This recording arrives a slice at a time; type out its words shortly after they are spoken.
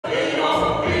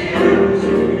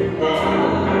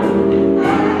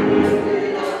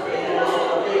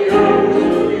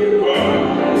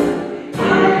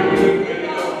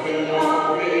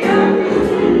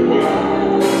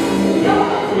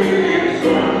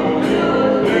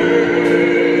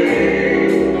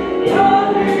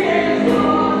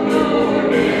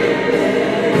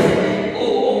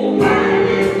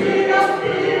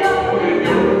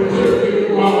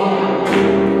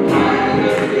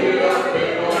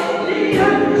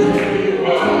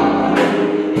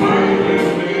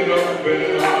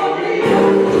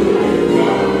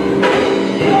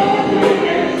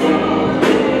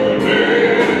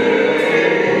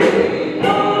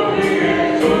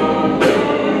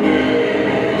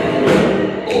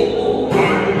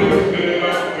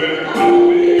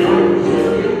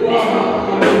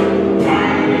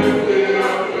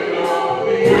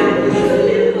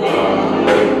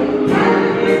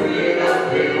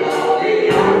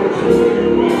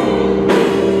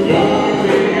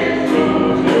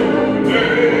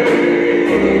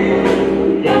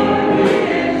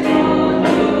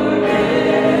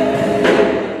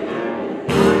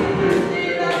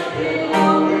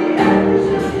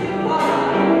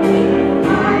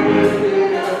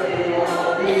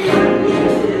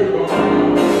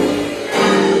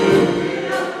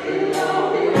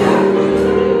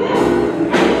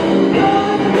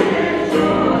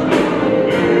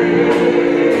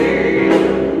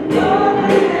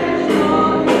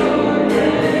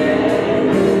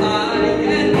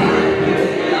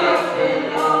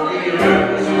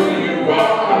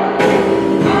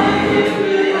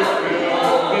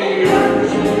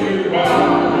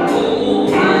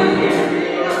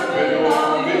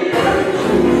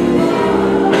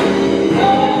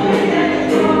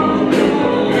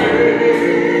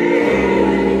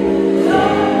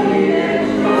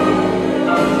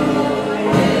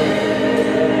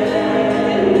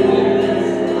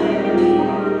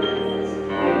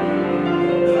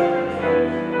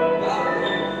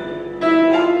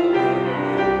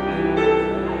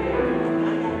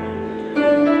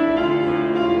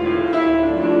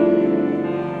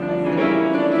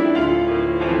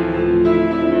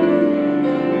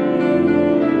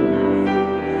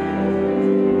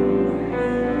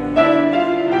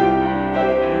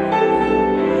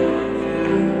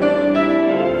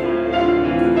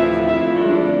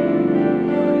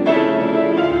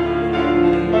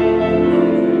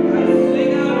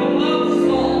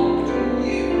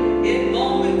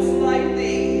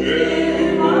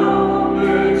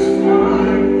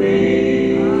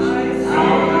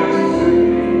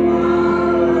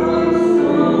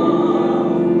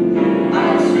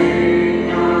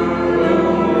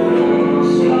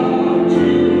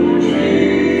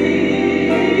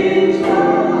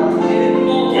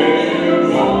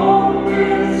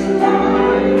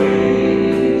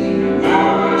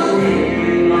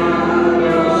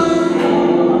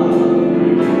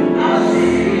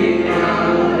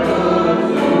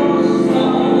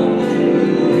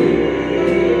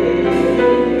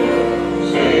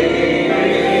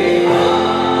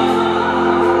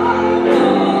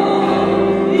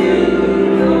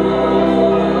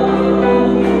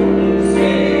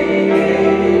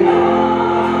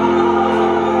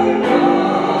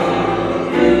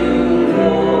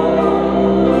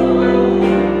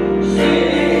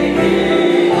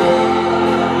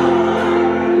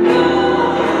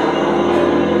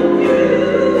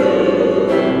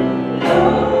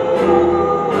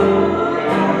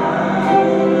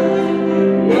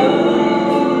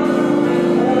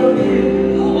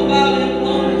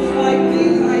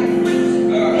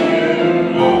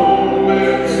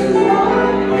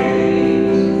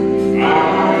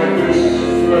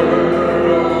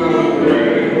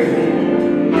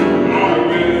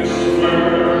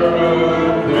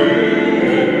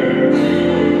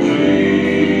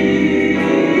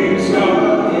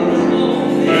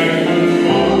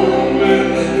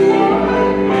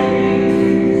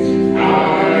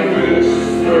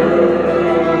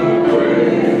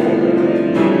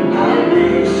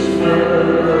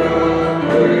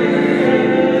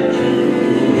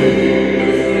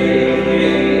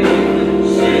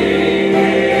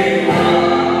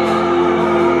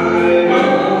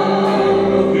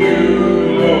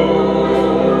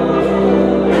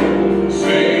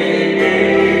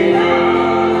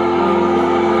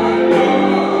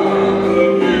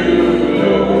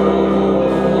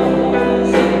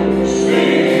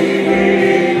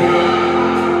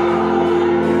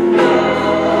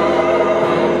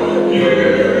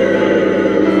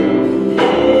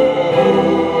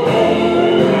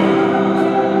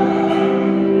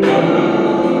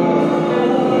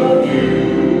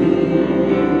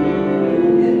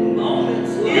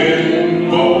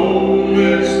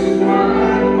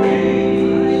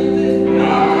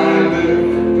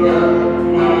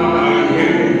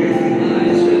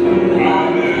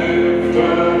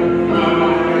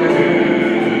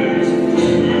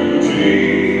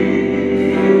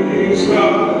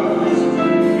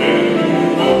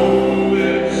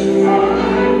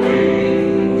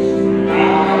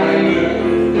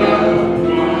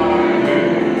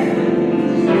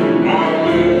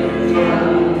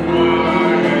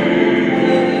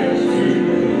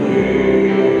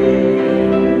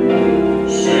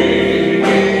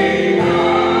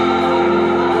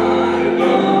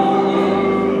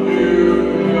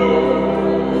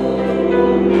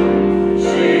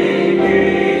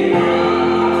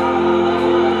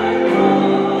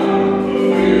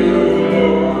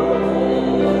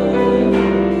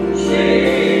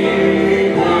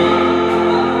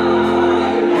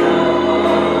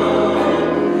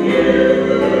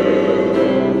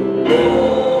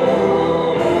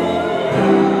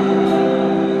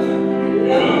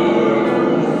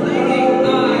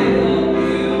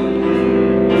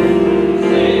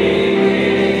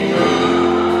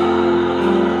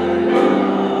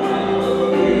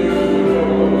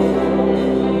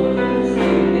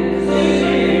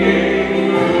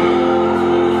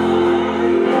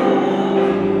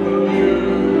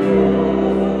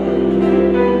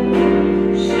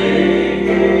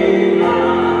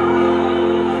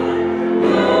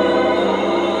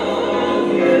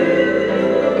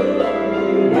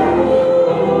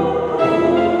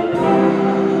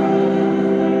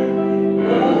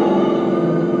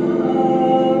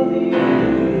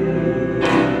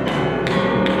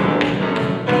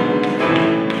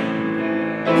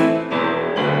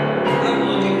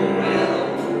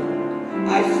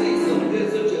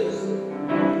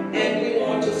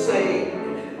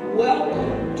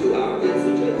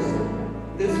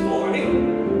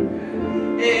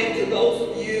morning. And to those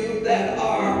of you that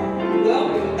are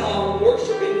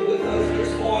worshiping with us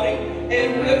this morning,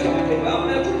 and we're talking about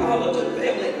Metropolitan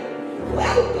family,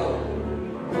 welcome.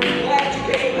 Glad you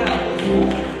came out this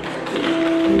morning.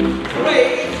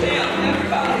 Praise Him,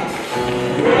 everybody.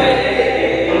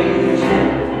 Praise Him.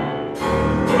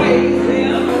 Praise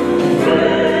Him.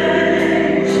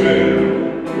 Praise Him.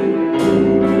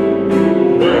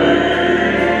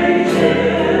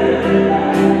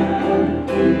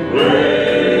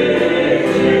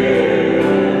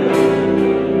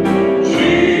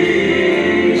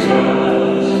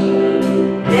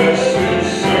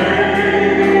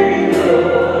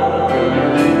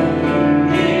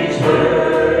 He's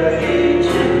worthy.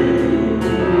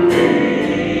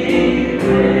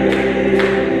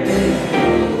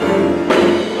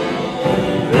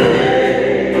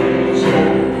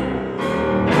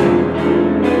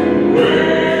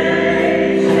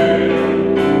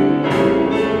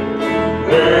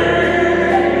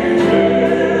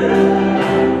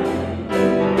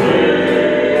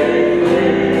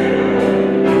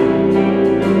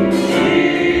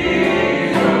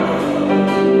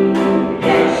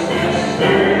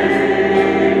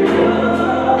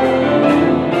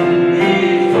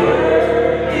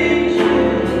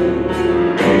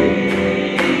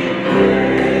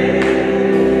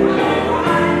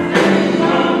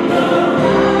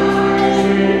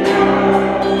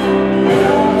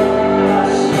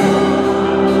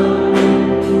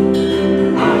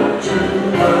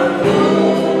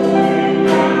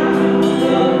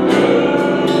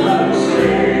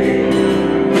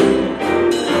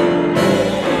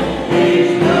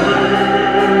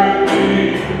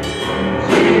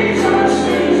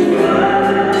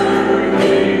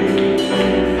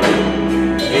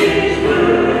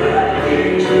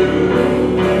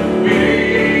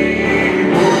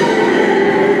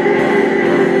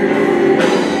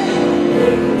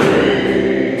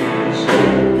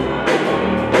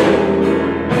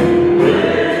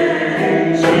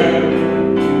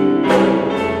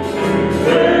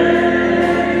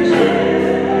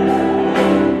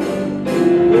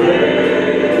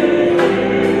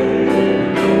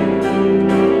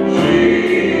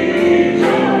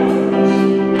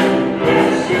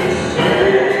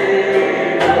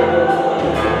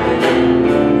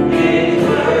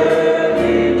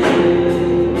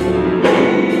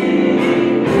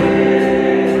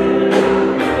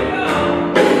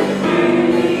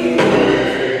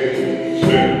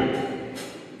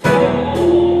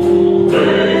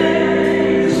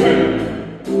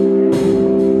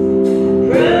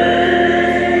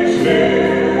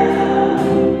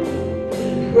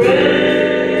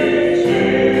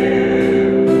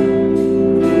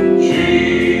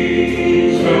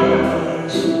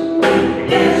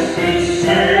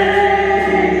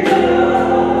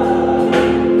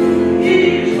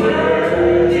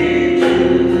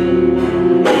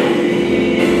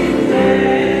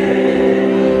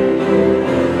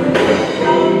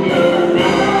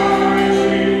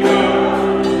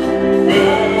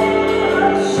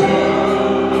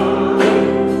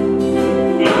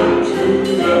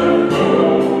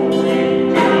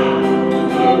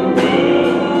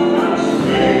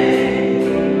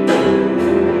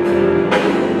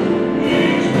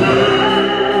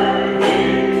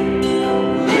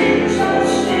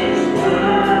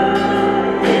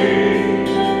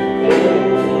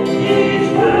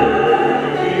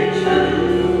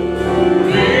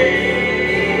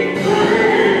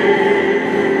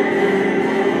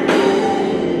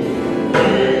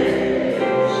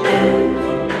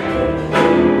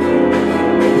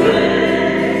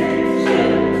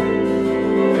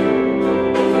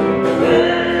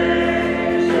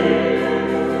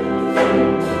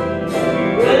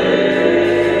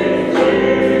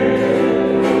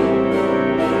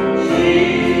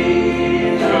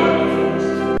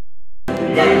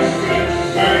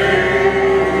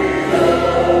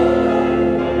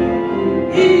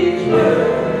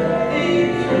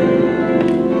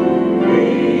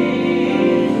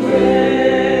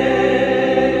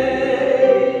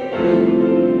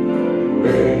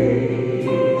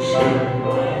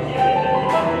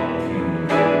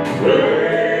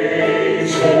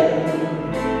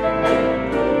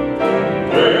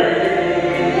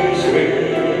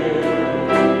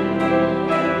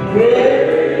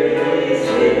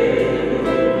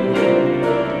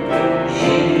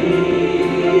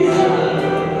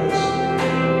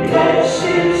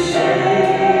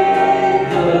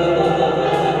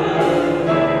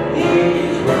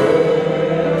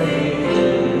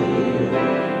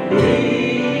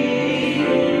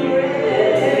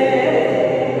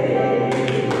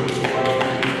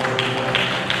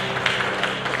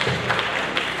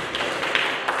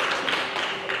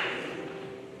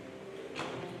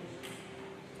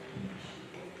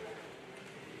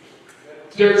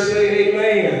 Church, say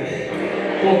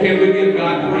amen. Well, can we give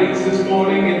God praise this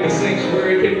morning in the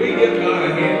sanctuary? Can we give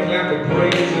God a hand clap of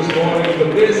praise this morning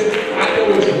for this? I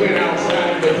know it's wet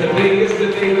outside, but today is the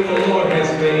day that the Lord has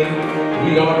made.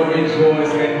 We ought to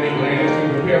rejoice and be glad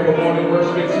as we prepare for morning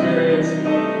worship experience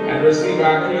and receive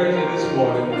our clergy this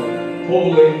morning.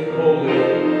 Holy, holy,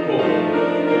 holy.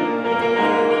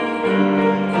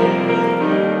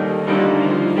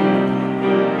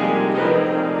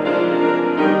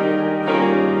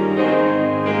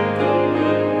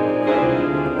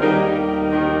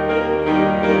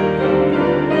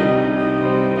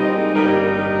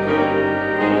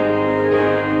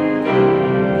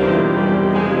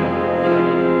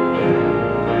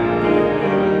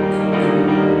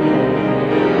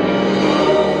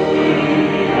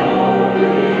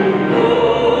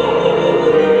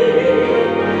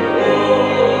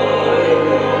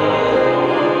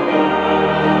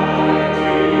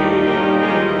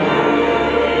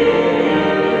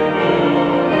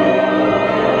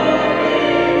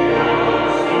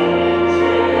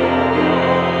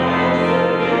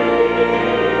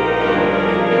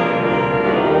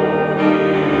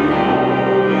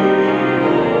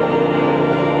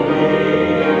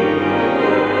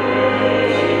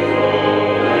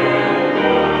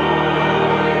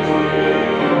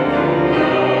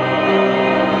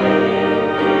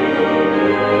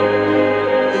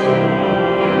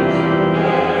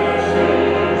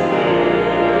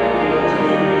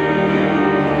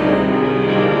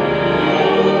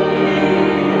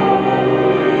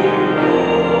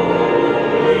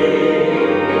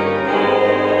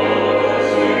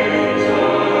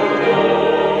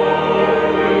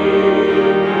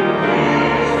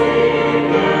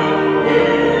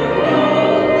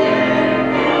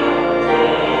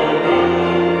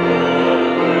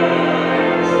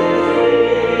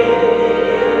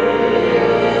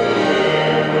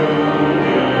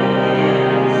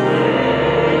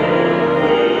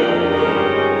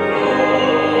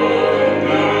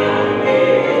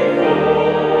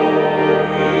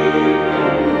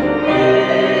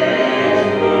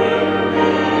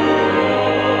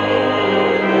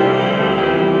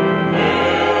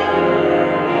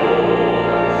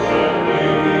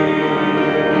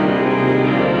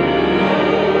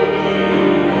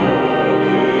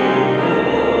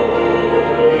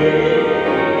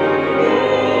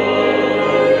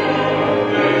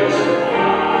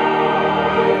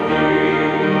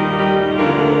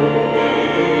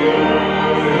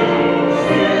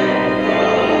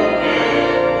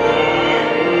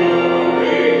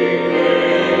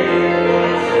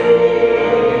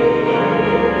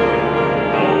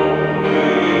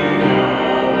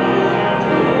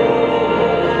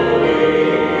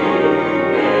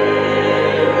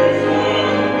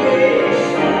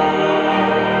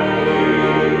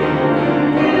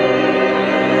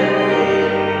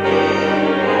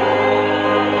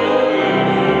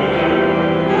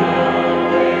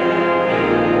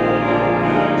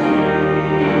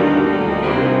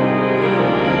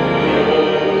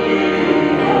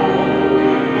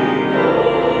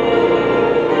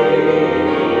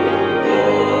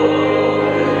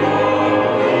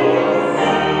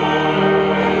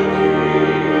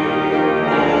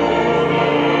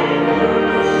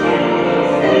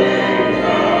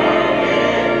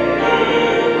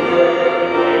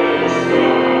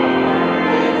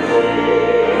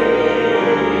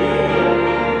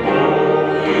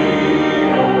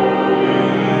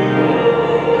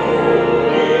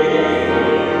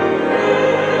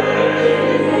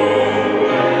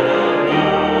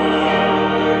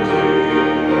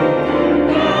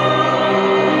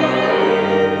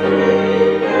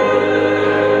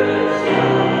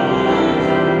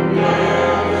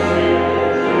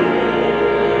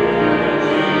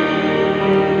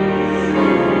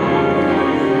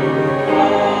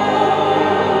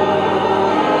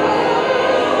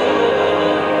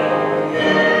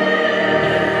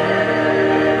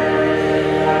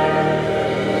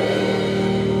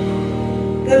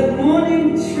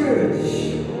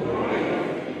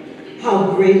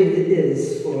 How great it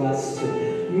is for us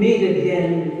to meet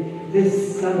again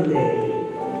this Sunday.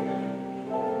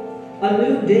 A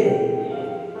new day.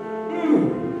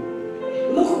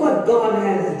 Look what God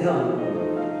has done.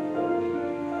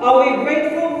 Are we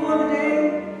grateful for the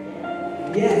day?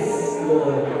 Yes,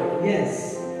 Lord,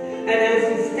 yes. And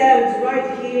as He stands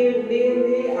right here near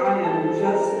me, I am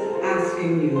just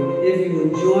asking you if you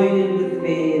will join in with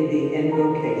me in the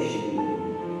invocation.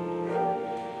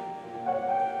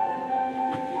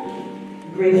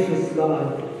 Gracious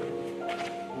God,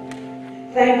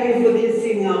 thank you for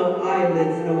kissing our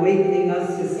eyelids and awakening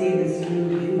us to see this new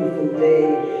beautiful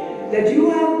day. that you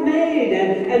have made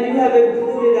and you have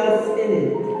included us in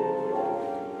it.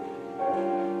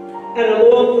 And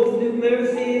along with new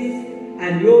mercies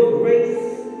and your grace,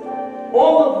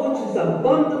 all of which is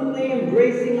abundantly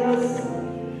embracing us,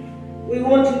 we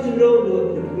want you to know,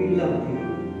 Lord, that we love you.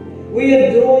 We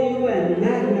adore you and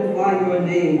magnify your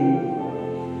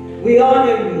name. We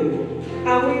honor you,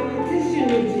 and we petition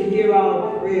you to hear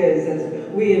our prayers as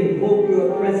we invoke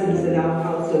your presence in our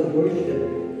house of worship.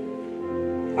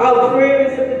 Our prayer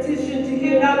is a petition to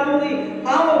hear not only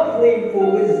our plea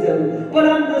for wisdom, but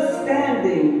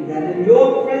understanding that in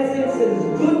your presence is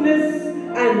goodness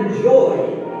and joy,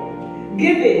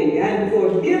 giving and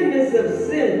forgiveness of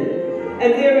sin,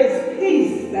 and there is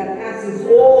peace that passes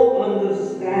all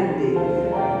understanding.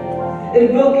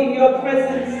 Invoking your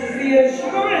presence is the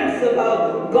assurance of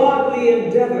our godly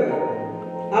endeavor,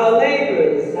 our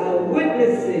labors, our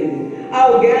witnessing,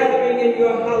 our gathering in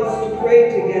your house to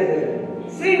pray together,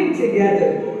 sing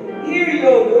together, hear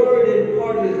your word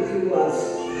imparted to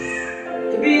us,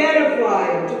 to be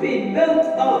edified, to be built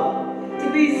up,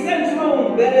 to be sent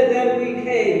home better than we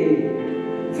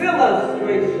came. Fill us,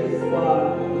 gracious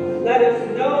God. Let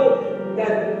us know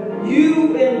that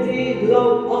you indeed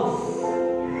love us,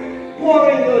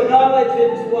 pouring your knowledge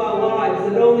into our lives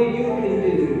that only you can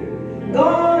do.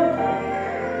 God,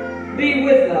 be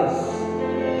with us.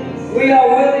 We are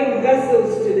willing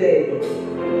vessels today.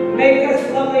 Make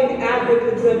us loving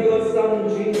advocates of your Son,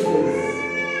 Jesus.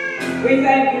 We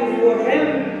thank you for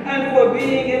him and for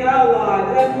being in our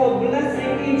lives and for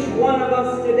blessing each one of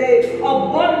us today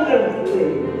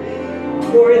abundantly.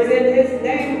 For it's in his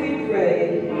name we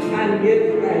pray and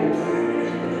give thanks.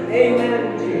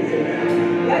 Amen,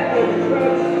 Jesus. Let the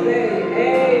church say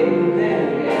amen.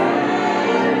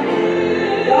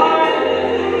 God,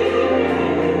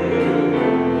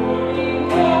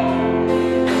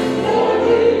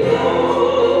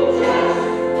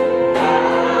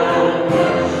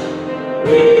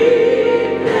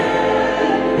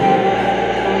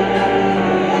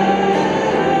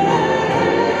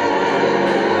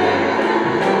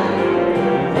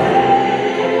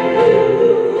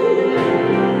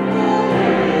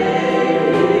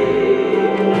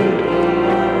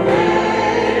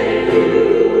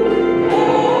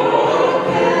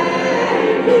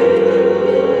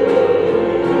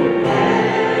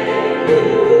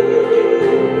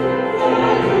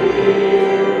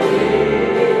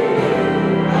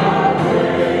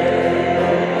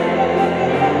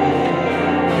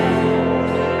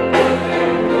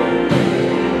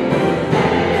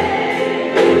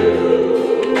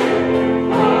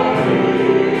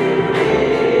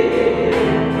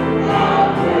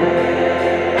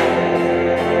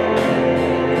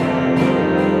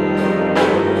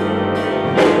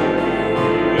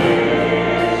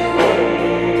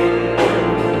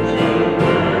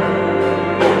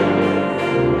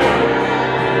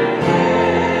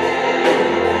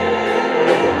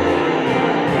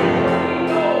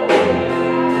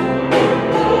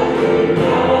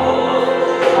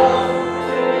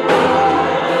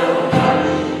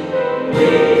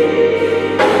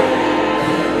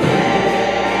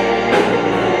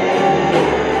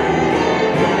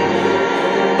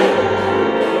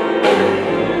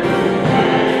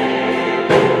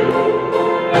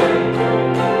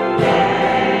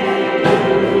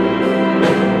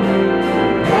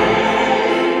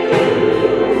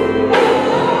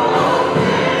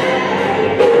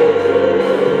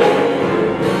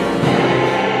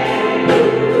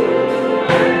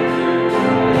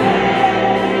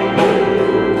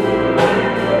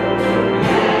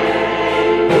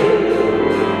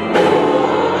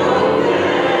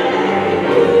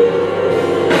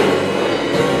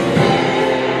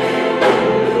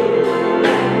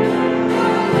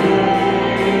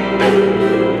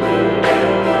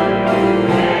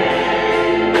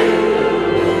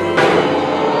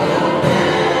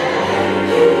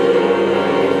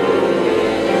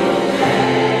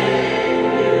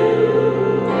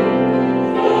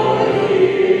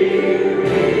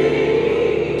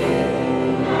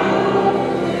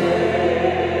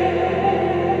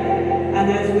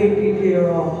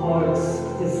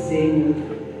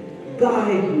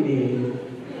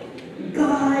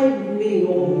 guide me,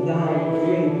 O thou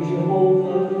great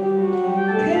Jehovah,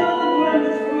 pilgrim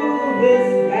through this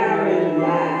barren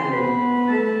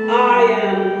land. I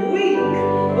am weak,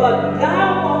 but thou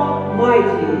art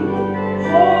mighty.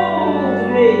 Hold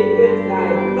me with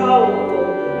thy powerful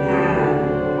hand.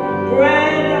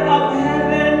 Bread of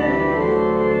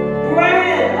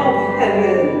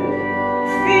heaven,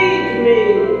 feed me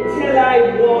till I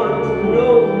want no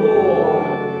more.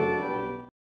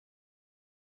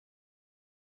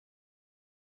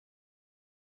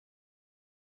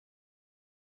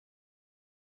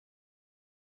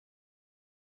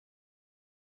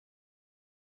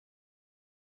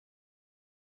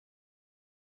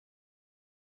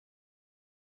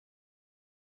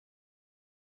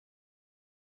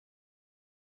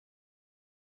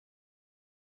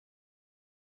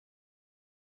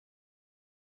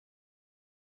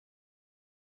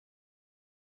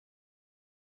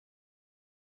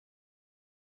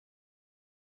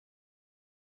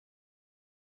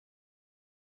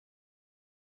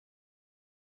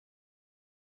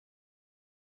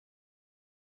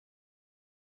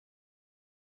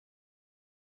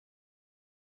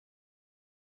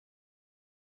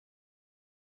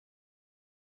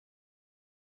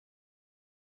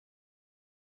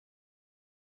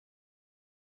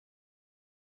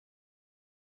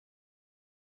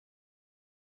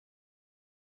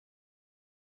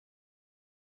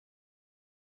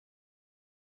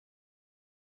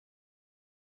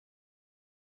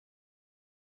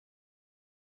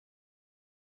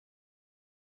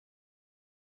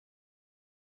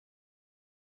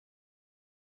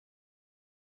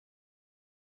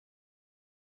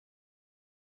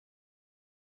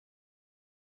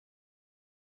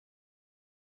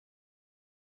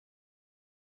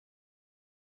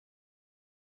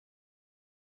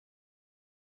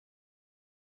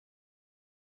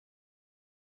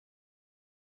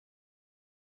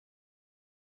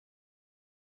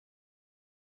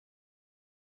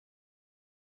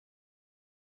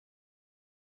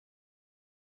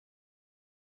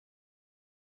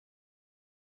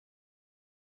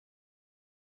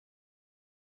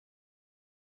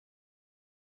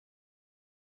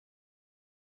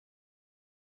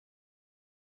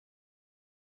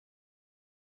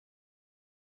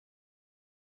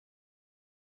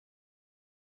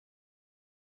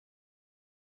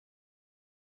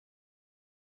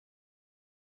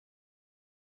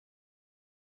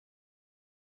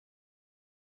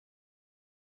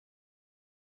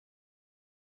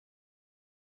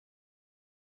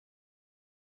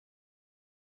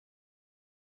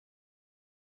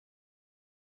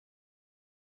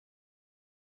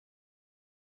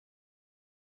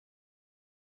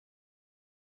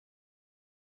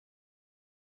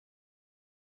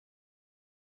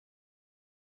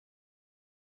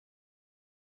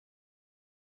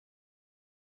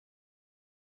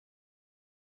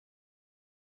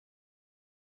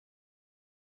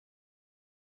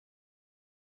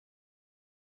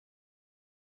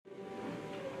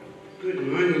 Good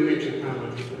morning,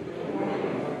 Metropolitan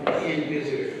and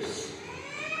visitors.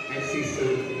 I see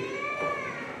some.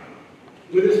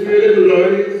 With the Spirit of the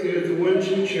Lord is, there is the one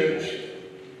true church,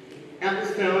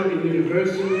 apostolic and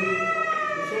universal, the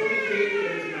holy faith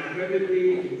that is not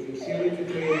reverently and sincerely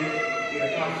declared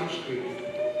the Apostles' Creed.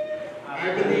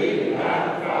 I believe in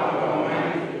God the Father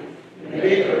Almighty, the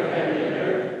maker of heaven and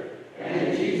earth, and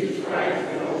in Jesus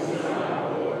Christ, the only Son of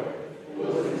our Lord, who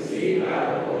was conceived by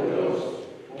the Holy Ghost,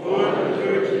 born of the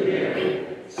Virgin Mary,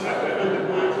 suffered under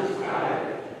Pontius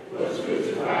Pilate, was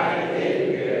crucified and dead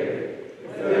and buried.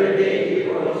 The third day he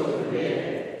arose from the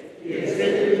dead. He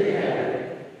ascended into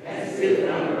heaven and sitteth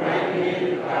on the right hand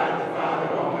of God the Father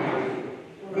Almighty,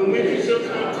 from which he shall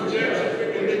come to judge the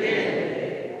quick and the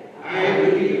dead. I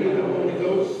believe in the Holy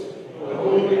Ghost, the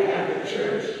Holy Catholic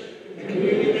Church, the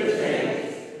communion of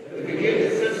saints, the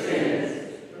forgiveness of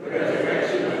sins, the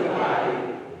resurrection of the body,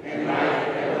 and life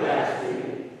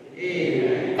everlasting.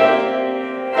 Amen.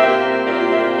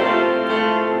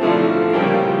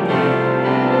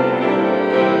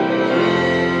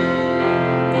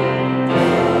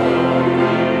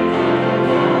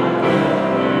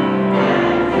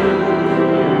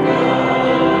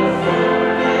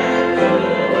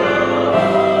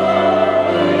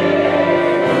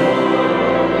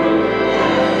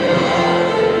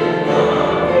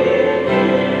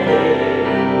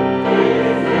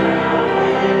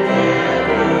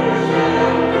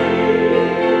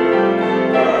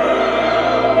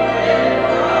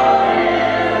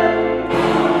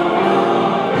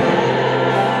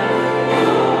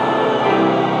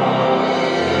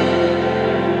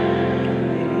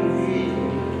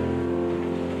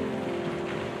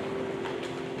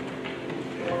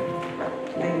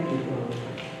 Thank you, God.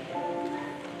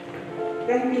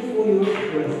 Thank you for your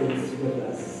presence with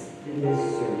us in this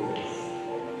service.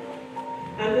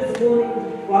 And this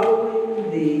morning,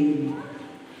 following the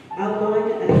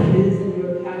outline as it is in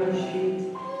your pattern sheet,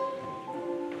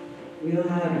 we'll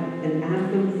have an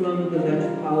anthem from the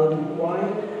Metropolitan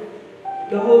Choir.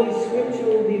 The Holy Scripture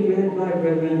will be read by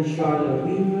Reverend Charlotte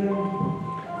Weaver,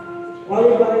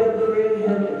 followed by the prayer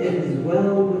hymn, It Is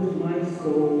Well With My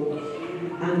Soul,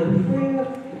 and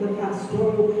the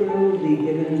pastoral prayer will be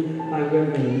given by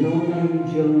Reverend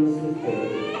Norman Jones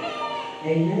III.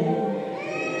 Amen.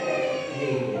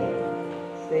 Amen.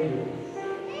 Stay with us.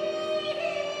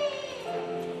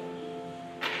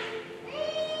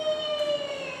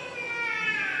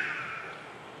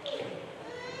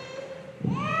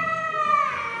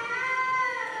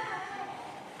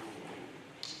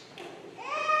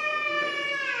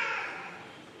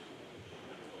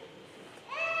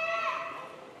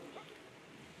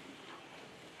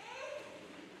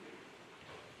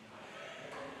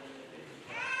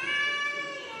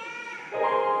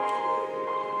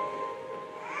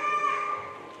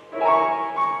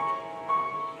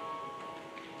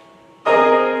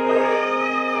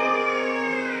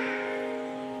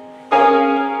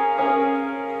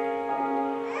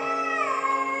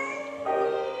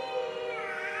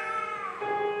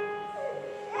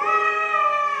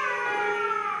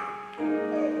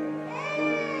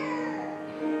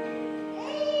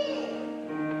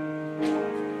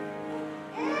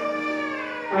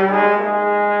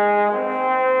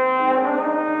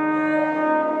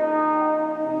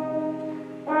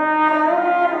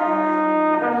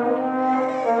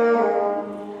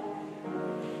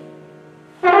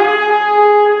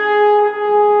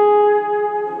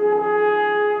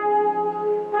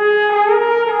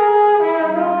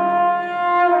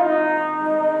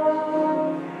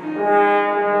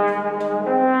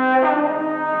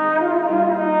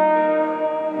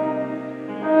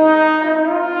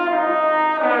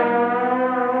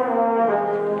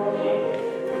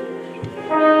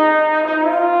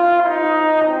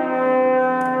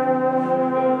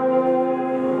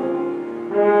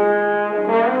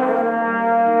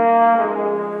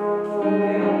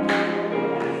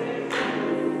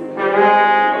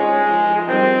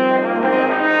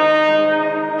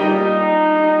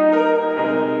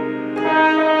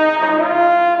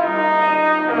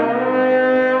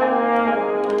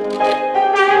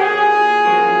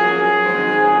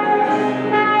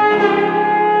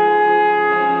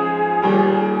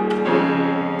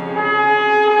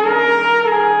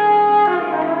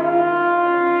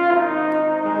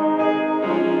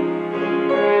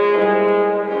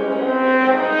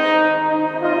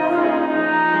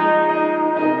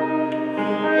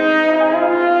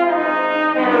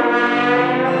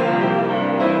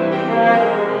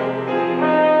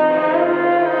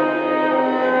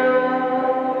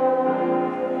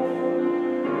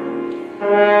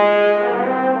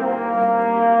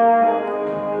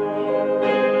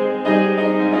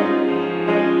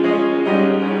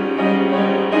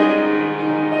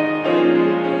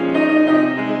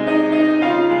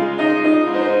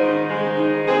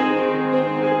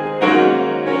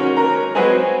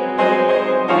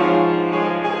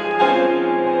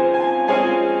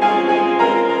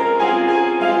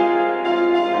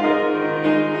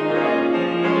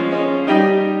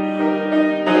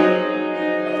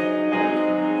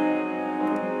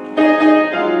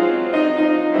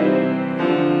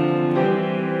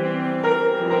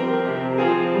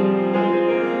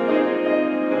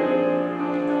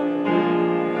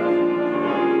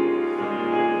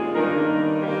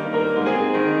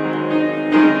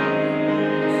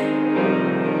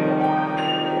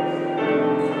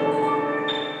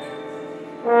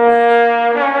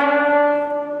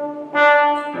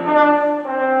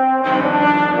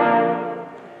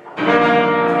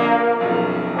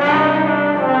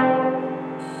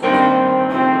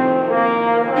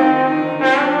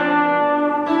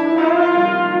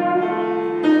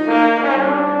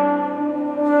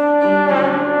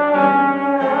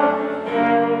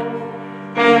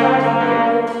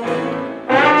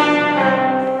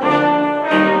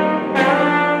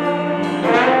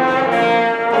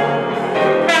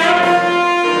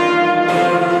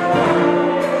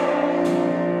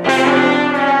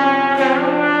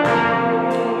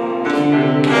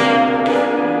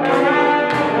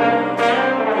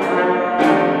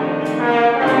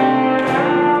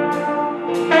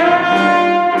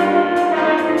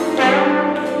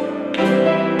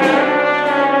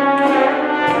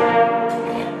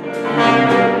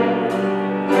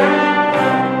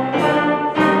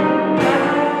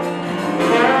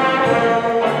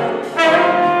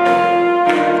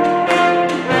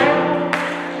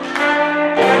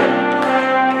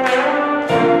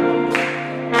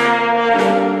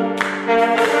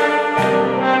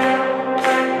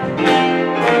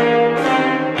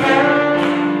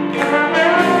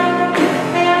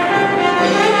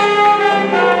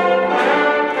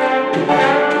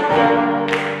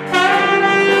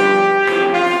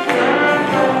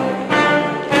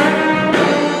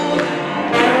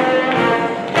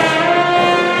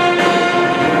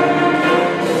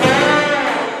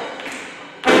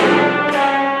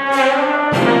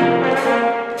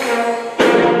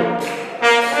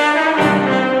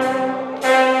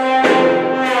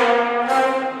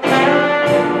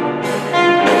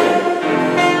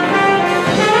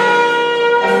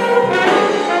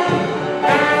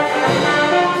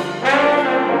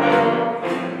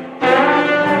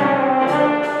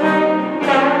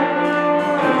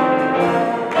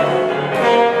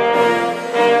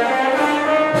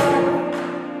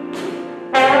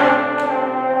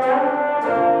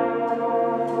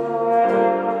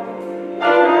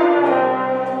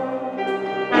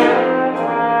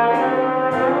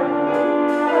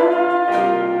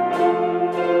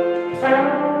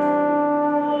 Just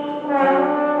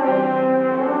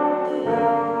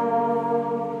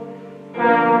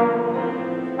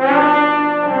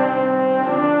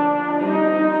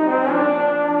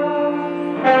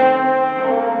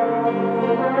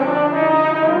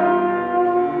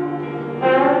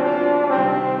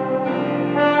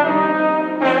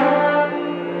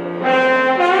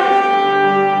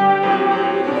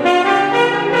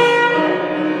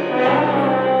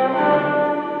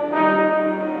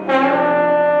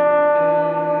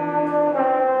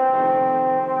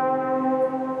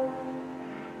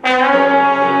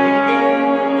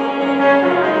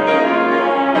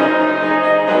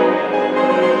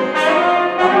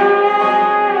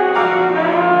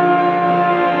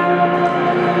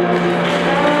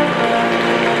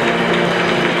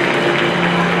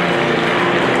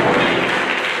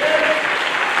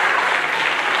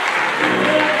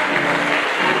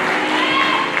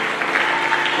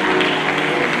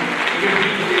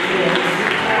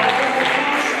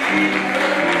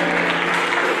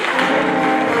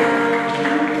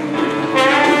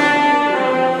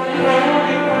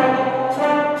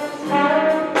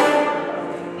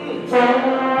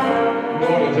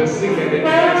sing that and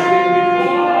dance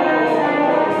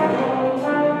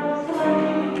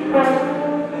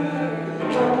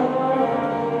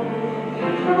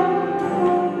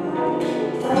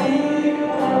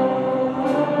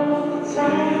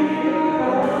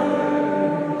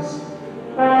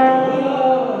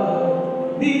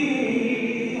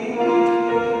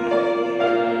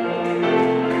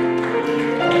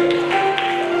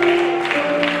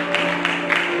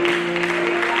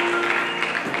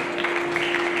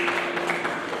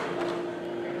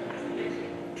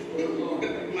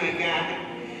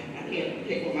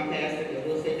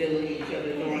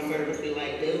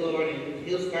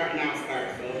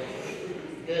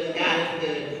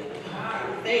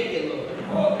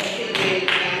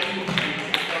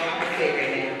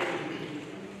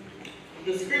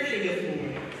The scripture this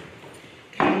morning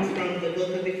comes from the book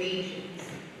of Ephesians,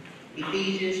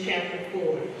 Ephesians chapter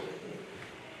 4.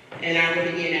 And I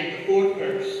will begin at the 4th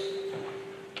verse.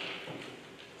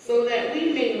 So that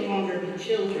we may no longer be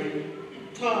children,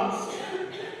 tossed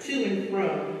to and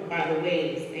fro by the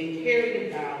waves and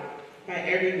carried about by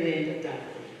every wind of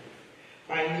doctrine,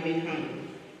 by human cunning,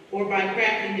 or by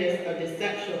craftiness of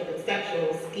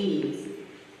deceptual schemes.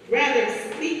 Rather,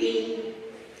 speaking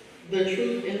the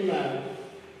truth in love,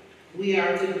 we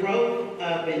are to grow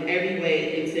up in every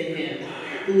way into him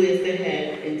who is the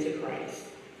head, into Christ,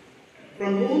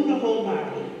 from whom the whole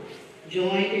body,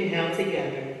 joined and held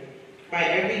together by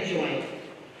every joint,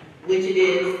 which it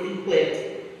is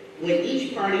equipped, when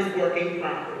each part is working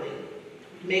properly,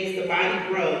 makes the body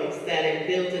grow so that it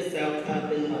builds itself up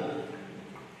in love.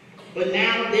 But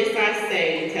now this I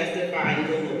say and testify in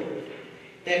the Lord,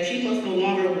 that you must no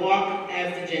longer walk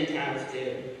as the Gentiles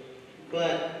do,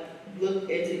 but look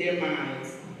into their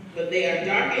minds. But they are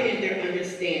darkened in their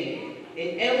understanding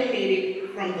and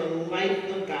alienated from the life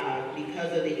of God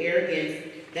because of the arrogance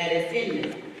that is in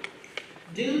them.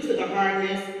 Due to the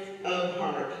hardness of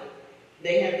heart,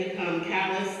 they have become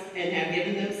callous and have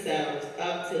given themselves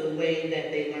up to the way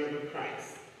that they learned of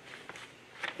Christ.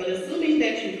 But assuming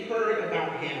that you've heard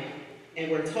about him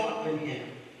and were taught in him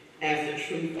as the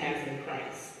truth as in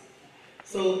Christ.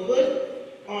 So put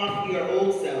off your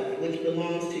old self, which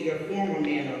belongs to your former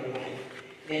manner of life,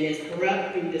 and is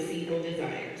corrupt through deceitful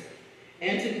desires,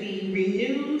 and to be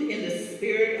renewed in the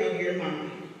spirit of your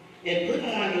mind, and put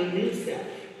on a new self,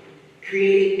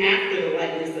 created after the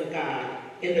likeness of God,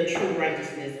 in the true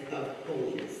righteousness of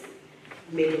holiness.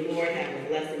 May the Lord have a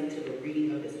blessing to the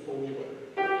reading of his holy word.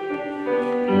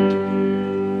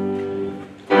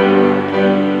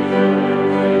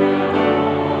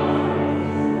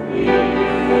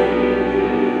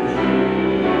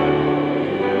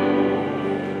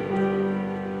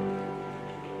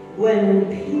 When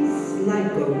peace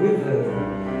like a river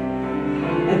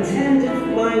attendeth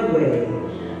my way,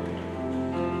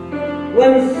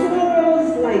 when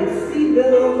sorrows like sea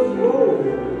billows roll,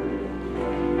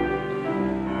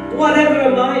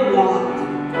 whatever my lot,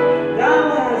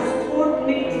 thou hast taught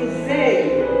me to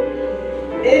say,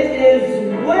 it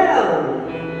is well,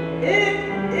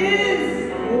 it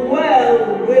is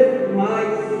well with my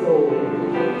soul.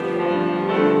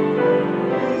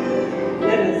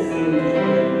 Let us sing.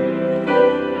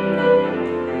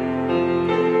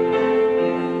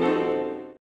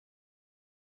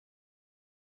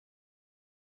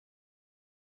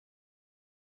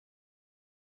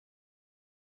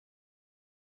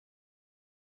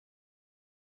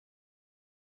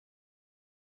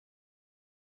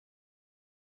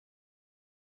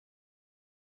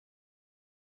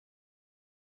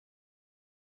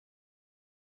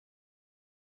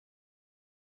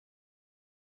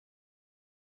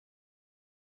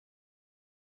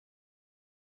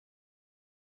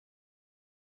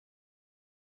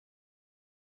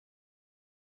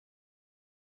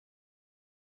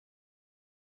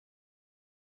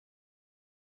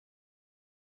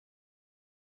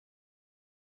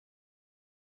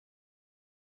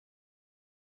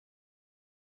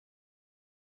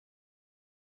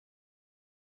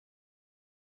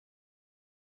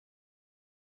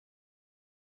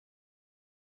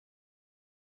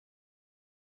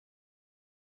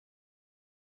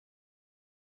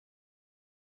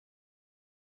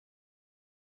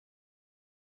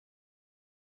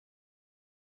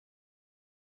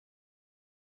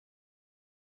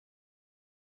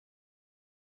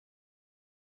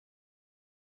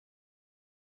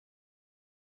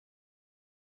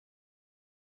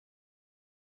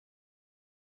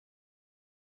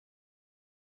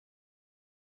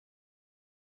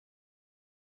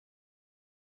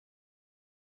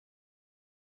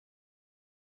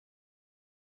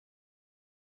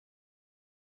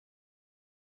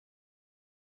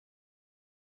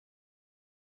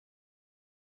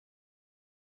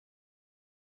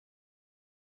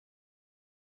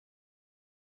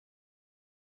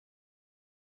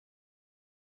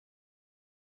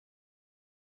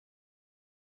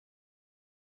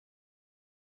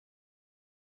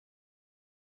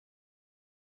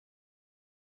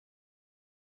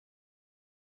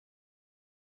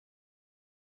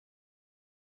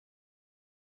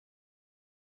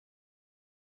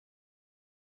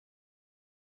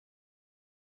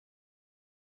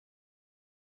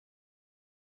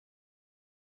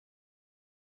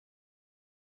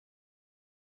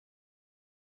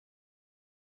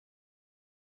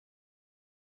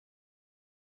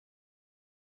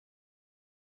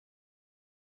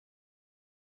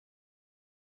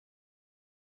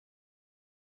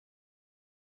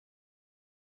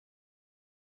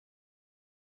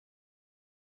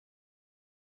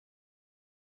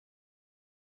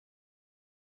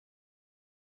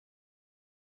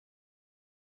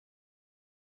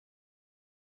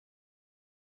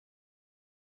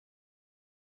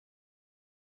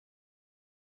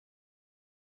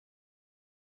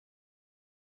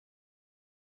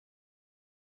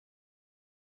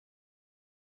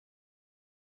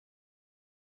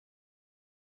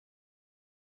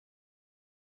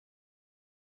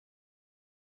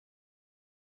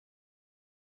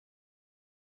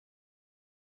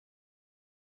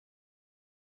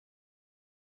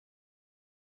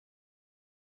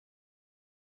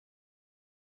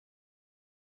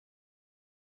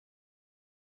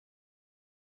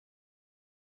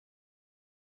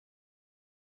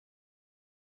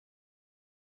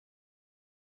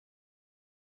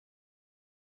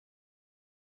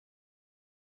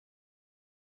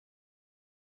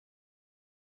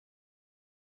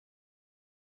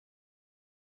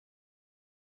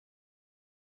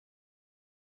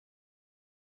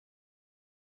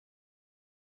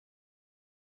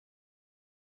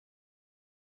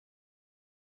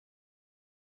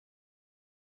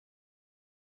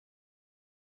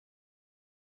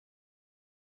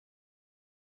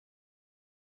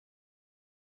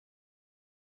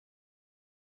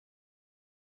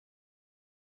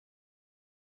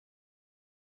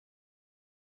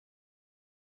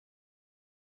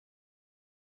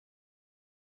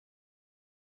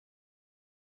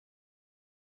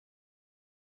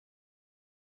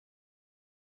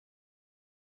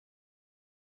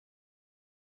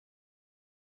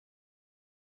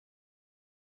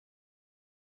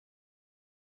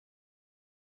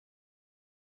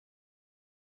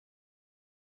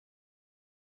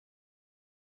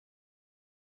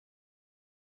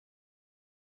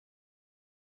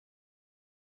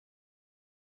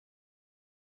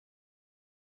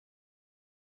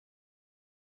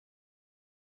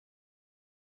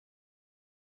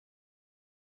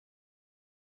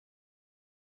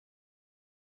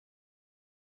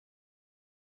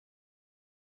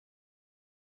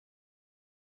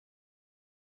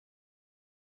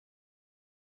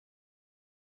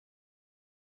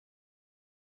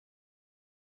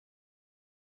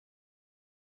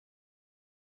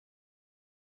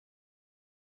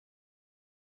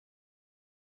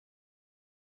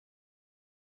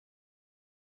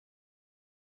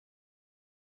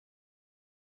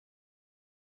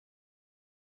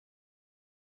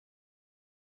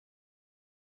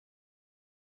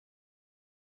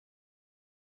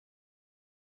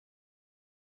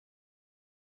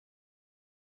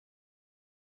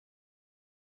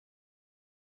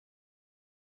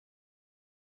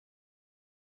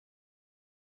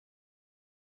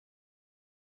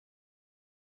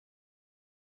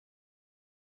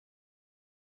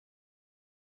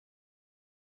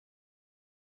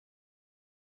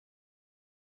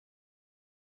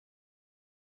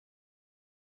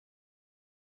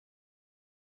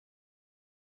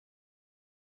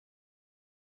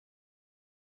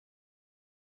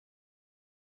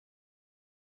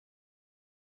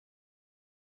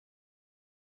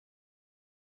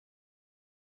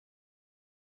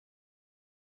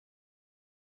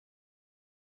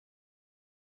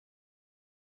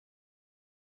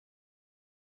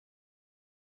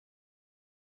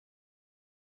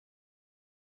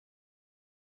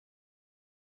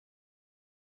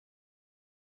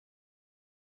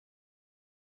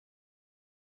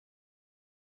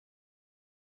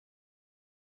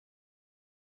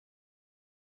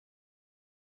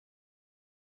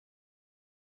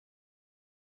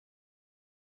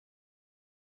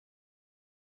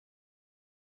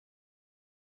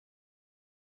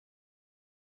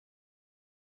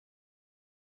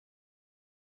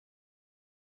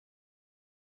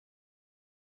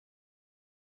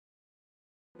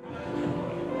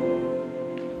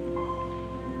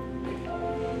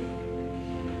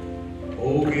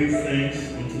 give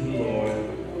thanks unto the Lord,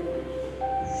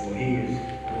 for he is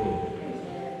good.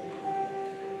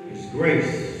 His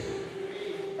grace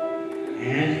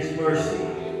and his mercy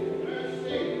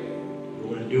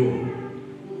will endure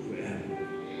forever.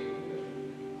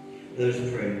 Let us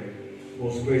pray.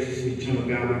 Most gracious eternal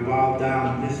God, we bow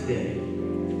down this day.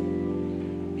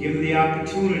 Give me the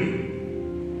opportunity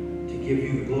to give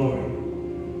you the glory,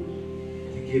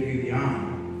 to give you the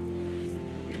honor,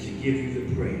 and to give you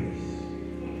the praise.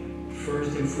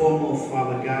 First and foremost,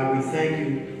 Father God, we thank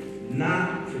you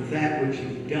not for that which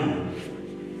you've done,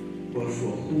 but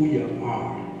for who you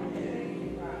are.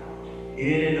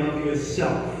 In and of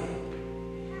yourself.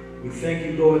 We thank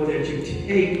you, Lord, that you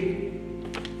take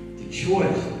the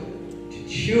choice to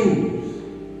choose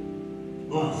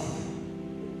us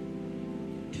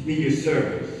to be your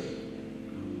servants.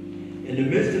 In the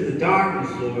midst of the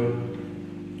darkness, Lord,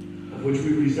 of which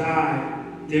we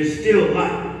reside, there's still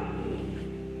light.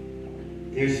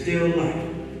 There's still light.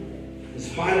 In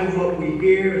spite of what we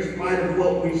hear, in spite of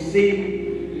what we see,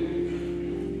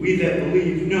 we that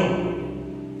believe know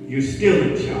you're still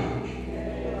in charge.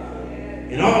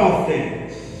 And all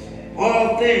things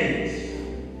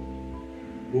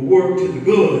will work to the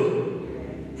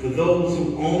good for those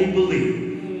who only believe.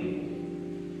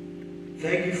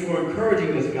 Thank you for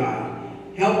encouraging us, God.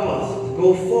 Help us to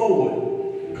go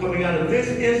forward, coming out of this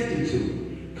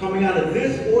institute, coming out of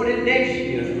this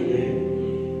ordination yesterday.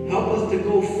 Help us to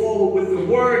go forward with the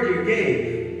word you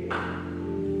gave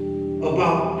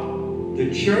about the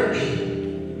church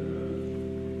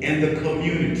and the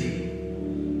community.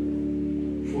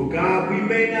 For God, we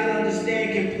may not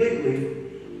understand completely,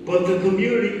 but the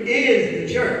community is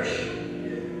the church.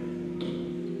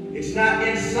 It's not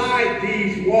inside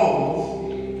these walls.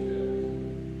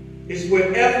 It's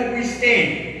wherever we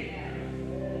stand.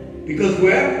 Because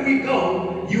wherever we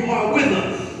go, you are with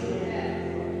us.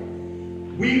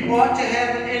 We ought to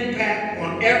have an impact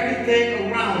on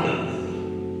everything around us.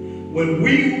 When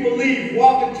we who believe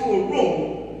walk into a room,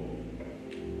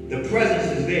 the presence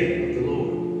is there of the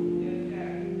Lord.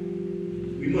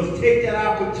 We must take that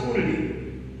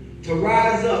opportunity to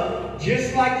rise up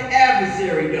just like the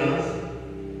adversary does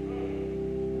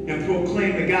and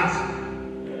proclaim the gospel.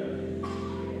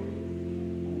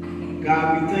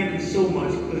 God, we thank you so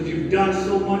much because you've done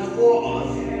so much for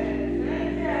us.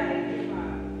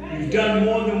 You've done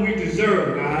more than we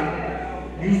deserve, God.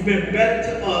 You've been better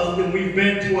to us than we've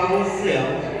been to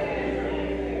ourselves.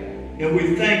 And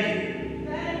we thank you.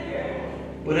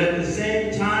 But at the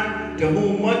same time, to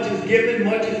whom much is given,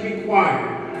 much is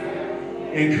required.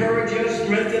 Encourage us,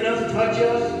 strengthen us, touch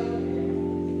us.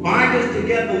 Bind us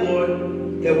together, Lord,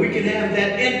 that we can have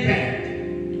that impact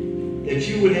that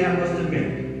you would have us to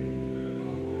make.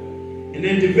 And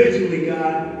individually,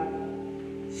 God,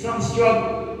 some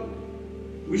struggle.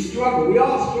 We struggle. We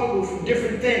all struggle from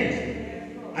different things.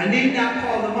 I need not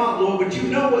call them out, Lord, but you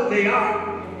know what they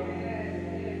are.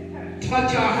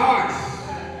 Touch our hearts.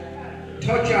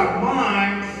 Touch our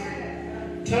minds.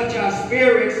 Touch our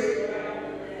spirits,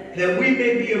 that we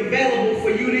may be available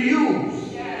for you to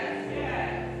use.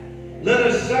 Let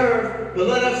us serve, but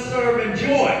let us serve in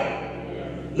joy.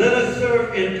 Let us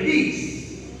serve in peace.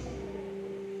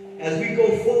 As we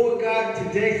go forward, God,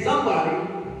 today, somebody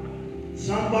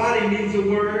needs a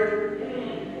word.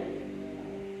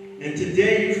 And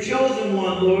today you've chosen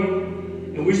one, Lord.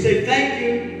 And we say thank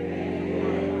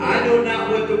you. I know not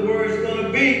what the word's going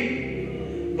to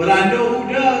be, but I know who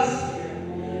does.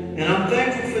 And I'm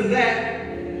thankful for that.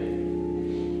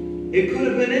 It could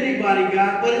have been anybody,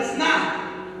 God, but it's not.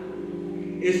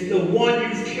 It's the one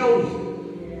you've chosen.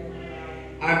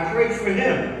 I pray for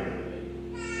him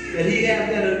that he have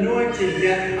that anointing,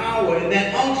 that power, and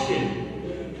that unction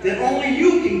that only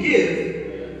you can give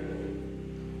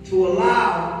to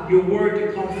allow your word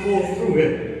to come forth through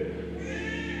him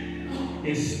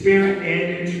in spirit and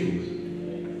in truth.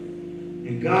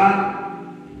 And God,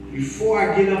 before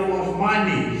I get up off my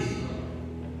knees,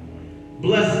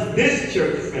 bless this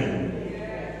church family.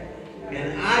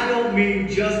 And I don't mean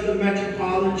just the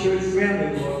Metropolitan Church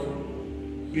family, Lord,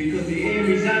 because the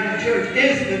A.M.E. Zion Church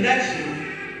is connection.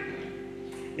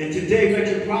 And today,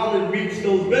 Metropolitan reaps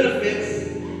those benefits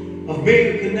of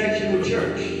being a connectional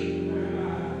church.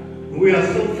 And we are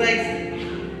so thankful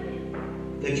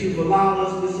that you've allowed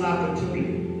us this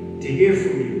opportunity to hear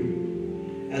from you.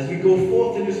 As we go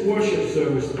forth in this worship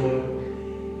service,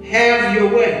 Lord, have your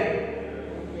way.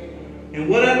 In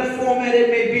whatever format it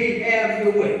may be, have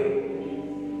your way.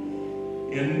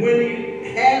 And when you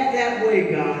have that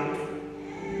way, God,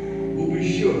 we'll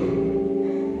be sure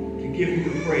to give you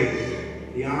the praise,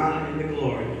 the honor, and the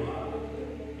glory.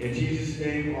 In Jesus'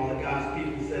 name, all of God's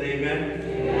people said amen.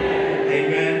 Amen.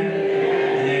 Amen.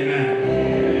 And amen.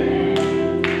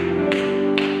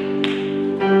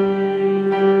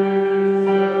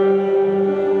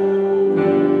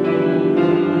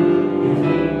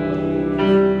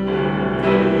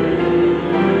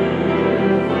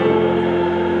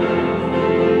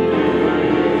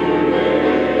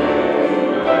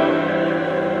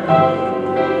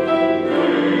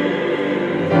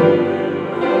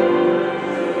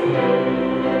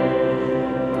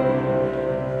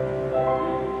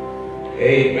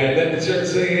 Amen. Let the church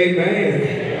say amen.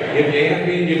 If you're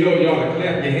happy and you know you ought to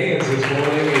clap your hands this morning.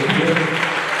 If you're,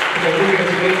 come on, look at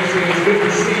your neighbor and say, it's good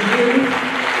to see you.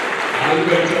 You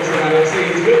better tell somebody else, say,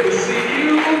 it's good to see you.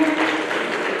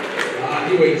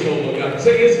 You ain't told them nothing.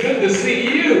 Say, it's good to see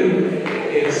you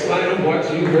in spite of what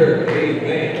you heard.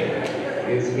 Amen.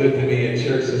 It's good to be in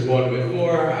church this morning.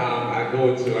 Before I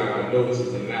go into our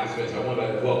notices and announcements, I want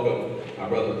to welcome our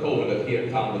brother Coleman up here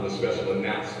and come with a special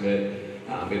announcement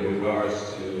in regards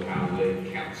to our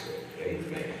late council.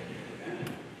 Amen.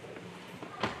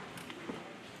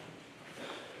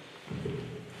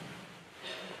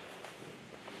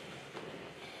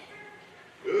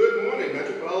 Good morning,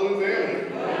 Metropolitan family.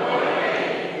 Good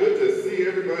morning. Good to see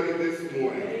everybody this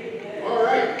morning. All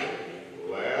right,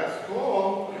 last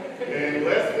call. In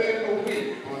less than a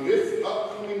week, on this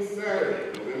upcoming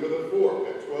Saturday, November the 4th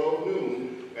at 12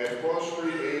 noon at Cross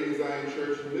Street A.M.E Zion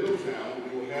Church in Middletown,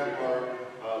 we will have our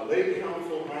Lake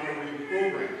Council Honorary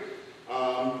Program.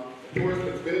 Of course,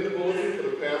 it's been in the bulletin for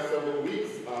the past several weeks.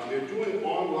 They're doing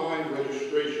online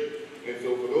registration. And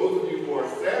so for those of you who are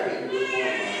savvy with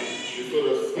online, you sort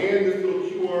of scan this little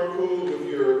QR code with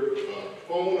your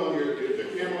phone on the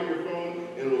camera on your phone,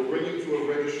 and it'll bring you to a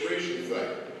registration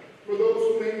site. For those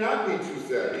who may not be too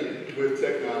savvy with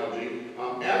technology,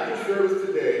 after service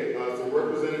today, some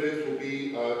representatives will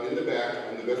be in the back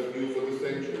in the vestibules of the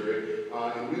sanctuary,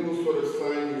 and we will sort of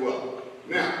sign you up.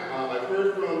 Now, I've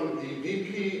heard from the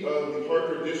VP of the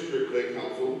Hartford District Lake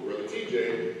Council, Brother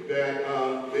TJ,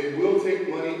 that they will take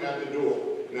money at the door.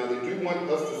 Now, they do want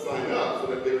us to sign up so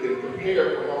that they can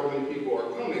prepare for how many people are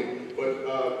coming, but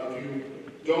if you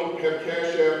don't have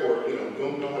Cash App or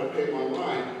don't know how to pay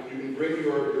online, you can bring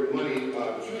your money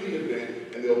to the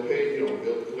event, and they'll pay.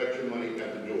 They'll collect your money at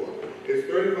the door. It's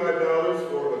 $35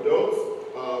 for adults.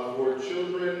 For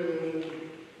children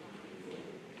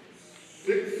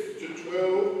 6 to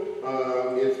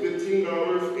 12, it's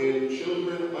 $15, and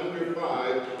children under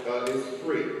 5 is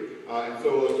free. And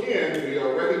so again, we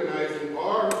are recognizing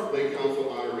our Lake Council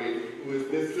honoree, who is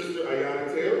Miss Sister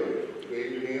Ayana Taylor.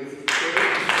 Wave your hands, Sister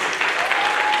Taylor.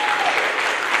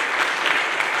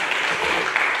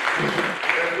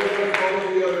 All of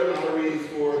the other honorees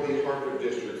for the Hartford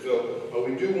District. So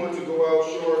we do want to go out,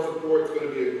 show our support. It's going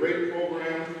to be a great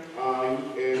program,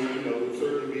 and it'll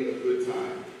certainly be a good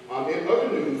time. In other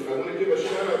news, I want to give a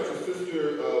shout out to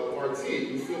Sister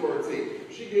Barty, Lucille Barty.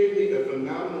 She gave me a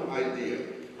phenomenal idea,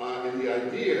 and the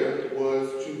idea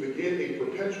was to begin a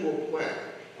perpetual plaque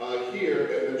here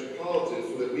at Metropolitan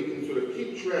so that we can sort of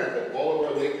keep track of all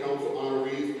of our Lake Council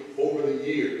honorees over the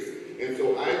years. And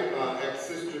so I asked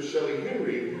Sister Shelley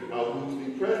Henry, who's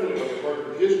the president of the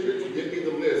Hartford District, to give me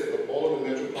the list of all of the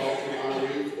Metropolitan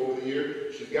honorees over the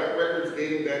year. She's got records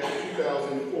dating back to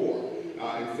 2004.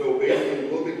 And so basically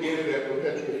we'll begin that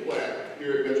perpetual plaque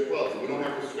here at Metropolitan. We don't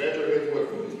have to scratch our heads about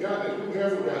who's gotten it, who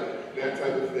hasn't gotten it, that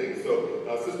type of thing. So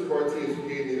Sister Barty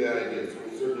gave me that idea, so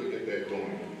we'll certainly get that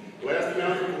going. Last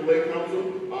announcement from the Lake Council.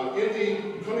 In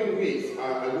the coming weeks,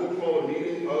 I will call a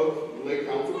meeting of the Lake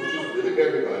Council, which is really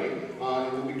everybody,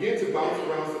 and we'll begin to bounce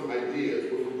around some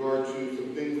ideas with regard to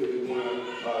some things that we want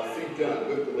to see done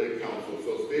with the Lake Council.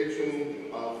 So stay tuned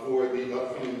for the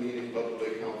upcoming meeting of the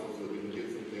Lake Council so that we can get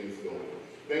some things going.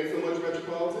 Thanks so much,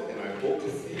 Metropolitan, and I hope to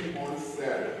see you on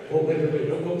Saturday. Oh, wait,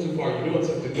 don't go too far. You're doing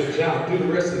such a good job. Do the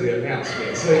rest of the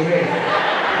announcements. Amen.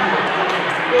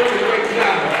 You're doing a great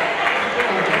job.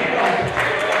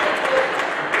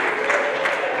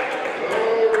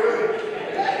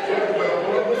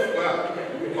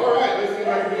 All right, let's see if I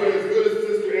can do it as good as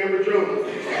Sister Amber Jones.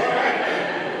 All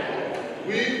right.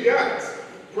 We've got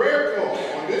prayer call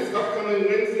on this upcoming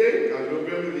Wednesday,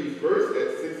 November the 1st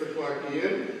at 6 o'clock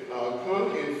p.m.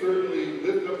 Come and certainly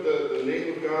lift up the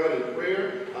name of God in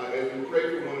prayer as we pray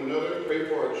for one another, pray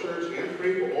for our church, and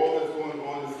pray for all that's going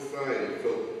on in society. So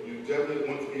you definitely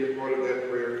want to be a part of that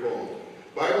prayer call.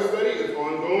 Bible study is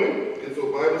ongoing, and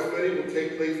so Bible study will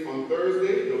take place on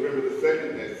Thursday, November the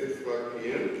 2nd at 6 o'clock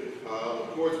p.m.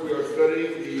 Of course, we are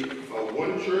studying the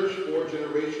One Church, 4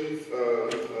 Generations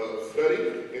study,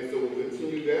 and so we'll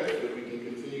continue that so that we can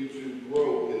continue to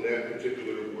grow in that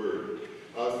particular word.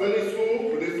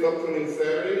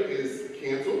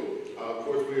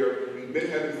 we've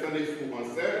been having Sunday school on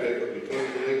Saturday, but because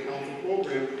of the late council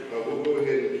program, we'll go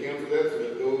ahead and cancel that so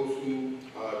that those who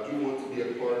do want to be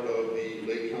a part of the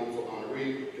late council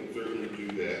honoree can certainly do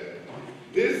that.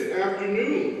 This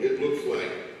afternoon, it looks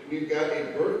like, we've got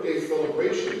a birthday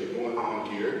celebration going on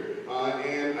here,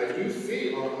 and I do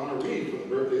see our honoree for the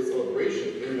birthday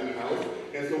celebration in the house,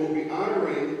 and so we'll be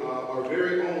honoring our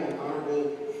very own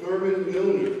Honorable Thurman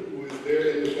Milner, who is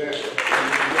there in the back.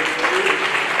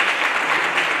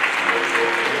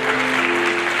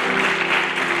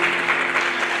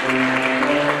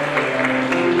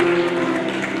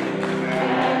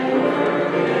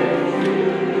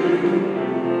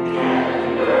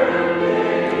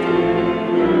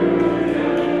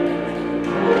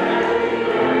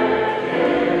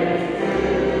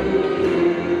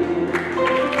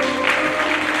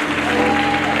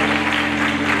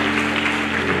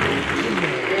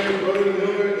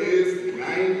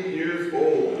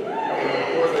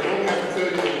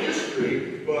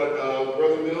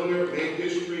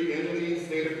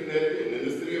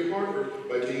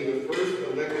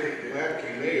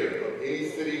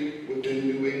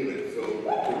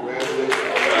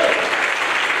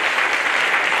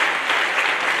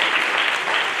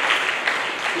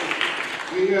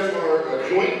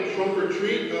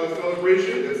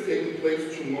 Celebration that's taking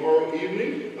place tomorrow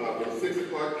evening from 6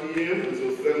 o'clock p.m.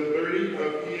 until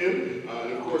 7:30 p.m.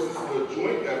 And of course, this is a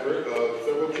joint effort.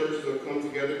 Several churches have come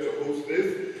together to host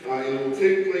this. And it will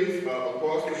take place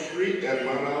across the street at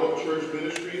Mount Olive Church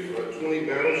Ministries, 20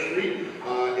 Battle Street.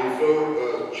 And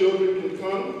so children can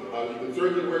come. You can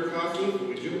certainly wear costumes.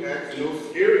 We do ask no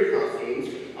scary costumes.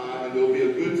 And there will be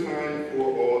a good time for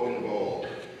all involved.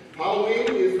 Halloween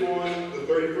is on the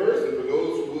 31st, and for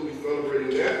those who will be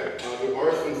celebrating that, there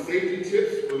are some safety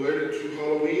tips related to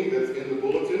Halloween that's in the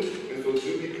bulletin, and so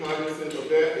do be cognizant of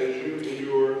that as you and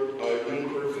your young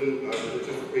person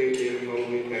participate in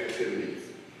Halloween activities.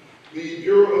 The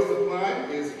Bureau of Supply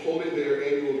is holding their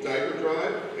annual diaper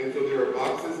drive, and so there are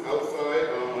boxes outside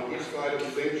on each side of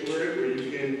the sanctuary where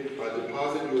you can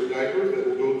deposit your diapers that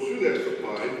will go to that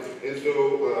supply. And so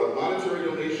monetary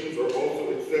donations are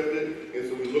also accepted, and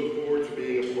so we look forward to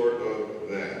being a part of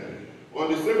that. On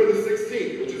December the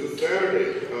 16th, which is a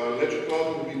Saturday,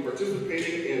 Metropolitan will be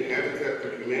participating in Habitat for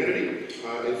Humanity.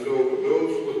 And so for those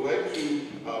who would like to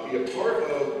be a part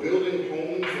of building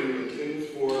homes and things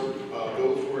for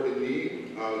those who are in need,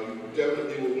 you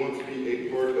definitely will want to be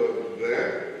a part of that.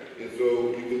 And so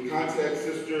you can contact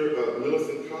Sister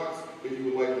Millicent Cox if you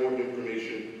would like more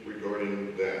information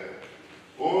regarding that.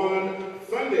 On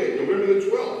Sunday, November the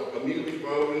 12th, immediately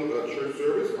following church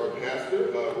service, our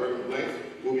pastor, Reverend Blanks,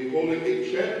 will be holding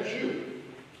a chat Jew,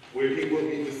 where he will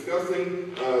be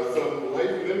discussing some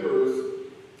life members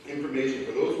information.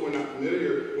 For those who are not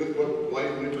familiar with what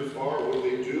life members are or what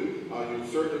they do, you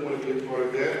certainly want to be a part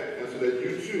of that, and so that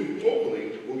you too,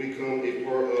 hopefully, will become a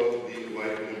part of the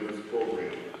life members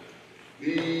program.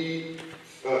 The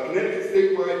Connecticut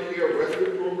Statewide Care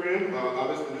Respite Program,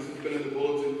 obviously this has been in the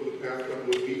bulletin for the past couple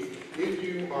of weeks. If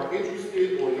you are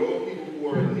interested or know of people who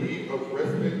are in need of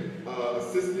respite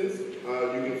assistance,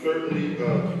 you can certainly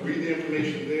read the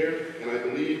information there, and I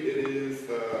believe it is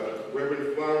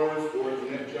Reverend Flowers or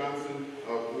Jeanette Johnson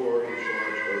who are in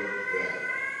charge of that.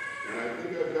 And I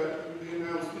think I've got through the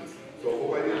announcements, so I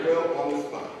hope I did well on the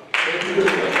spot. Thank you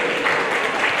very much.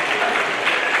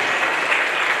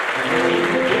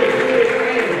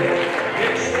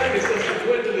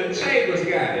 Chambers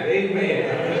got it,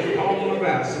 amen. All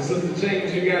about. So Sister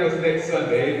James, you got us next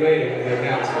Sunday, amen, with the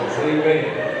announcements,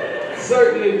 amen.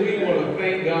 Certainly we want to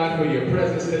thank God for your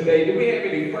presence today. Do we have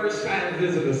any first-time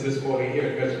visitors this morning here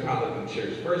at Metropolitan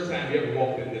Church? First time you ever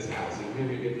walked in this house?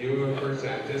 If you're first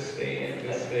time, just stand,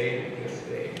 just stand, just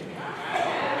stand.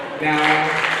 Now,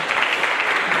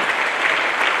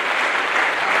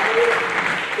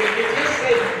 if you just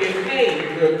say your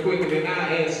name real quick, and then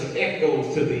I'll add some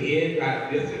echoes to the end.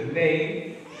 Right, this is name.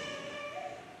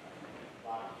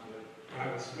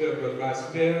 Brother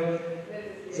Smith,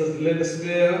 Sister Linda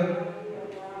Smith,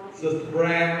 Sister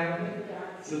Brown,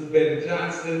 Sister Betty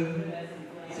Johnson,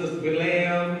 Sister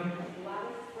William,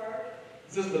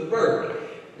 Sister Burke.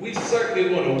 We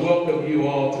certainly want to welcome you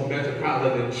all to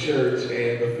Metropolitan Church,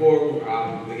 and before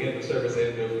the end of the service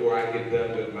and before I get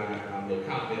done with my little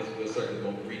comments, we're certainly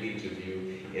going to greet each of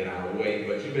you in our way,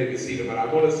 but you may be seated. But I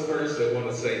want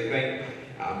to say thank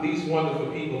these wonderful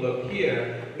people up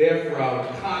here. They're from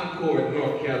Concord,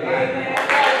 North Carolina.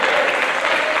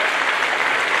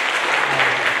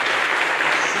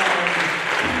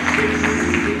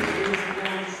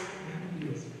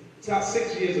 About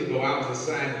 6 years ago, I was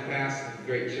assigned to pastor the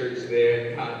great church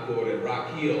there in Concord at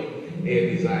Rock Hill,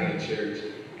 A.M.E. Zion Church.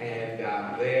 And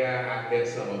there I met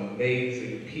some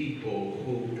amazing people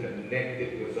who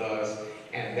connected with us.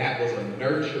 And that was a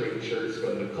nurturing church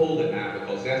for Nicole and I,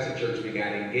 because that's the church we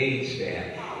got engaged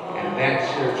at. And that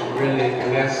church really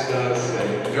blessed us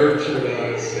and nurtured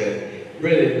us and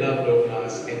really loved on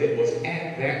us. And it was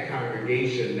at that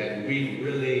congregation that we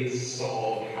really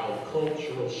saw how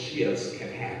cultural shifts can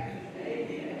happen.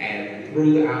 And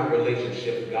through our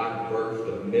relationship, God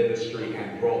birthed a ministry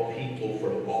and brought people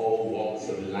from all walks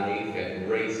of life and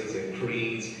races and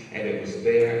creeds. And it was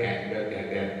there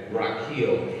at Rock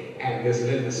Hill. And Miss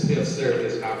Linda Smith served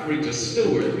as our preacher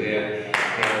steward there.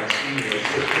 And she was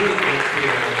a good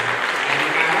there. And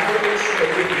I always say,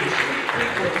 when you treat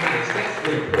people nice, that's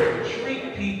the important. Treat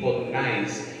people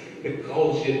nice,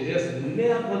 because you just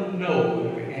never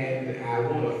know. And I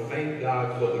want to thank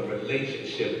God for the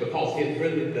relationship, because it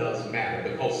really does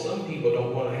matter. Because some people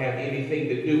don't want to have anything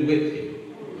to do with you.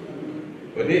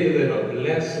 But isn't it a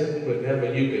blessing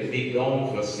whenever you can be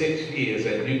gone for 6 years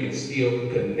and you can still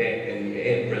connect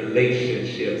in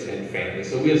relationships and family?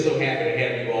 So we're so happy to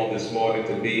have you all this morning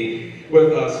to be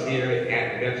with us here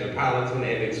at Metropolitan,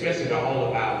 and especially to all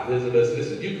of our visitors.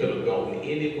 Listen, you could have gone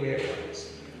anywhere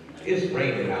else. It's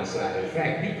raining outside. In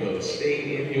fact, you could have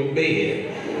stayed in your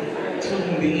bed,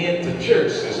 tuned in to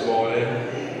church this morning,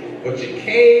 but you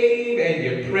came and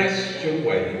you pressed your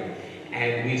way.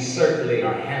 And we certainly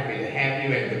are happy to have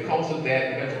you. And because of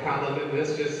that, Metropolitan,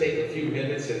 let's just take a few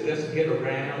minutes and just get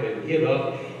around and get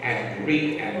up and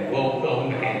greet and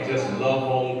welcome and just love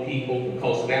on people,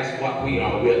 because that's what we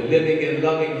are. We're living and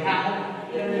loving how?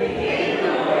 To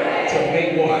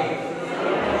make what?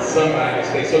 Somebody's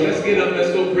day. So let's get up,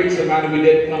 let's go greet somebody we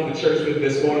didn't come to church with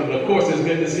this morning. Of course, it's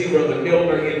good to see Brother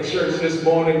Milner in church this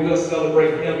morning. We'll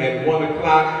celebrate him at 1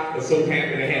 o'clock. We're so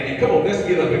happy to have you. Come on, let's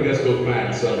get up and let's go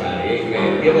find somebody.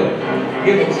 Amen. Give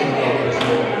them some love this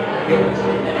morning. Give them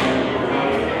some love.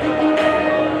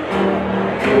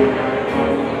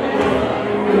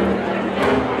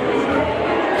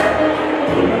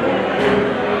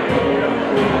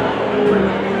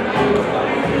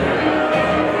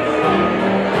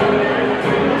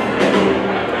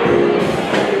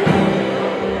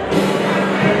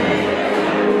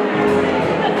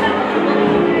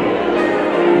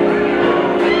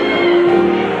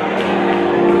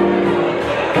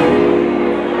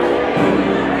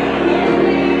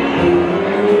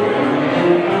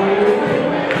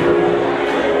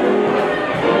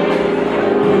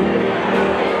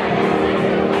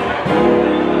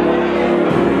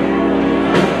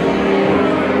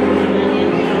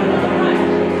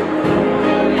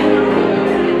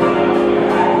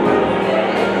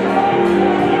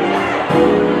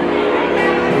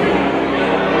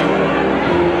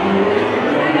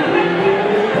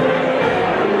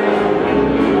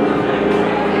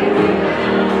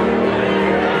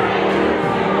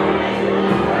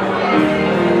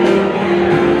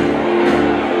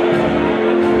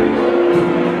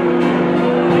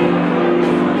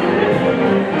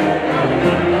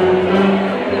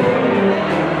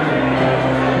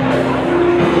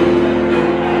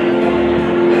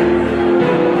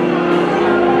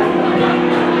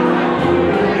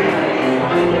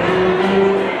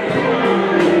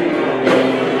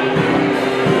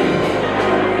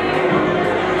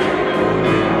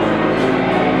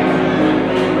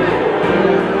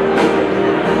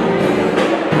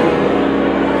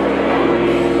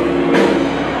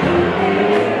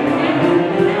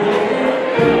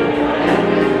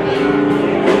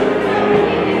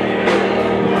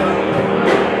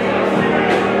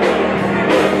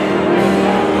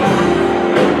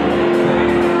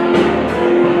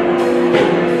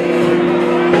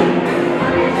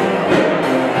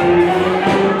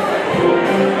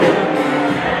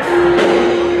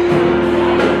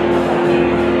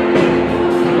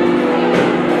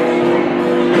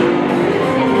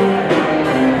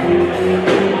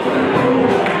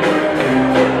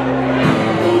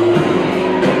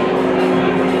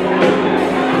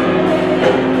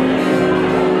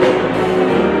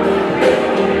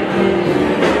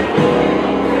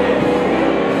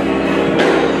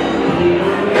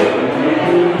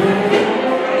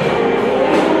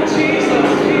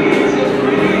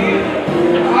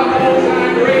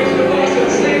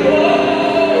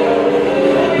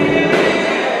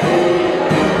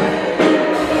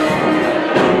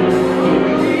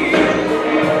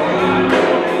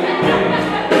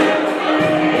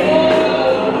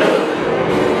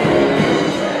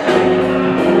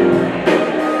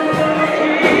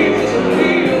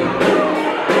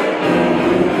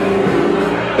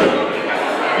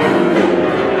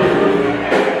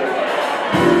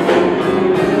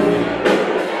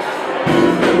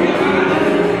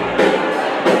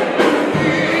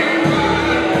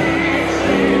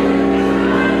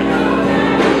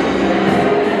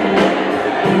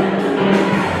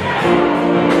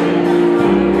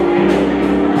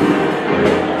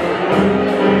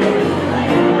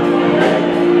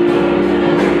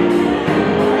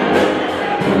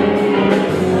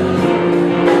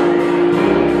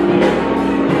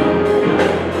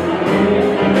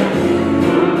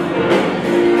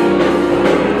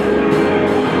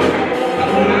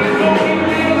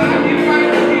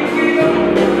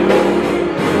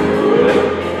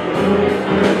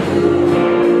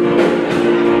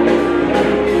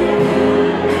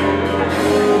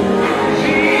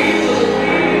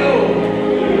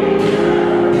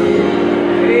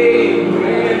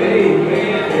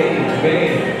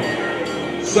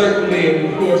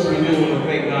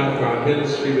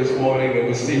 ministry this morning, and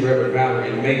we see Reverend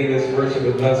Valerie Main is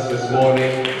worshiping with us this morning.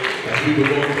 As we were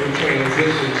going through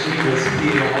transition, she was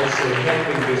here also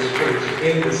helping this church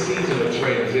in the season of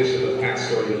transition of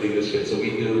pastoral leadership. So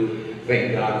we do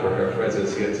thank God for her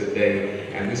presence here today.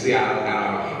 And we see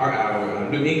our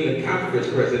New England Conference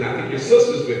president. I think your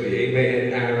sister's with me,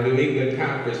 amen. Our New England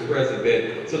Conference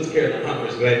president, Sister Carolyn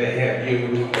Humphreys, glad to have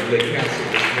you at Lake Council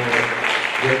this morning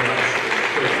with us in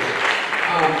the church.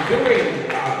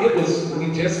 We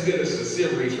just finished a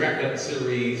series, wrapped up a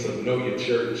series of Know Your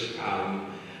Church.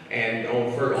 And on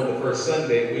the first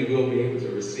Sunday, we will be able to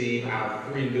receive our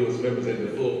 3 newest members in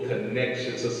the full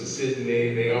connection. Sister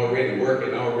Sydney, they already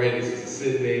working already. Sister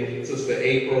Sydney, Sister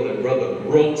April, and Brother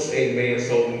Brooks, amen.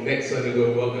 So next Sunday,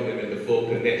 we'll welcome them in the full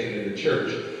connection in the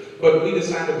church. But we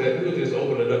decided that we would just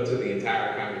open it up to the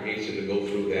entire congregation to go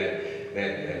through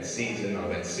that season or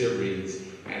that series.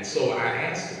 And so I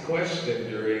asked a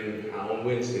question on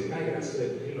Wednesday night. I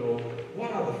said,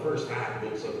 what are the first 5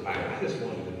 books of the Bible? I just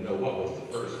wanted to know what was the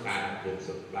first 5 books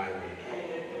of the Bible.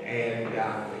 And they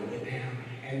went down.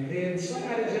 And then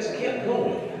somebody just kept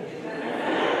going.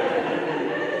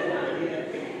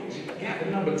 Got to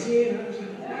number 10. I was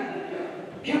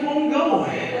like, kept on going.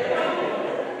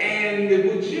 And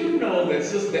would you know that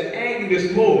Sister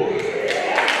Agnes Moore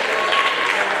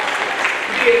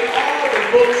did all the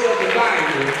books of the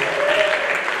Bible,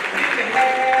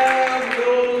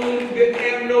 didn't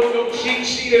have no cheat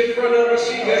sheet in front of her.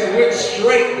 She just went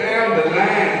straight down the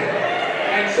line.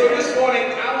 And so this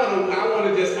morning, I want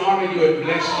to just honor you and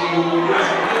bless you.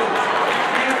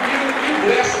 You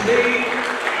bless me.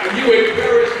 You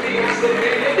encourage me. So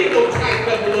man, let me go tighten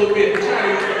up a little bit and try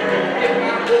to get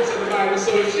my books of the Bible.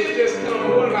 So if she just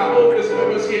come, one of our oldest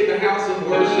members here at the house of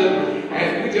worship,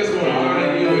 and we just want to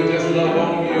honor you and just love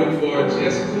on you for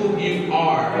just who you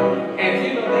are. And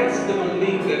that's the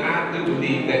belief that I do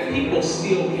believe, that people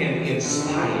still can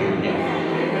inspire you,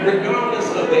 regardless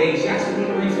of the age. That's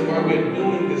one reason why we're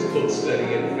doing this book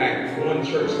study. In fact, One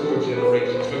Church, 4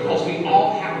 Generations, because we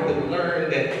all have to learn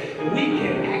that we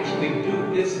can actually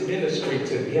do this ministry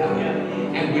together,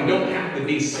 and we don't have to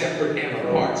be separate and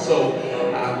apart. So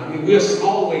we're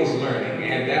always learning,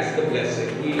 and that's the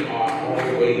blessing. We are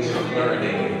always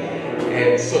learning.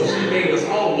 And so she made us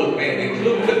all look bad,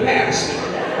 including the pastor.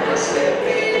 I said,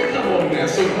 man, come on now.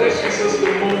 So bless you,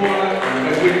 Sister Moore,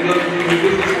 and we love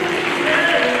you.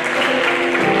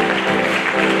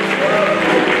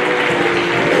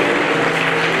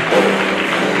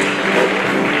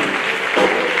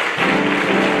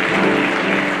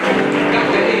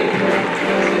 Dr.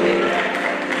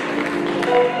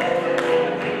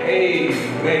 A.M.E.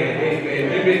 Amen.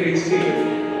 You made me see it.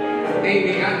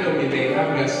 A.M.E., I know your name. I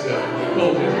messed up.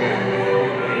 Close this guy.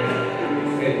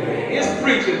 It's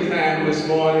preaching time this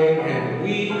morning, and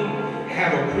we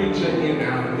have a preacher in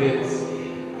our midst.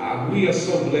 We are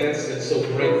so blessed and so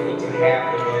grateful to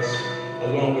have with us,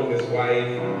 along with his wife,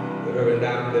 the Reverend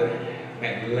Dr.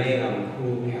 McLam,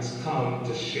 who has come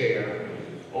to share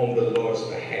on the Lord's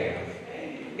behalf.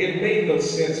 It made no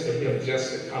sense for him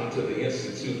just to come to the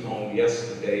Institute on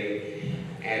yesterday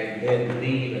and then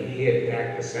leave and head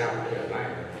back to South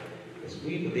Carolina. Because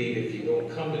we believe if you're going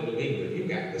to come to New England, you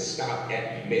got to stop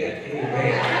at Med.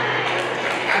 Amen.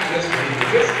 I just believe you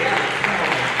just got to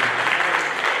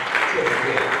come to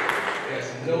Med.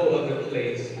 There's no other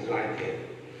place like it.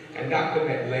 And Dr.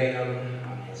 McLam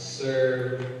has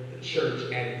served the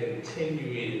church and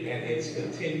is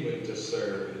continuing to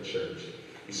serve the church.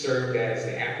 He served as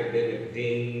the academic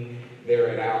dean there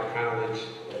at our college.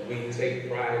 We take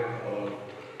pride of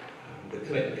the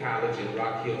Clinton College in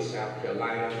Rock Hill, South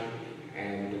Carolina.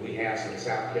 And we have some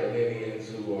South Carolinians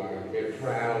who are very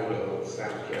proud of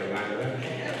South Carolina.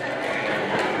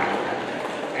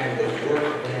 And the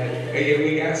work that,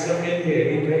 we got some in here,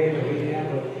 amen.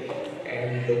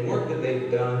 And the work that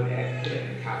they've done at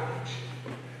Clinton College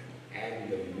and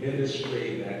the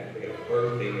ministry that they're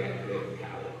birthing at Clinton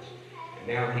College. And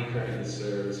now he currently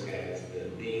serves as the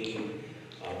Dean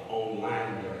of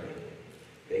Online Learning.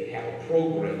 They have a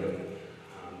program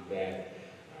that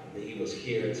he was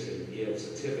here to give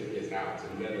certificates out to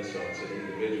Minnesota, to the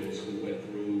individuals who went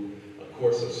through a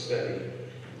course of study.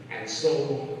 And so,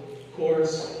 of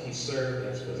course, he served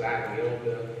as presiding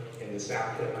elder in the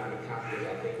South Carolina Conference,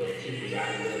 I think, of 2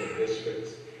 presiding elder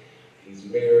districts. He's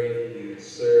married, he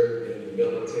served in the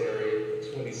military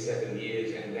for 27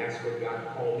 years, and that's what God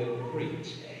called him to preach.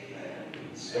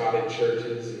 He started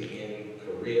churches in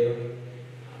Korea,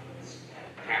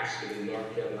 pastored in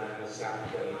North Carolina,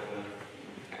 South Carolina.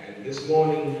 And this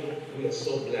morning, we are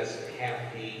so blessed to have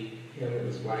him and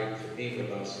his wife to be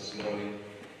with us this morning.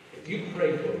 If you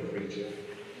pray for the preacher,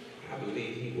 I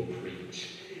believe he will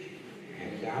preach.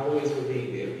 And I always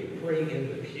believe that if you pray in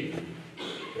the pew,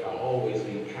 there'll always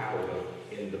be power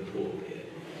in the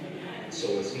pulpit.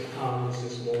 So as he comes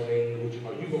this morning,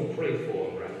 are you going to pray for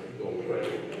him, right? You're going to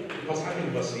pray. Because how many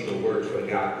of us need a word from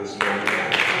God this morning?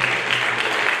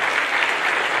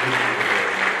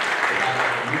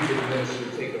 The music ministry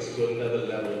will take us to another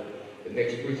level. The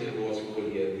next preacher that goes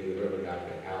forward here will be the Reverend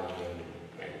Dr. A.M.E.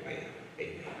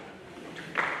 Amen.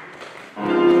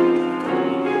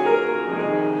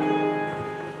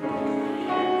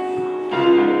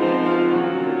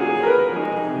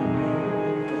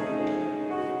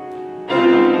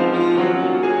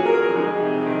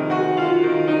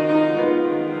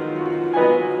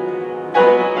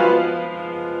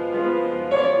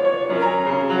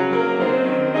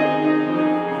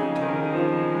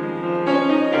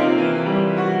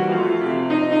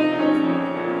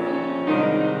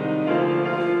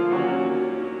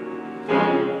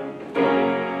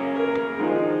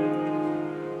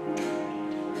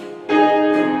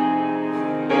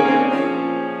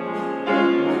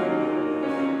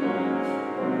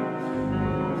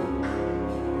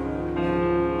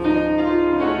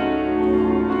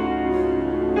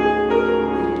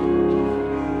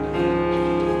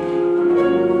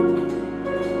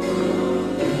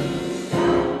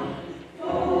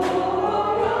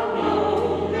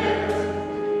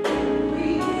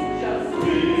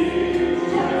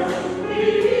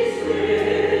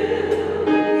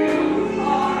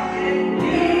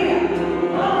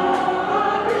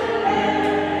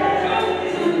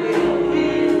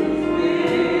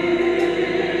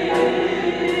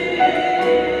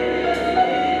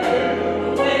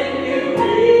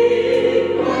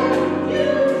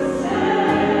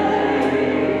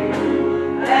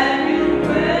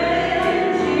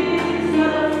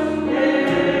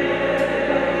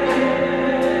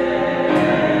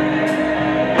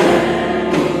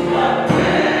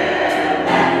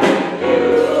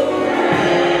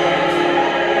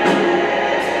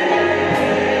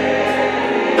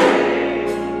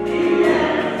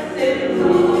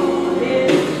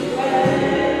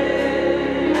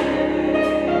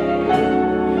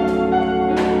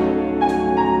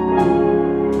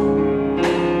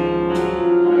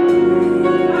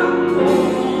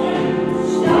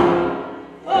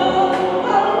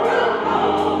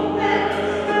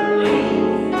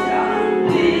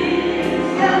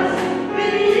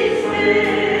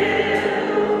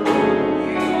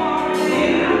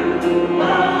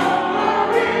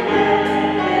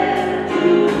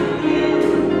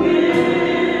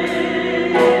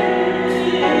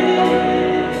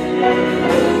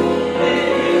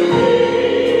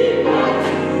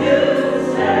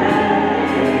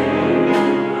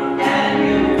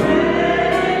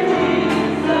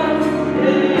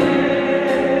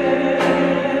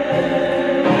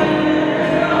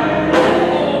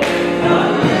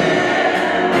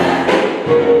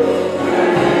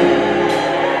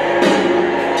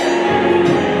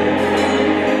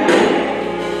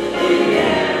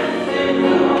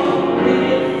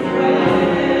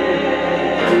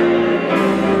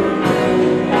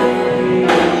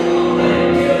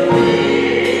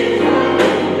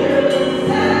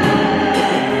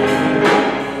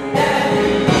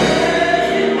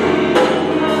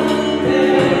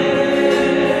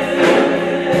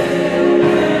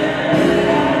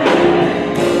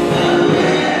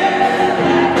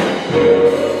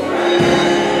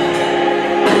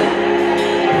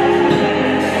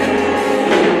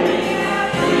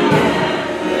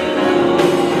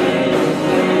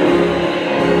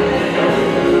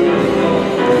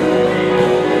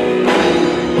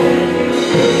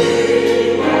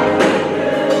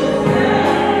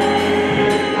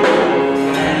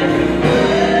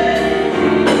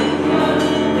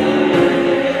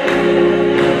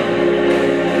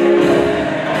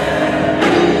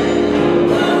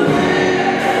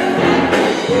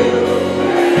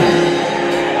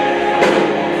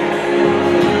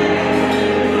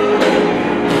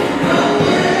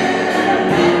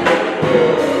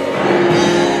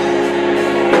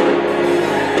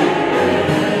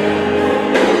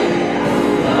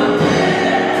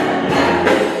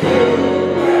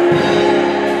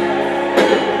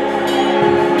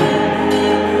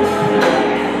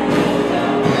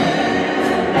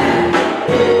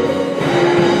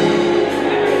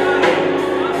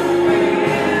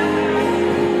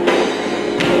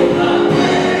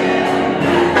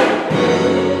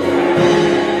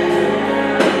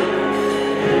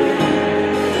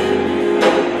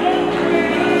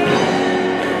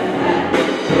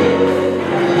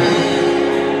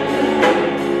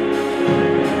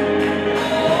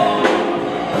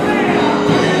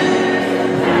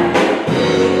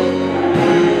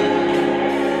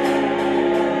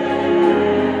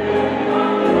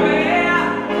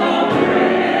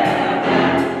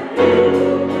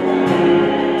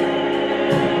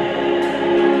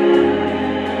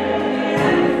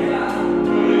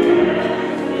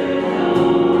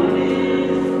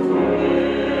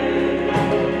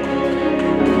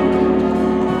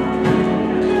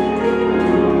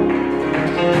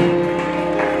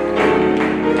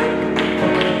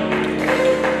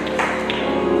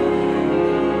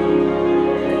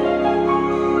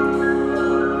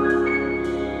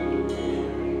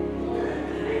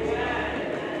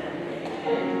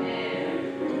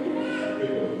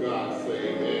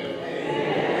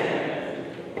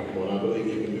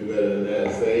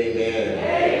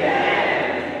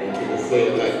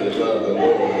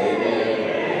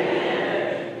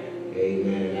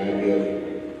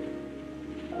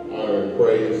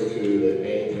 praise to the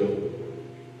angel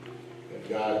that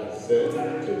God has sent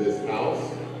to this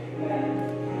house,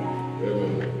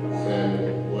 Reverend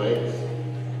Samuel Blanks,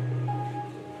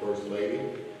 First Lady,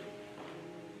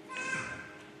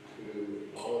 to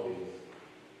all of these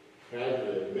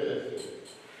casual ministers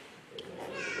of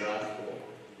the gospel,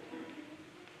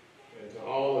 and to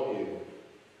all of you,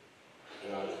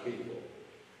 God's people,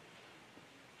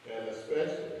 and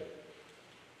especially,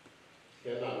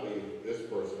 cannot leave this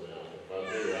person out. If I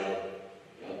do,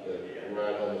 I'll have to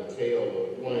ride on the tail of a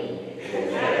plane.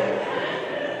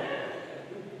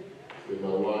 To my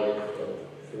wife of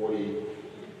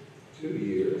 42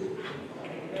 years.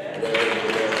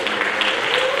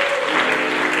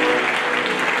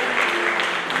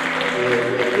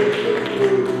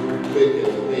 Thick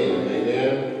and thin.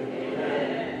 Amen.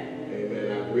 Amen.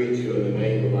 I greet you in the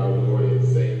name of our Lord and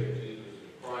Savior Jesus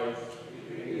Christ.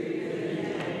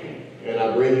 And I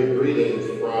bring you greetings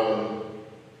from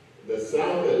the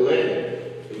South Atlantic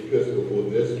Episcopal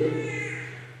District,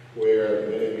 where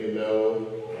many of you know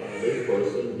this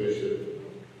person, Bishop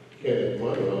Kenneth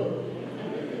Monroe.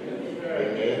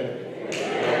 Amen.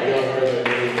 Y'all heard that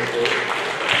name before.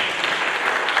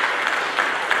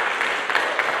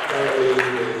 Currently the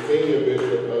senior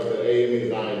bishop of the A.M.E.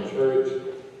 Zion Church,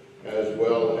 as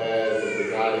well as the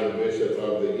presiding bishop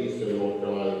of the Eastern North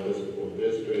Carolina Episcopal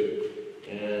District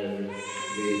and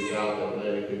the South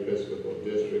Atlantic Episcopal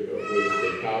District, of which the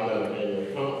Palmetto Annual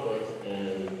Conference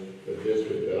and the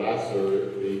district that I serve,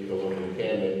 the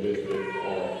Columbia-Camden District,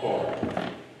 are a part.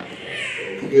 So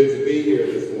it's good to be here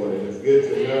this morning. It's good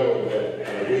to know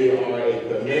that we are a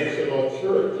connectional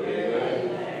church.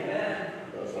 Amen.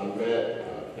 Because I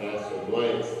met Pastor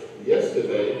Blanks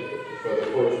yesterday for the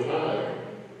first time.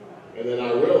 And then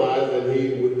I realized that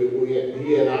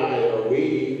he and I, or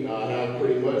we, have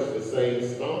pretty much the same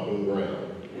stomping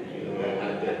ground. And I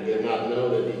did not know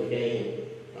that he came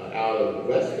out of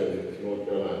Western North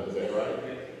Carolina. Is that right?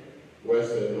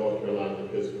 Western North Carolina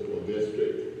Episcopal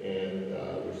District, and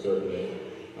we certainly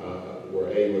were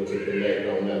able to connect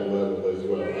on that level as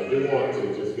well. I do want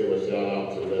to just give a shout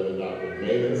out to Reverend Dr.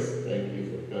 Manus. Thank you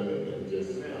for coming and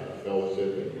just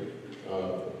fellowshipping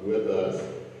with us.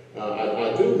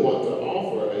 I do want to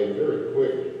offer a very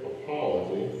quick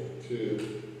apology to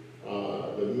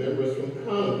the members from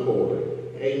Concord.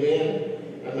 Amen.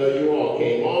 I know you all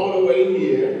came all the way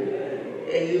here,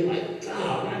 and you're like,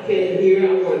 "Dog, I came here. I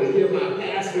wanted to hear my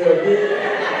pastor again."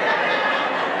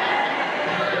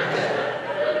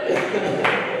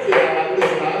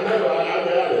 Listen, I know, I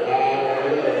got it.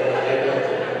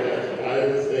 I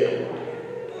understand.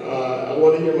 I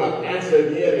want to hear my pastor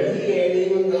again, and he ain't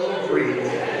even gonna preach.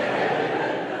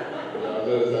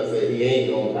 Notice I said he ain't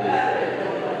gonna preach.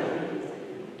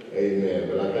 Amen.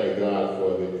 But I thank God for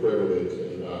the privilege,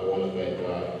 and I want to thank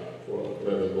God for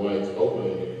Reverend Blanks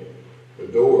opening the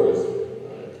doors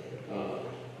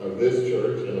of this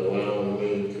church and allowing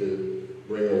me to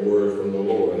bring a word from the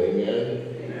Lord. Amen.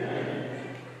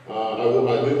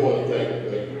 I do want to thank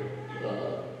the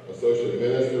associate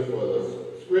minister for the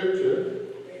scripture,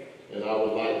 and I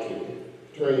would like to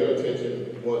turn your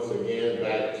attention once again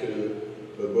back to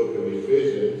the book of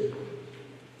Ephesians,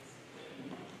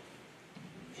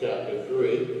 chapter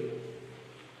 3.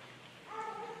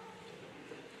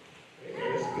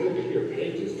 Amen. It's good to hear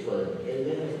pages turn.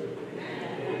 Amen.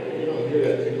 You don't hear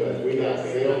that too much. We got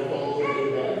cell phones, we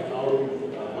got all these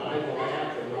Bible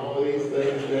apps and all of these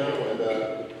things now, and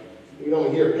we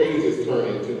don't hear pages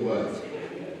turning too much.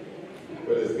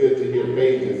 But it's good to hear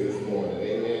pages this morning.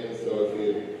 Amen. So if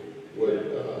you would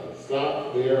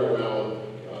stop there around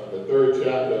the third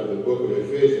chapter of the book of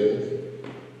Ephesians,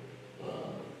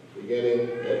 beginning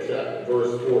at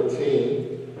verse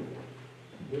 14.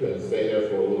 We're going to stay there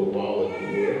for a little while, if you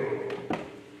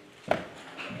will.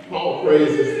 Paul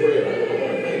prays this prayer. I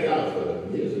want to thank God for the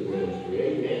music ministry.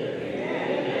 Amen.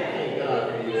 Thank God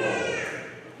for you all.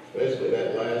 Especially that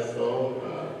last song,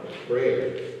 prayer.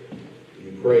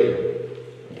 You pray.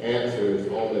 Answers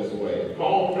on this way.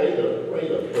 Paul prayed a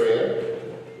prayer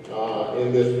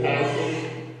in this passage.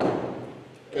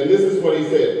 And this is what he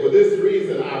said: "For this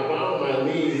reason I bow my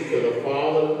knees to the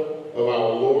Father of our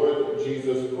Lord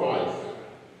Jesus Christ,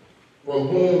 from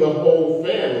whom the whole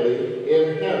family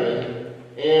in heaven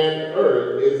and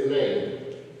earth is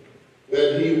named,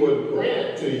 that he would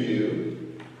grant to you,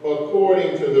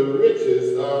 according to the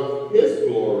riches of his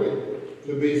glory,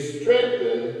 to be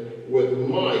strengthened with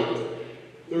might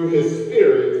through his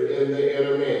Spirit in the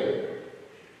inner man,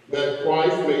 that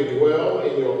Christ may dwell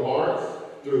in your hearts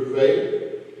through faith,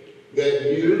 that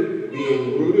you,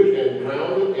 being rooted and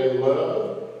grounded in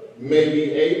love, may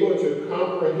be able to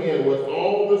comprehend with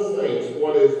all the saints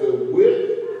what is the width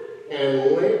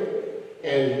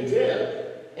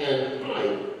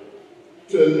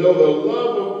know the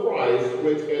love of Christ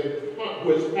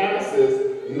which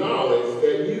passes knowledge,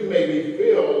 that you may be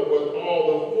filled with all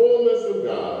the fullness of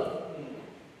God.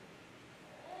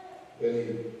 Then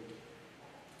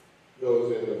he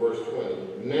goes into verse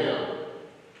 20. Now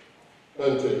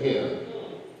unto him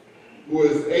who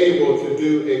is able to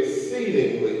do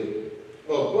exceedingly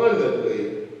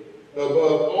abundantly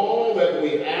above all that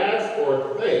we ask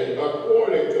or think,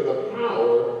 according to the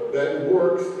power that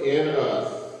works in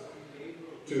us.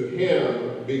 To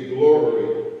him be glory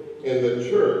in the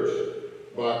church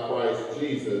by Christ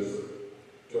Jesus,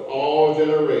 to all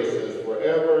generations,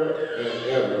 forever and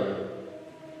ever.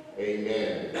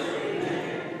 Amen.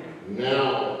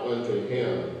 Now unto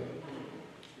him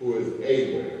who is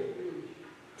able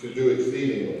to do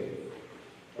exceedingly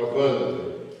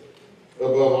abundantly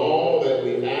above all that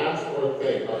we ask or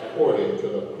think, according to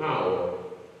the power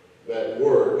that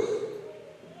works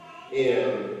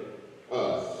in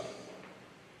us.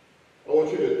 I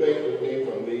want you to think with me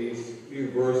from these few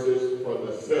verses from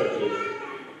the subject,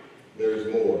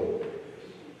 there's more.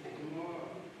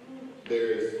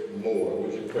 There's more.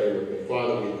 Would you pray with me?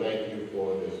 Father, we thank you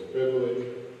for this privilege,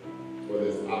 for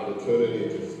this opportunity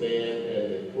to stand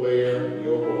and declare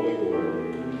your holy word.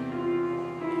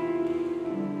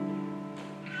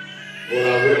 Lord,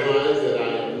 I realize that I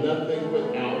am nothing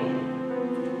without you.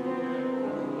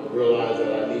 I realize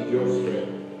that I need your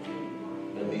strength.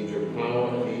 I need your power.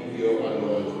 I need your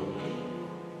anointing.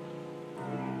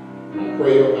 I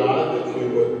pray, oh God, that you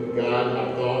would guide my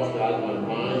thoughts, guide my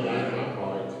mind, guide my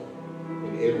heart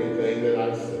in everything that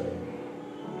I say.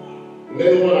 And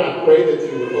then, Lord, I pray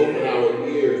that you would open our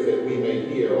ears that we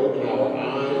may hear, open our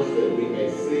eyes that we may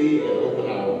see, and open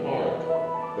our heart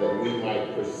that we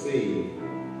might perceive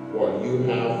what you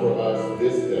have for us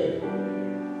this day.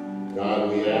 God,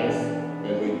 we ask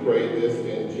and we pray this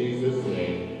in Jesus'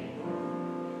 name.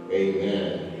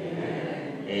 Amen.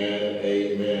 Amen. And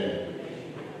amen.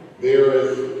 There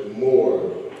is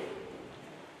more.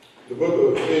 The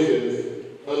book of Ephesians,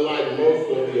 unlike most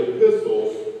of the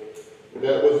epistles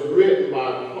that was written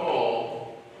by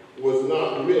Paul, was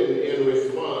not written in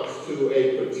response to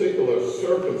a particular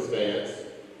circumstance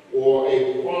or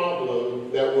a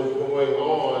problem that was going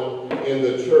on in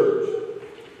the church.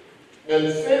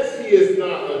 And since he is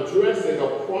not addressing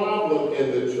a problem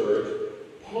in the church,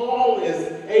 Paul is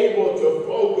able to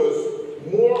focus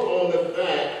more on the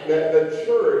fact that the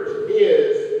church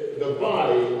is the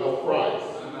body of Christ.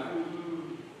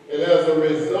 And as a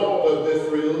result of this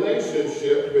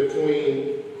relationship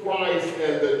between Christ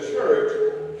and the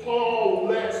church, Paul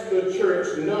lets the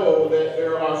church know that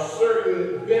there are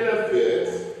certain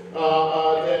benefits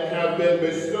that have been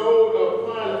bestowed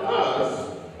upon us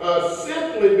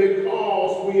simply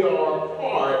because we are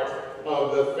part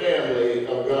of the family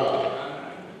of God.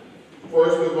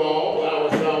 First of all, our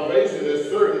salvation is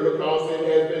certain because it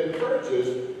has been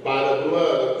purchased by the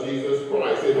blood of Jesus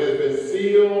Christ. It has been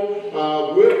sealed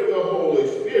with the Holy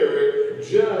Spirit,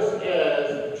 just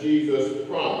as Jesus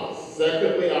promised.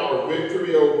 Secondly, our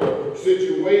victory over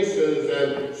situations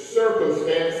and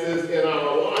circumstances in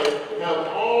our life have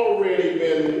already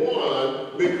been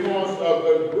won because of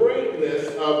the greatness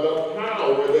of the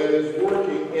power that is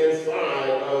working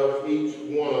inside of each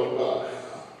one of us.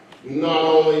 Not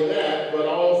only that, but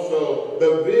also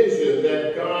the vision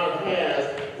that God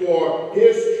has for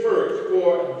his church,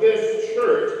 for this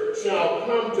church shall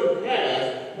come to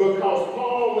pass, because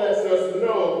Paul lets us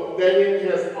know that it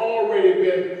has already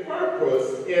been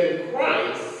purposed in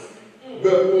Christ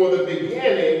before the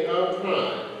beginning of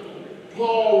time.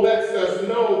 Paul lets us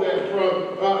know that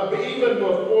from even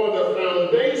before the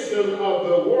foundation of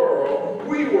the world,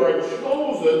 we were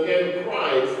chosen in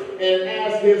Christ, and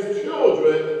as his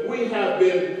children, we have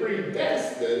been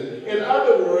predestined. In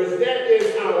other words, that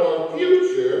is our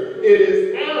future. It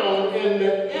is found in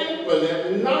the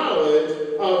infinite knowledge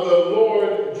of the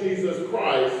Lord Jesus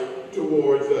Christ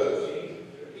towards us.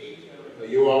 Are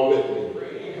you all with me?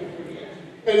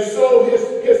 And so his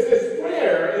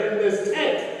prayer in this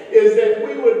text is that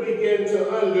we would begin to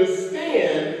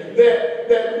understand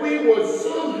that we would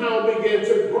somehow begin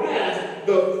to grasp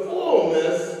the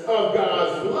fullness of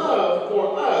God's love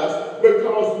for us,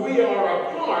 because we are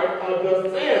a part of the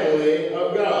family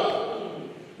of God.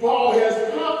 Paul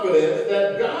has confidence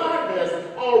that God has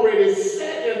already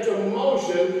set into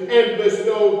motion and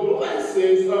bestowed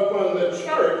blessings upon the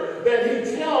church, that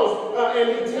he tells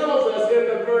us in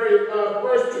the very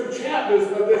first two chapters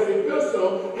of this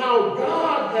epistle how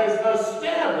God has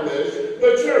established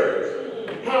the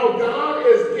church, how God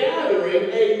is gathering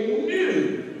a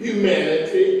new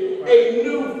humanity, a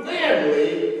new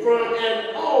family from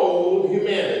an old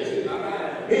humanity.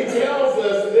 He tells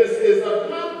us this is a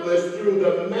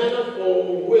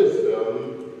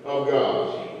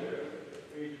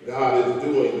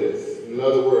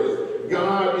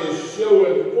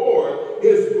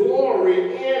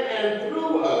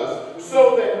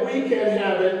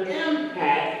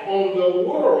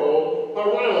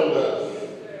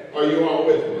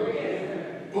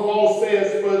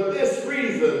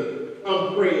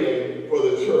for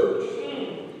the church.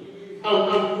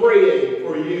 I'm praying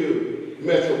for you,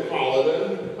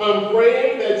 Metropolitan. I'm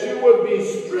praying that you would be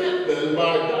strengthened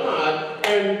by God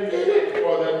and fitted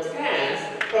for the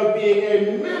task of being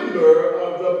a member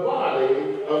of the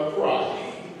body of Christ.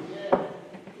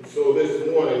 So this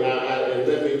morning, and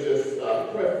let me just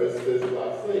preface this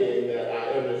by saying that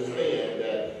I understand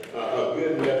that a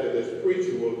good Methodist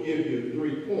preacher will give you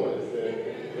 3 points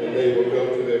and they will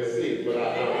go to their seat. But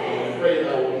I'm afraid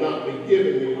I will not be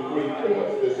giving you 3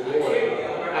 points this morning.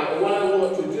 What I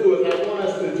want to do is I want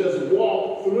us to just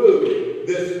walk through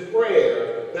this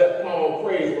prayer that Paul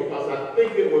prays, because I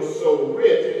think it was so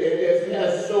rich. It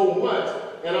has so much.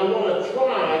 And I want to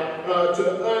try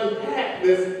to unpack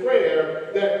this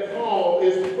prayer that Paul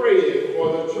is praying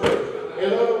for the church.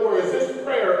 In other words, this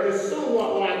prayer is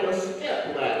somewhat like a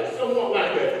step ladder, somewhat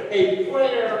like a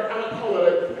prayer, I call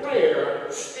it a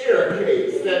prayer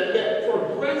staircase that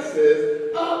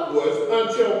progresses upwards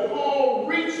until Paul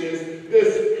reaches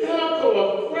this pinnacle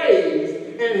of praise,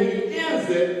 and he ends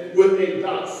it with a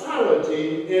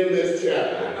doxology in this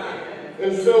chapter.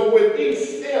 And so with each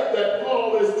step that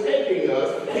Paul is taking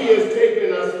us, he is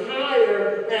taking us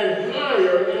higher and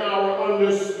higher in our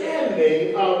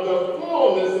understanding of the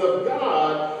fullness of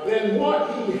God and what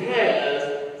he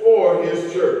has for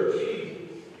his church.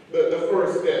 The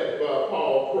first step,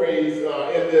 Paul prays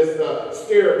in this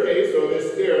staircase, or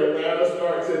this stair ladder,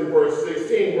 starts in verse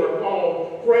 16, where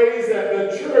Paul prays that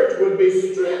the church would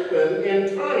be strengthened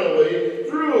internally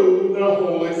through the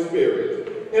Holy Spirit.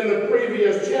 In the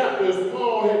previous chapters,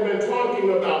 Paul had been talking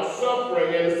about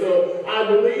suffering, and so I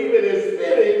believe it is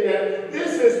fitting that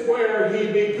this is where he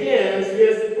begins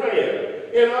his prayer.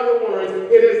 In other words,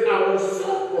 it is our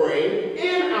suffering,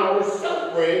 in our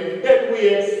suffering, that we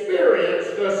experience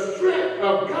the strength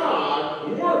of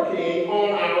God working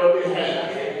on our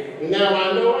behalf. Now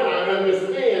I know and I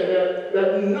understand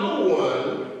that no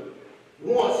one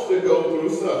wants to go through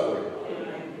suffering.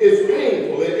 It's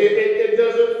painful. It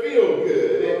doesn't feel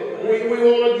good. We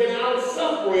want to get out of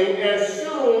suffering as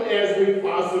soon as we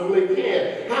possibly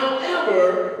can.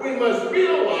 However, we must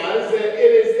realize that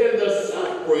it is in the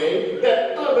suffering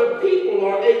that other people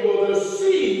are able to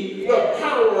see the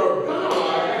power of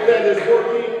God that is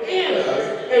working in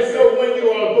us. And so when you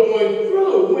are going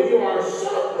through, when you are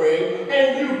suffering,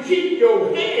 and you keep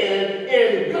your hand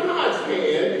in God's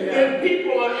hand, then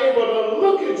people are able to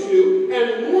look at you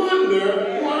and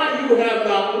wonder why you have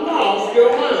not lost your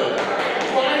mind,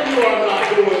 why you are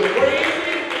not going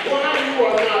crazy, why you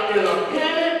are not in a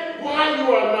panic, why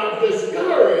you are not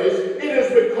discouraged. It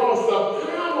is because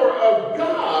the power of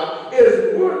God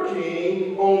is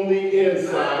working on the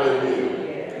inside of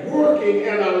you, working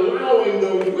and allowing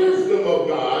the wisdom of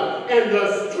God and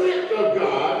the strength of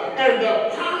God and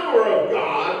the power of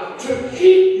God to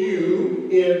keep you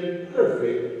in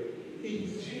perfect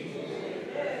peace.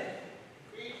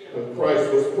 When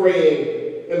Christ was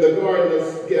praying in the Garden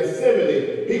of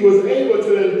Gethsemane, he was able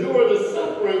to endure the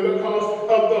suffering because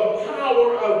of the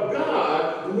power of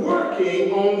God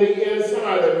working on the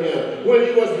inside of him. When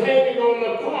he was hanging on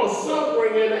the cross,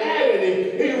 suffering in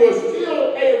agony, he was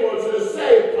still able to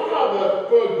say, Father,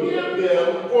 forgive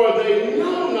them, for they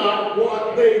know not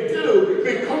what they do,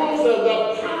 because of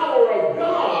the power of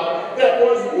God that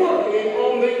was working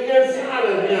on the inside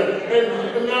of him.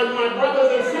 And my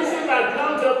brothers and sisters, I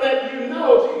come to let you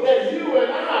know that you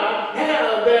and I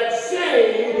have that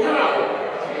same power.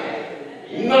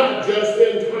 Not just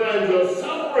in times of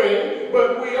suffering,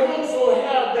 but we also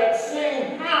have that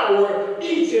same power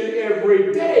each and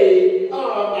every day of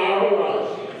our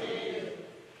life.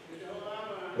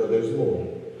 But there's more.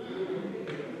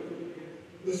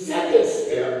 The second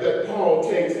step that Paul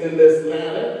takes in this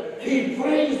ladder, he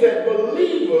prays that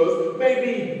believers may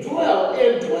be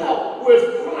indwelt with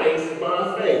Christ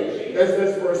by faith.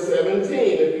 That's verse 17,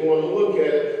 if you want to look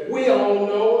at it. We all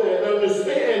know and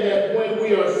understand that when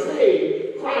we are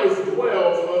saved, Christ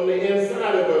dwells on the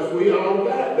inside of us. We all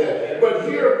got that. But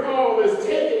here Paul is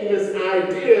taking this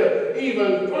idea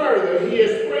even further. He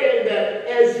is praying that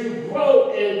as you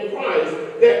grow in Christ,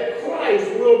 that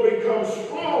Christ will become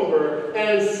stronger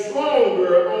and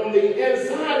stronger on the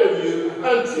inside of you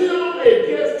until it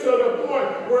gets to the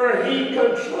point where he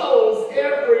controls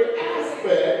every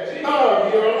aspect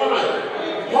of your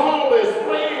life. Paul is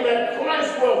praying that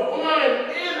Christ will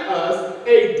find in us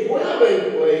a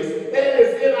dwelling place that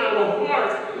is in our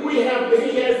hearts.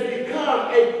 He has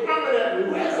become a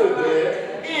permanent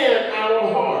resident in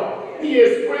our heart. He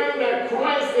is praying that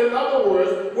Christ, in other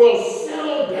words, will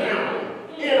settle down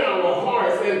in our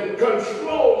hearts and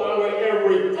control our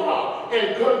every thought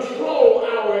and control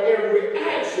our every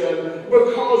action,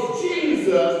 because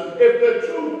Jesus, if the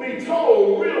truth be told,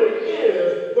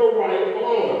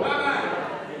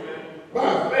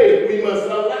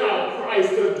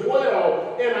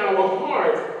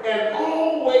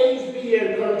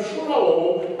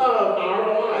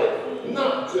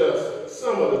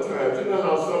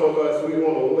 of us, we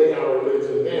want to lay our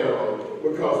religion down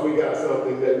because we got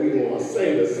something that we want to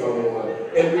say to someone.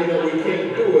 And we know we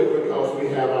can't do it because we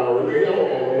have our religion. Y'all don't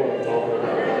know what I'm talking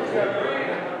about.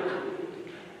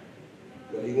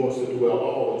 But he wants to dwell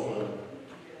all the time.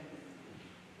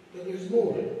 But there's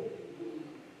more.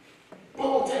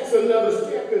 Paul takes another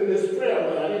step in this prayer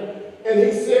line, and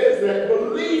he says that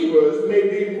believers may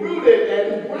be rooted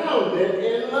and grounded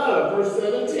in love. Verse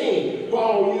 17,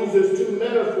 Paul uses two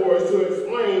metaphors to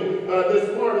explain this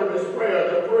part of his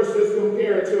prayer. The first is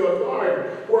compared to a garden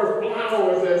where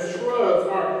flowers and shrubs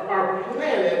are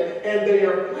planted, and they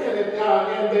are planted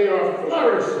and they are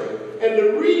flourishing. And the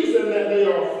reason that they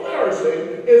are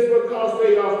flourishing is because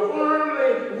they are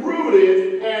firmly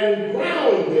rooted and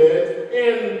grounded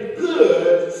in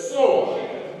good soil.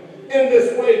 In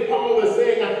this way, Paul is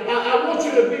saying, I want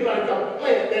you to be like a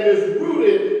plant that is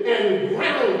rooted and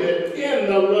grounded in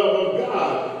the love of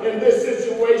God. In this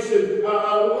situation,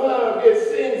 love, it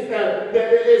seems that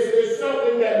it's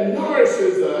something that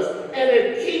nourishes us and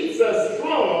it keeps us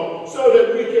strong so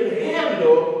that we can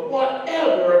handle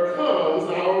whatever comes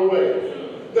our way.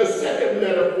 The second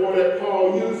metaphor that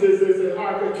Paul uses is an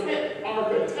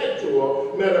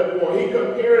architectural metaphor. He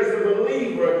compares the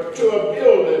believer to a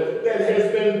building that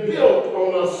has been built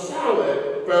on a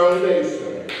solid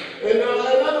foundation. And in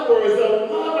other words, the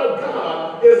love of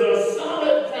God is a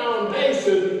solid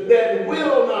foundation that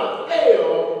will not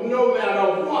fail no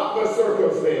matter what the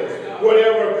circumstance.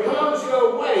 Whatever comes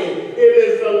your way, it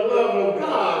is the love of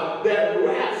God that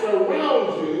wraps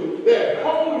around you, that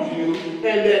holds you,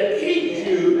 and that keeps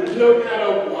you no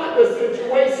matter what the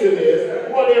situation is.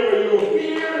 Whatever your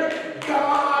fears,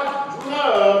 God's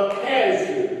love has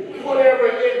you. Whatever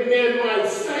men might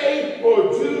say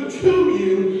or do to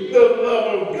you, the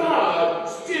love of God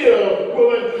still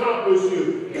will encompass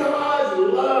you. God's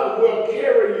love will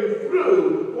carry you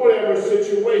through whatever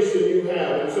situation you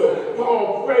have. And so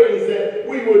Paul prays that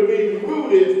we would be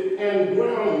rooted and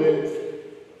grounded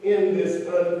in this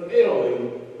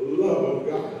unfailing love of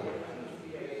God.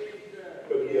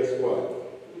 But guess what?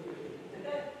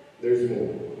 There's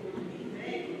more.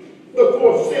 The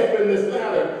fourth step in this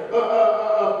ladder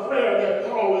prayer that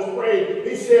Paul has prayed,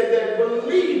 he said that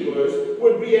believers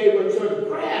would be able to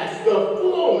grasp the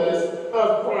fullness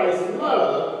of Christ's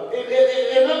love.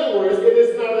 In other words, it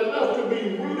is not enough to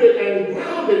be rooted and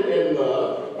grounded in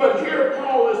love, but here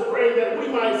Paul is praying that we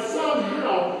might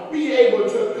somehow be able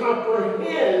to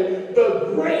comprehend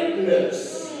the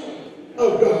greatness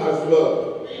of God's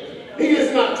love. He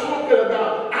is not talking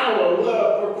about our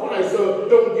love for Christ, so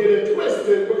don't get it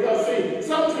twisted, because see,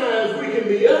 sometimes we can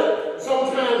be up,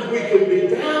 sometimes we can be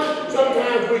down,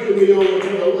 sometimes we can be over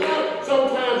to the left,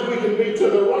 sometimes we can be to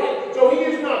the right. So he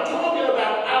is not talking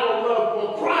about our love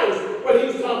for Christ, but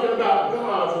he's talking about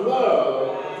God's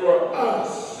love for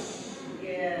us.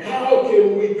 Yeah. How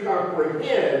can we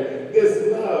comprehend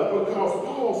this love? Because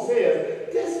Paul says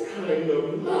this kind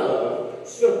of love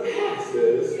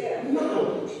surpasses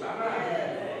knowledge.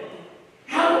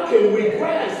 How can we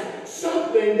grasp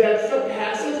something that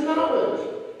surpasses knowledge?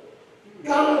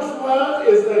 God's love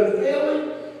is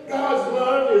unfailing. God's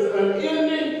love is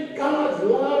unending. God's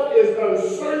love is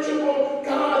unsearchable.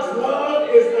 God's love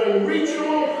is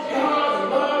unreachable.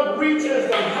 God's love reaches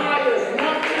the highest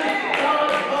mountain.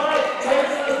 God's love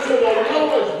takes us to the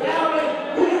lowest valley.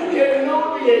 Who can know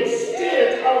the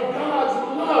extent of God's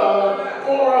love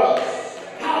for us?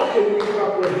 How can we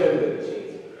comprehend it?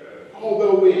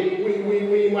 Although we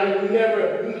might never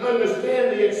understand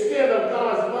the extent of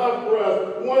God's love for us,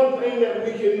 one thing that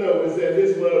we can know is that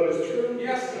his love is true.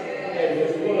 Yes. And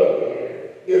his love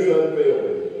is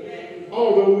unfailing.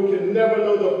 Although we can never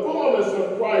know the fullness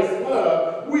of Christ's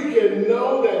love, we can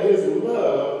know that his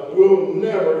love will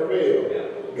never fail.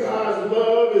 God's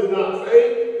love is not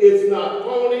fake. It's not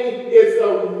phony. It's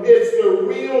the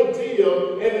real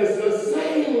deal. And it's the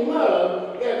same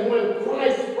love that when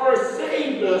Christ first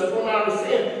saved us from our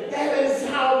sin, that is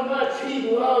how much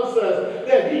he loves us,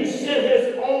 that he sent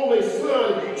his only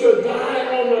son to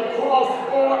die on the cross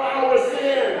for our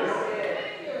sins.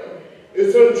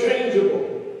 It's unchangeable.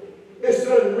 It's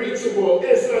unreachable.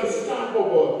 It's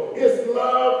unstoppable. His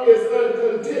love is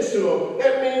unconditional.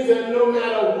 That means that no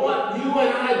matter what you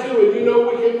and I do, and you know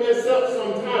we can mess up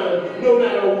sometimes, no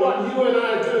matter what you and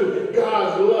I do,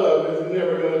 God's love is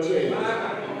never going to change.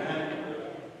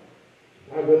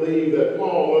 I believe that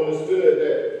Paul understood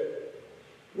that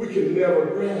we can never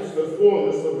grasp the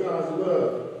fullness of God's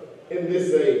love in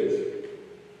this age.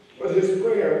 But his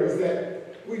prayer was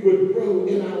that we would grow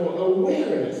in our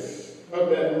awareness of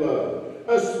that love,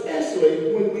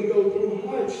 especially when we go through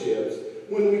hardships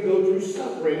when we go through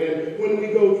suffering and when we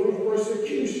go through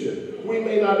persecution. We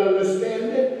may not understand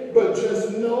it, but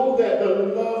just know that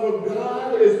the love of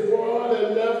God is broad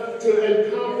enough to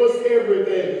encompass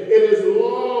everything. It is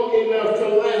long enough to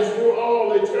last through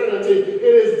all eternity. It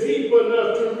is deep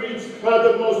enough to reach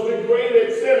the most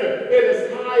degraded sinner. It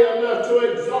is high enough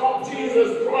to exalt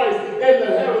Jesus Christ into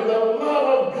heaven. The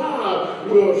love of God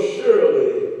will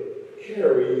surely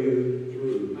carry you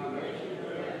through.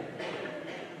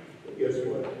 But guess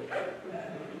what?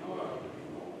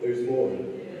 There's more.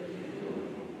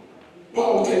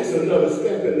 Paul takes another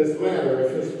step in this ladder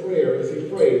of his prayer as he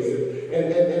prays.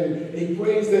 And he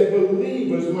prays that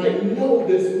believers might know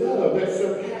this love that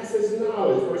surpasses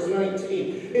knowledge. Verse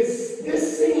 19.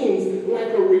 This seems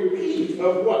like a repeat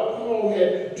of what Paul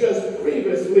had just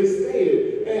previously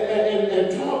stated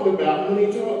and talked about when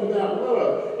he talked about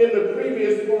love. In the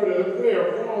previous part of the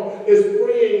prayer, Paul is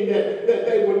praying that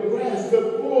they would grasp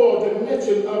the full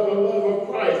dimension of the love of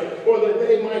Christ, or that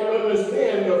they might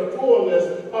understand the fullness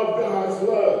of God's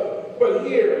love. But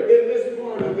here, in this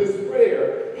part of this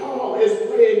prayer, Paul is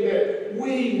praying that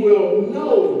we will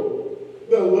know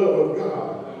the love of God.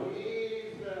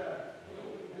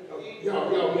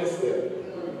 Y'all missed that.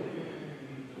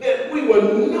 That we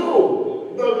will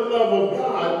know the love of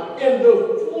God in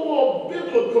the full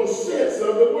biblical sense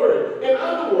of the word. In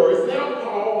other words, now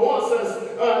Paul wants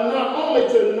us not only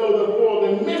to know the full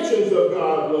dimensions of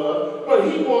God's love,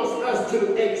 but he wants us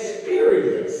to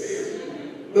experience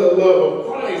the love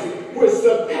of Christ, which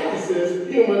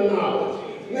surpasses human knowledge.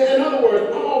 In other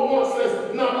words, Paul wants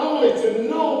us not only to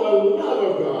know the love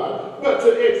of God, but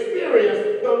to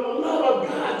experience the love of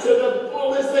God to the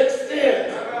fullest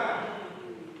extent.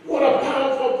 What a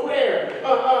powerful prayer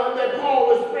that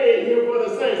Paul is praying here for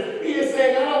the saints. He is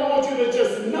saying, I don't want you to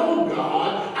just know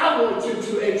God, I want you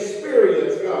to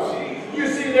experience God. You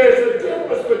see, there's a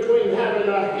difference between having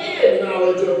a head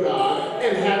knowledge of God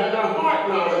and having a heart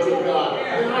knowledge of God.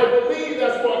 And I believe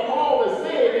that's what Paul is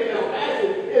saying in this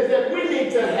passage, is that we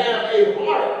need to have a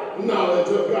heart knowledge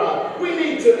of God. We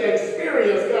need to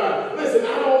experience God. Listen,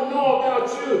 I don't know about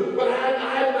you, but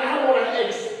I want to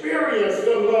experience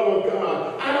the love of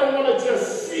God. I don't want to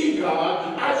just see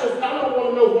God. I don't want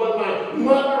to know what my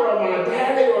mother or my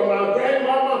daddy or my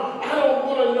grandmama, I don't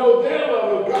want to know their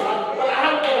love of God, but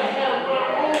I want to have my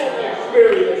own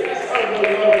experience of the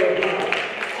love of God.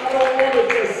 I don't want to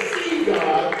just see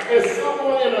God as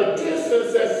someone in a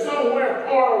distance, as somewhere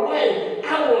far away.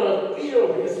 I want to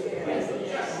feel his presence.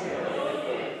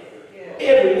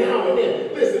 Every now and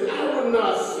then. Listen, I would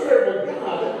not serve a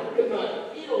God if I could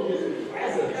not feel his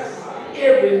presence.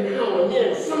 Every now and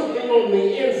then, something on the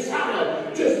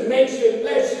inside just lets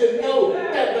you know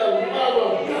that the love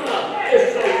of God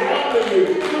is surrounding you.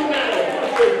 No matter what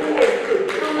you're going through,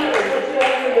 no matter what you're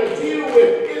having to deal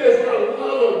with, it is the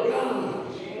love of God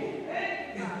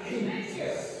that keeps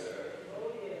us.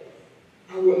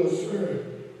 I wouldn't serve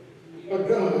a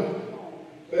God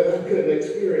that I couldn't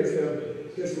experience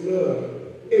his love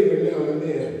every now and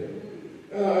then.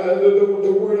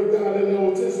 The word of God in the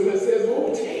Old Testament says,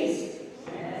 oh, taste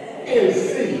and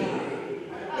see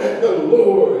that the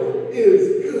Lord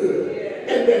is good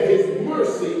and that his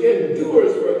mercy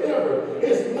endures forever.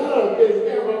 His love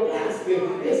is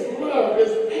everlasting. His love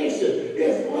is patient.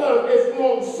 His love is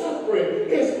long-suffering.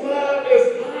 His love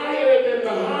is higher than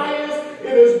the highest.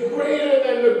 It is greater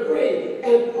than the great.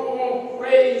 And Paul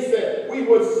prays that we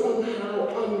would somehow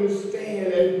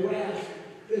understand and grasp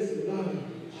this love.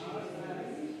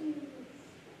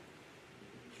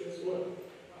 Guess what?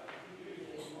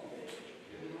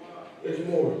 There's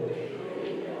more.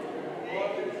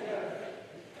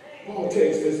 Paul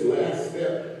takes this last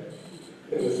step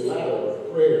in this ladder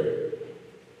of prayer.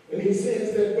 And he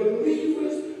says that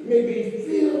believers may be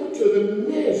filled to the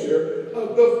measure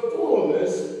of the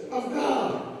fullness of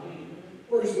God.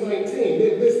 Verse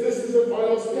 19, this is the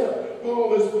final step.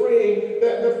 Paul is praying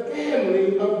that the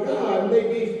family of God may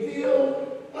be filled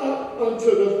up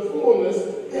unto the fullness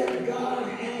that God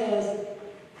has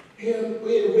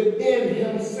within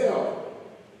himself.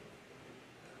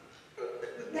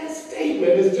 That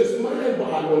statement is just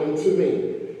mind-boggling to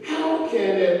me. How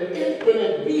can an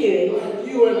infinite being like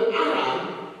you and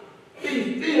I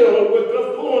be filled with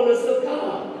the fullness of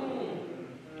God?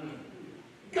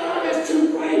 God is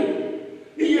too great.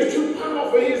 He is too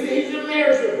powerful. He's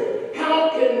immeasurable. How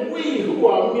can we, who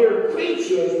are mere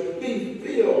creatures, be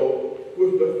filled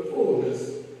with the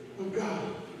fullness of God?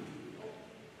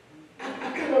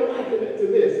 I kind of liken it to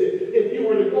this. If you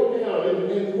were to go down,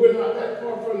 and we're not that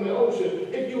far from the ocean,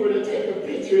 if you were to take a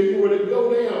picture, if you were to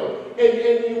go down,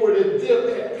 and you were to dip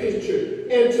that picture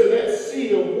into that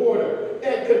sea of water,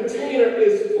 that container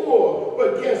is full, but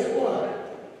But guess what?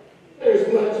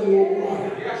 There's much more water.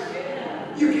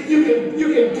 You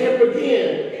can dip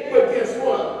again, but guess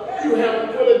what? You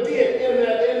haven't put a dent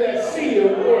in that sea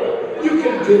of water. You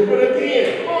can dip it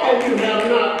again, and you have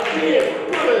not yet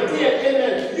put a dent in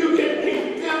that. You can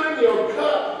keep filling your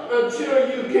cup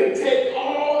until you can take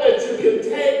all that you can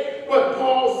take. But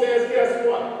Paul says, guess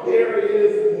what? There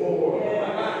is more.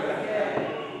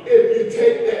 If you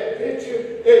take that picture,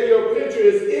 and your picture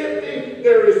is empty,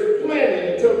 there is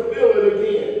plenty to fill it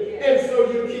again. And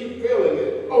so you keep filling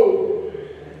it over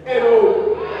and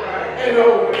over and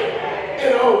over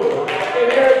and over.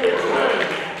 And every time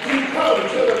you come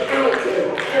to the fountain,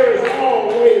 there is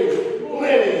always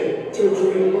plenty to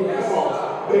drink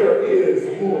because there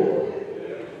is more.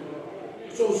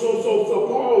 So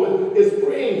Paul is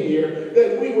praying here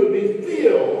that we would be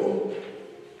filled.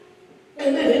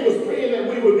 And then he was praying that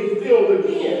we would be filled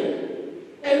again,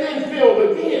 and then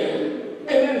filled again, and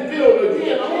then filled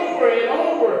again, over and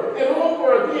over and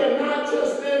over again, not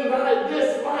just in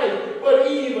this life,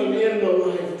 but even in the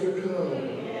life to come.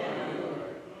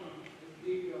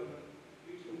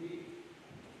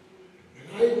 And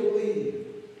I believe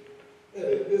that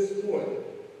at this point,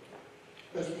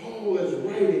 as Paul is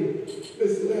writing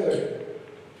this letter,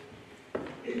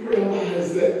 he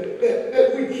realized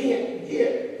that we can't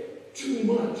get too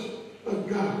much of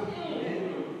God.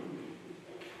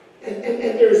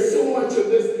 And there's so much of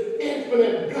this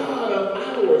infinite God of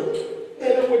ours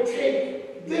that it would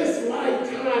take this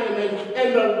lifetime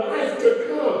and the life to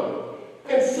come.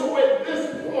 And so at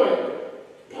this point,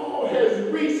 Paul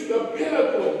has reached the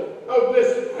pinnacle of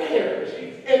this prayer.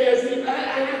 And as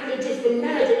I can just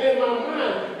imagine in my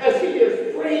mind, as he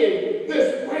is praying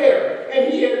this prayer,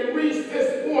 and he had reached this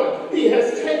point, he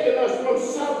has taken us from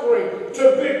suffering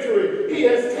to victory. He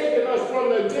has taken us from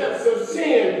the depths of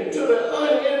sin to the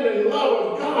unending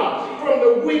love of God, from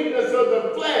the weakness of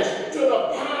the flesh to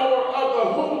the power of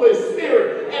the Holy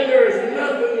Spirit. And there is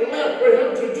nothing left for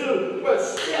him to do but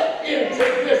step into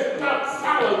this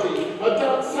doxology. A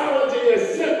doxology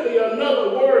is simply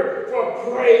another word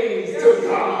for praise to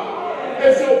God.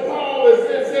 And so Paul is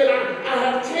saying, I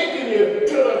have taken you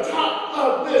to the top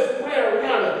of this prayer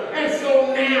ladder. And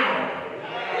so now,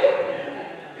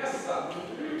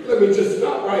 let me just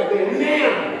stop right there.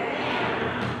 Now,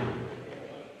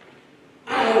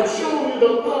 I have shown you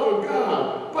the love of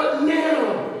God. But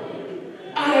now,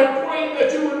 I have prayed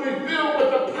that you would be filled with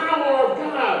the power of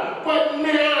God. But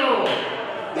now,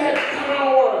 that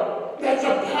power, that's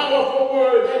a powerful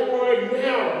word, that word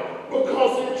now,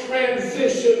 because it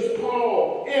transitions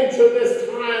Paul into this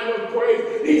time of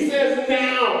praise. He says,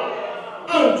 now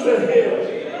unto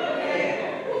him.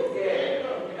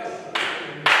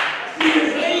 He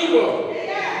is able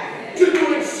to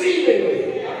do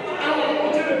exceedingly. I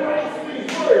want you to grasp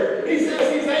these words. He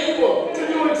says he's able to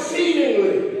do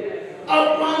exceedingly,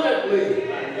 abundantly,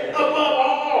 above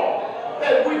all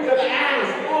that we could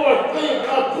ask or think,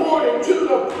 according to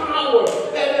the power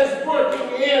that is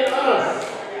working in us.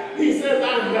 He says,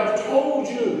 I have told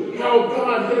you how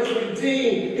God has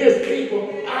redeemed his people.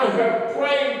 I have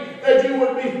prayed that you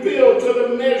would be filled to the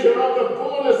measure of the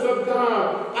fullness of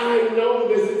God. I know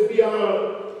this is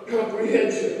beyond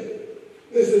comprehension.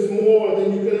 This is more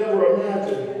than you could ever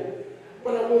imagine.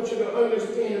 But I want you to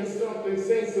understand something,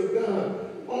 saints of God.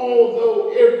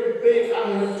 Although everything I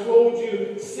have told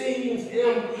you seems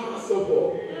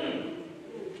impossible,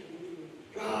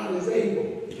 God is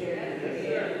able.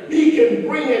 He can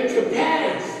bring it to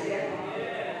pass.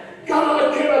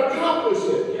 God can accomplish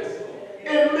it.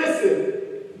 And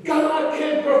listen, God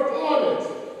can perform it.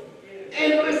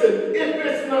 And listen, if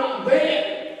it's not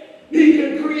there, he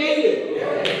can create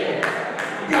it.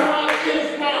 God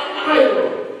is not idle.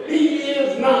 He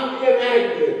is not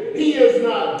inactive. He is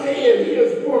not dead. He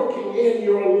is working in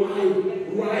your life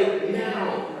right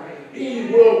now. He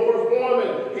will perform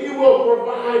it. He will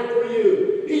provide for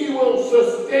you. He will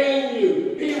sustain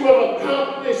you. He will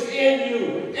accomplish in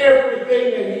you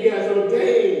everything that he has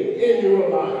ordained in your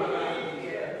life.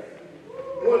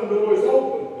 One door is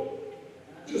open.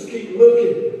 Just keep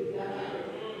looking.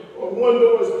 Or one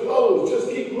door is closed. Just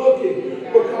keep looking,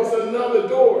 because another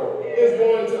door is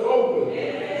going to open.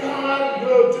 God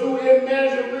will do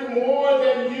immeasurably more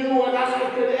than you and I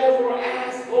could ever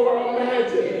ask or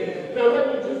imagine. Now let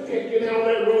me just take you down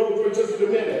that road for just a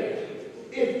minute.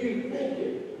 If you think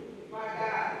it, my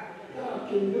God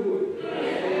can do it.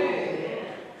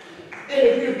 And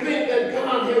if you think that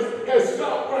God has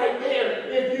stopped right there,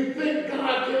 if you think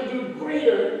God can do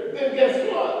greater, then guess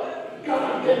what?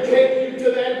 God can take you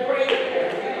to that greater.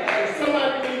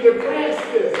 Somebody need to grasp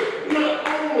this. Not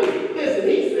only, listen,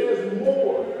 he says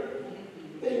more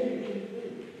than you can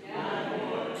think.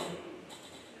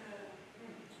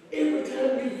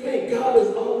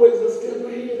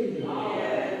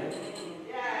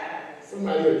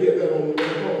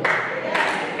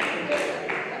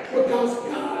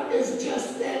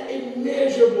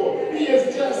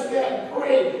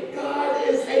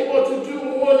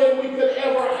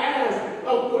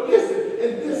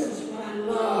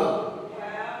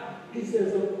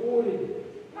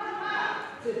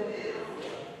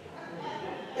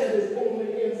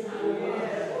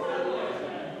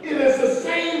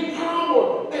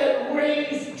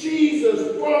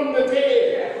 from the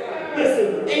dead.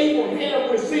 Listen,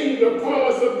 Abraham received the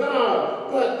promise of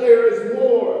God, but there is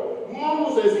more.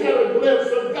 Moses had a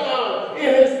glimpse of God,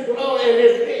 and his glow and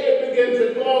his head began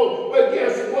to glow. But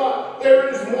guess what? There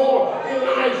is more.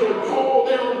 Elijah called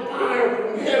down fire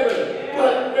from heaven,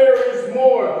 but there is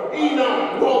more.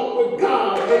 Enoch walked with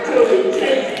God until he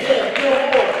tasted death no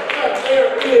more. But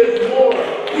there is more.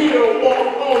 Peter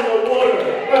walked on the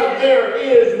water, but there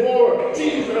is more.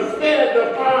 Jesus fed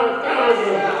the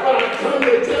 5,000, but I come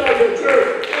to tell the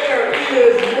church, there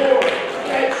is more.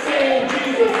 That same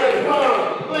Jesus that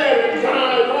God bled and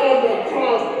died on the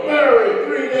cross, buried,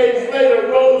 3 days later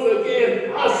rose again,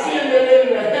 ascended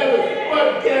into heaven.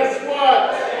 But guess what?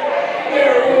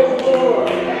 There is more.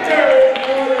 There is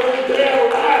more than we dare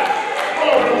ask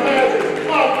or imagine,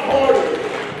 according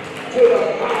to the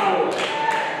power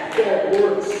that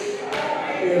works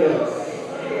in us.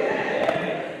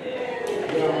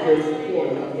 Now here's the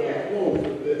point. I'm going to close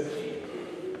with this.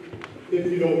 If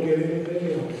you don't get anything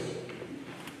else,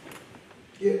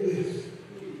 get this.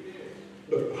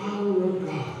 The power of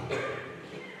God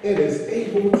that is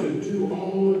able to do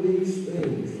all of these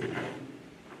things.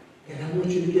 And I want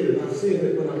you to get it. I've said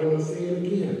it, but I want to say it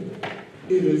again.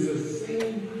 It is the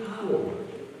same power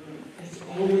that's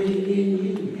already in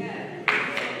you.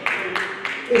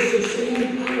 It's the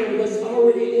same power that's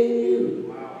already in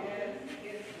you.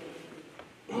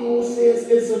 Paul says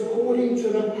it's according to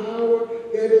the power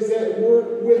that is at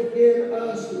work within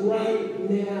us right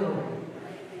now.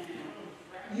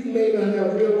 You may not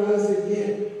have realized it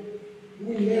yet.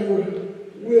 We never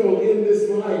will in this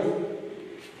life.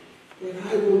 But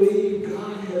I believe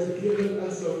God has given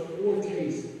us a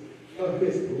foretaste of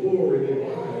his glory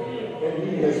divine. And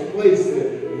he has placed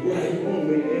it right on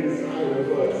the inside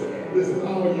of us. Listen,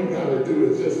 all you got to do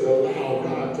is just allow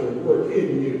God to work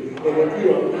in you. And if you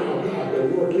allow God to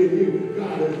work in you,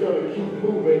 God is going to keep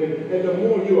moving. And the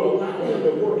more you allow him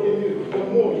to work in you, the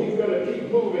more he's going to keep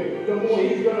moving. The more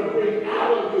he's going to bring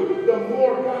out of you. The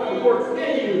more God works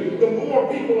in you, the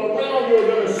more people around you are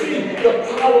going to see the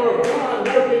power of God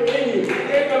working in you.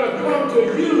 They're going to come to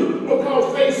you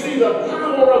because they see the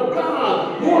power of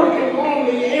God working on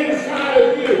the inside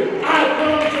of you. I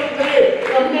come today,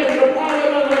 the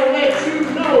Metropolitan, to let you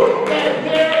know that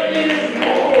there is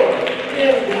more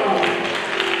in God.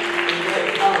 And that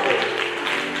power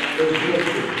is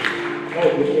working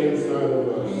on the inside of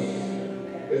us.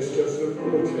 It's just a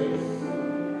foretaste.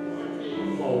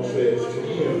 Paul says to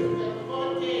him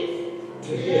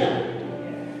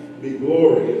be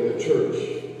glory in the church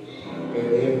and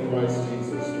in Christ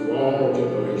Jesus through all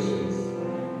generations.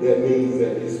 That means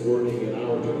that it's working in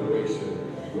our generation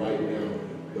right now.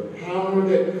 The power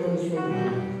that comes from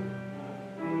God,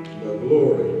 the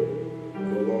glory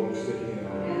belongs to him.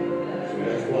 So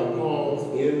that's why Paul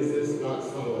ends this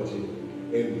doxology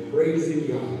in praising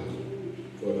God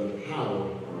for the power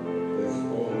that's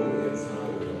on the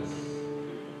inside of us.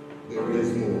 There is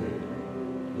more.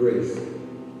 Grace,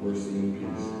 mercy, and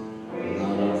peace.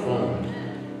 God our Father,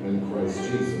 and Christ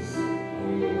Jesus, our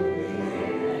Lord.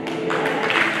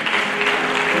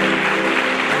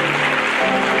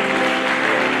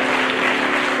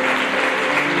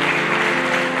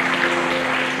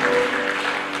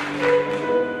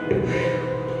 Amen.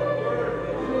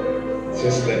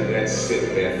 Just let that sit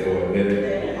there for a minute.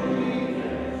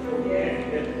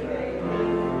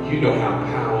 You know how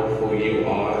powerful you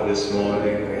are this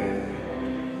morning.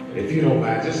 If you don't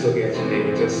mind, just look at your neighbor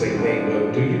and just say, neighbor,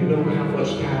 do you know how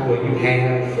much power you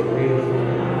have for real?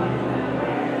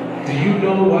 Do you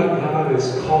know what God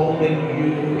is calling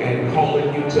you and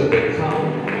calling you to become?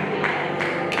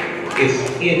 It's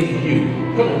in you.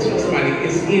 Come on, tell somebody,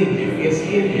 it's in you. It's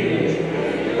in you.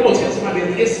 Come on, tell somebody,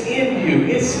 it's in you.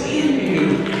 It's in you.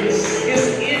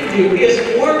 It's in you. It's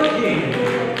working.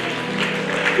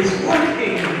 It's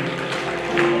working.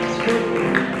 It's working.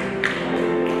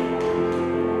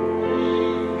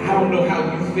 I don't know how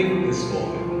you think this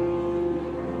morning,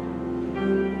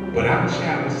 but I'm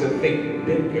challenged to think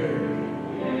bigger,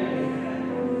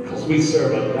 because we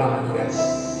serve a God that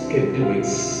can do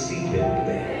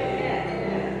exceedingly.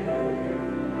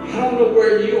 I don't know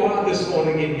where you are this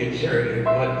morning in your journey,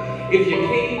 but if you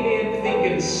came in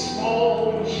thinking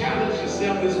small, challenge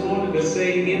yourself this morning to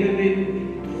say, enemy,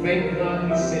 thank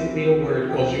God he sent me a word,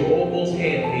 because you almost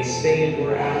had me staying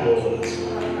where I was.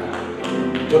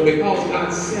 But because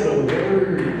God sent a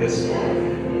word this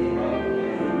morning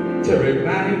to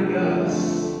remind us,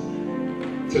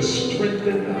 to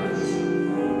strengthen us,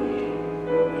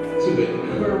 to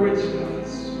encourage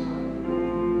us.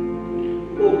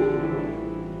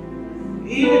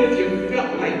 Even if you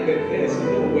felt like that there's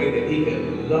no way that he could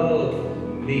love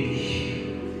me,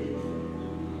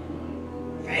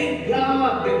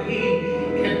 God that He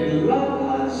can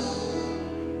love us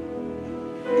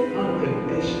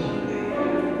unconditionally.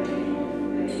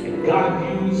 And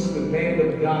God used the man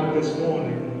of God this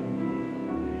morning.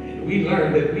 And we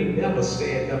learned that we never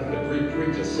stand up to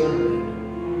preach a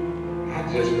sermon.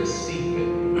 I just receive it.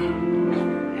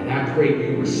 And I pray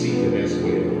you receive it as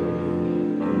well.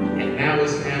 And now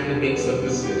it's time to make some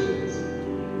decisions.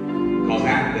 Because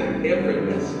after every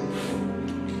message,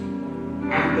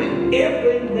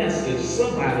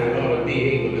 somebody ought to be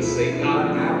able to say,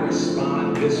 God, I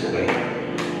respond this way.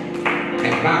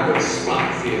 And my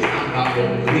response is, I'm not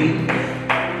going to leave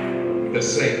the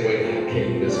same way I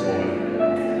came this morning.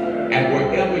 And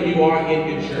wherever you are in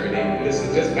your journey,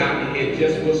 listen, just bow your head,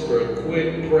 just whisper a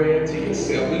quick prayer to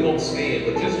yourself. We don't stand,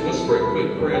 but just whisper a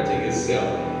quick prayer to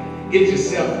yourself. Get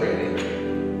yourself ready.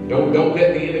 Don't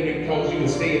let the enemy cause you to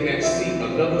stay in that seat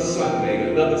another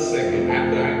Sunday, another second.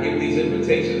 After I give these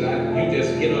invitations, you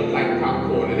just get up like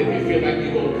popcorn. And if you feel like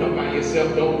you're going to come by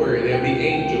yourself, don't worry. There'll be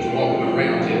angels walking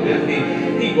around you. There'll be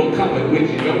people coming with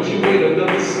you. Don't you wait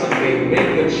another Sunday. Make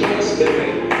the choice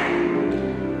today.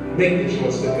 Make the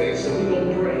choice today. So we're going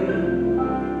to pray.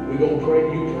 We're going to pray.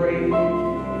 You pray.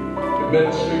 The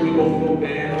ministry, we're going to go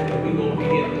down. And we're going to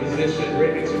be in position,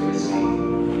 ready to receive.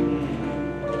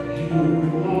 You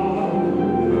are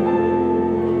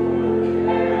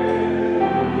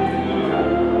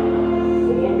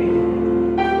for me.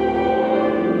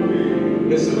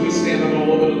 Listen, we're standing all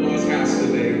over the Lord's house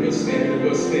today. We're standing.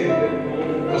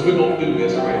 Because we're going to do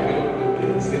this, right? We're going to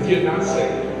do this. If you're not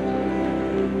saved,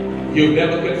 you've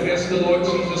never confessed the Lord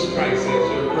Jesus Christ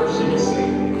as your personal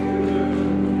Savior,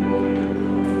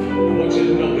 I want you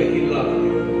to know that He loves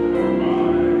you.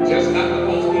 Just not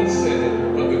because He said it,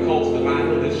 but because the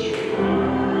Bible is true.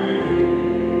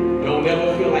 Don't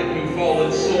ever feel like you've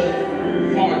fallen so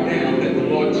far down that the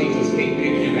Lord Jesus can't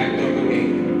pick you back up again.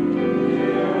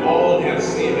 All have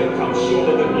sinned and come short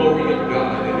of the glory of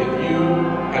God. And if you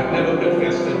have never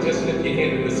confessed Him, just lift your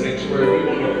hand in the sanctuary. We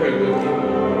want to pray with you.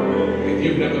 If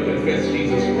you've never confessed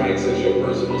Jesus Christ as your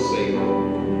personal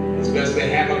Savior, it's best to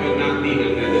have Him and not need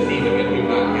Him than to need Him and do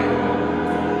not have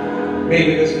Him.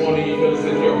 Maybe this morning you feel as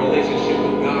if your relationship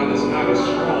with God is not as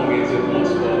strong as it once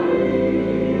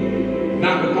was.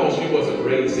 Not because you wasn't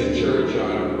raised in church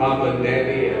or mama and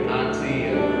daddy and auntie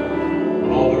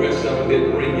and all the rest of them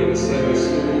didn't bring you to Sunday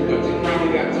school, but you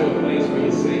probably got to a place where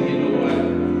you say, you know what?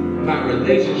 My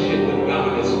relationship with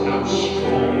God is not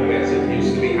strong as it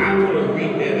used to be. I want to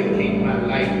rededicate my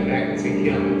life back to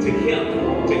Him, to Him,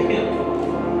 to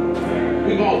Him.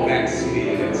 We've all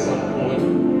backslid at some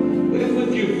point. But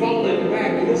if you've fallen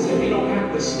back, listen, you don't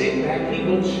have to stay back. He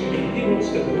wants you. He wants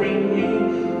to bring you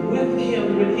with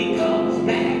Him when He comes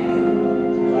back.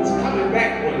 He's coming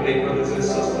back one day, brothers and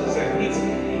sisters, and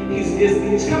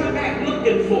He's coming back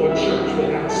looking for a church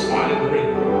without spot and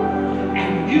wrinkle.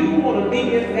 And you want to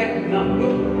be in that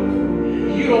number.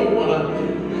 You don't want to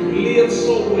live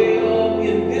so well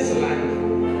in this life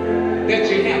that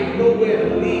you have nowhere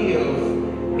to live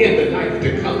in the life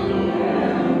to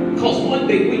come. Because one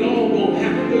day we all going to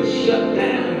have to shut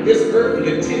down this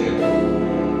earthly tent.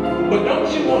 But don't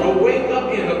you want to wake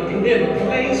up in a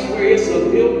place where it's a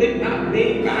building not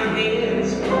made by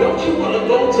hands? Don't you want to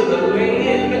go to the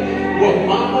land where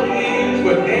mama is,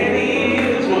 where daddy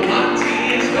is, where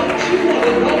auntie is? Don't you want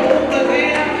to go over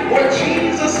there where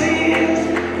Jesus is,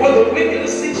 where the wicked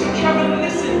seek some trouble?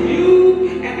 Listen,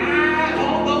 you and I,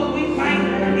 although we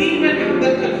might even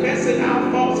after confessing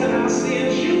our faults and our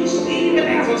sins, you, even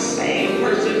as a saved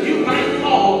person, you might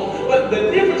fall. But the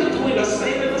difference between a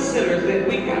saint and a sinner is that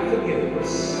we got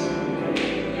forgiveness.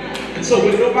 And so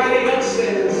when nobody else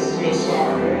says you're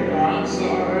sorry or I'm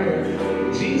sorry,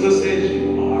 Jesus says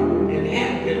you are and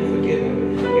have been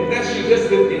forgiven. If that's you, just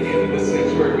lift your hand in the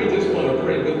sanctuary. We just want to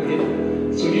pray with you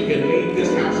so you can leave this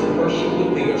house of worship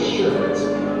with the assurance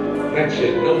that you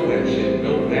know that you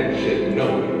know that you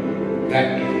know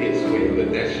that it is well. If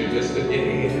that's you, just lift your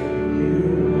hand.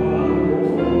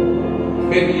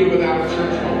 Maybe you're without a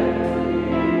church home.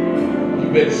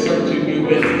 You've been searching, you've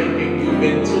been looking, you've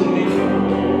been tuning,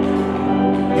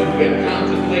 you've been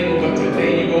contemplating, but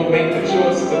today you're going to make the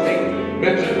choice to make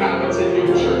Metropolitan your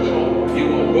church home. You're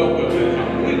going to welcome to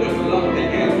come. We would love to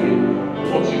have you.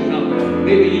 Won't you come?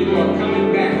 Maybe you are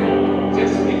coming back home.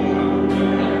 Just keep coming.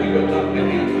 We would love to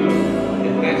have you.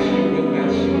 If that's you,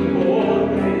 oh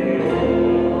man.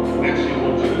 That's you,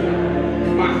 won't you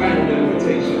come? My final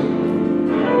invitation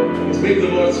is maybe the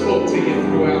Lord spoke to you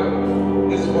throughout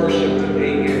this worship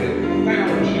today and it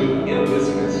found you in this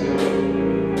message.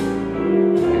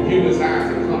 If you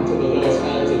desire to come to the Lord's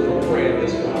altar for prayer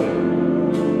this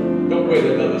morning, don't wait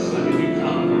another Sunday. You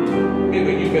come.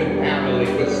 Maybe you you've been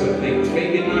battling with some things.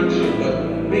 Maybe not you, but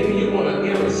maybe you want to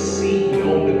intercede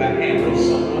on the behalf of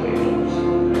someone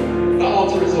else. The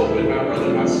altar is open, my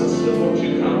brother, my sister. Won't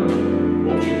you come?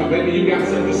 Won't you come? Maybe you got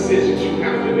some decisions you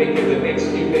have to make in the next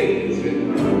few days.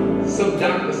 And some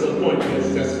doctor's appointments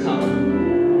that's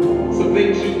coming. Some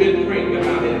things you've been praying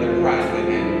about in the private,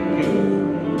 and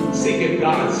you seeking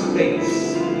God's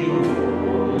face. You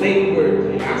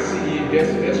labored. I see you.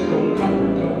 That's going to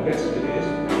come. That's what it is.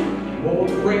 More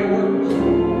prayer works.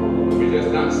 We're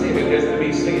just not saying it has to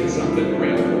be saying something.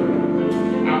 Prayer works.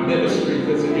 Our ministry,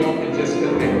 listen, y'all can just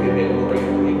connect and then pray.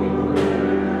 We will pray.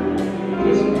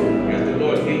 Just as the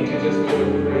Lord leads you, just go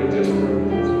and pray. Just pray.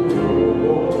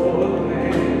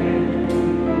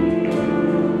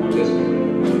 Just pray.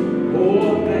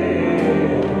 Oh, man.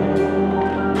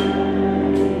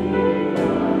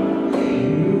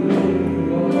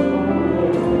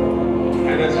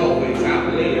 And as always,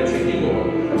 our laity, you know,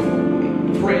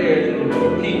 prayer for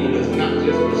people is not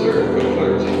just reserved for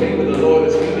clergy. Maybe the Lord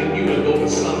is leading you to go to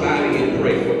somebody and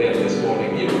pray for them this morning.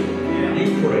 You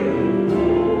pray.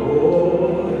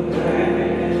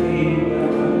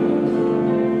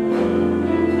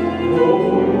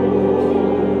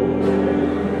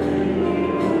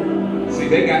 See,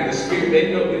 they got the spirit. They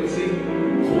know it. See,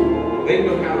 they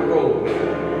know how to roll.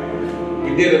 We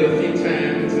did it a few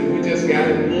times, and we just got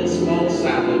it in little small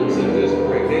silos and just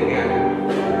pray. They got it.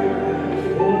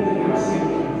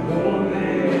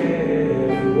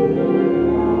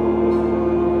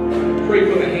 Pray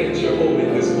for the hands you're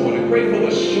holding this morning. Pray for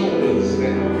the shoulders,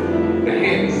 and the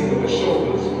hands and the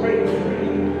shoulders. Pray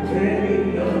that He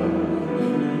knows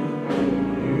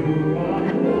you are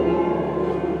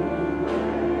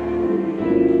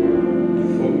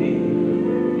for me.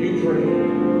 You pray.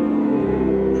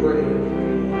 Pray.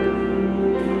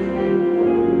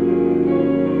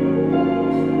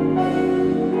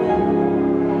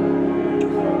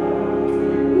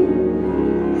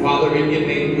 Father, in your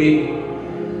name we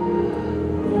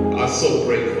are so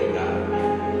grateful, God.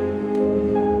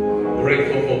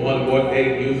 Grateful for one more day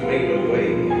you've made a way.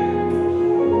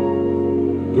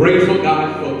 Grateful, God,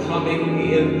 for coming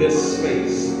in this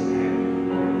space,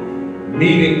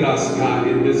 meeting us, God,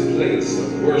 in this place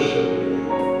of worship.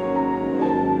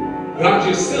 God,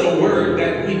 you said a word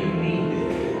that we needed.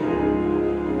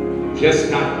 Just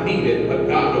not needed, but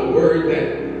God, a word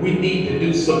that we need to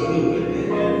do some good.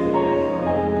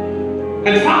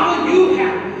 And Father,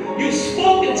 you've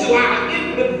spoken to our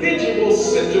individual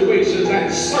situations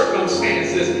and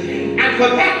circumstances. And for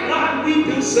that, God, we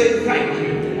do say thank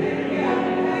you.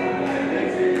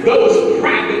 Those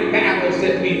private battles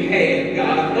that we've had,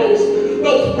 God, those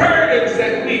burdens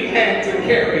that we've had to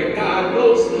carry, God,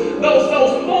 those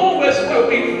moments where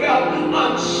we felt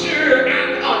unsure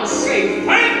and unsafe.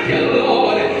 Thank you,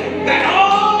 Lord, that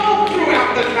all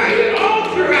throughout the night and all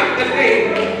throughout the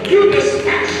day, you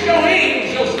dispatched your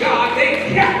angels, God. They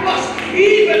kept us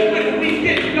even when we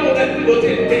didn't know that we was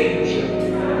in danger.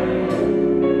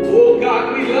 Oh,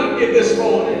 God, we love you this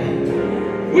morning.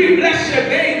 We bless your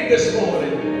name this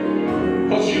morning,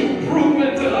 because you've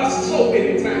proven to us so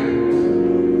many times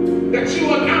that you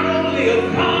are not only a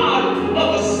God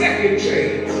of a second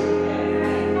chance,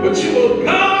 but you are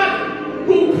God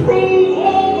who proved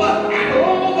over and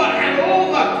over and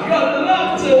over your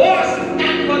love to us.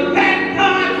 And for that,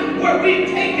 God, where we've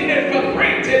taken it for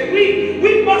granted,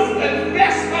 we must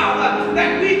confess, Father,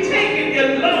 that we've taken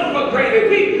your love for granted.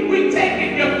 We've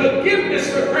taken your forgiveness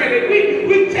for granted.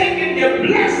 We've taken your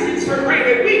blessings for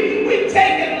granted. We've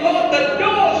taken, Lord, the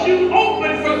doors you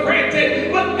opened for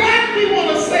granted. But God, we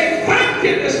want to say thank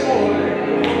you this morning.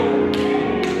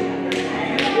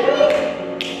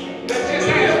 That just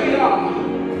as we are,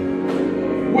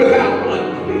 without one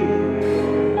plea.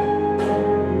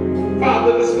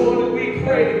 Father, this morning we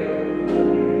pray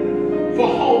for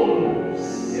homes.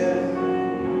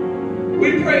 We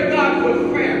pray, God, for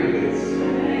families.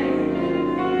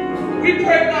 We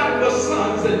pray, God, for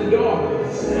sons and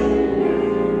daughters.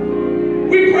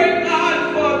 We pray, God,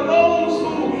 for those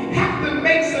who have to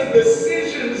make some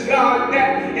decisions, God,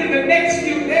 that in the next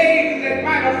few days that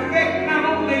might affect not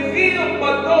only them,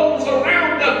 but those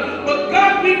around them. But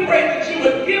God, we pray that you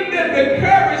would give them the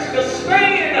courage to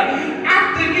stand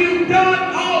after you've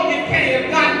done all you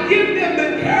can. God, give them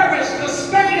the courage to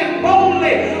stand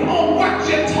boldly on what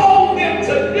you told them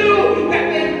to do, that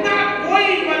they not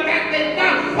waver, that they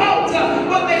not falter,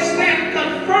 but they stand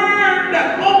confirmed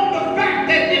on the fact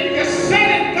that if you said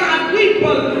it, God, we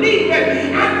believe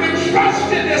it. And we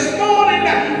trust you this morning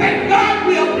that God,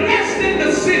 we are blessed in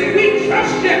the city. We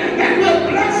trust you that we're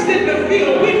blessed in the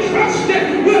field. We trust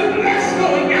you we're blessed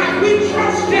going out. We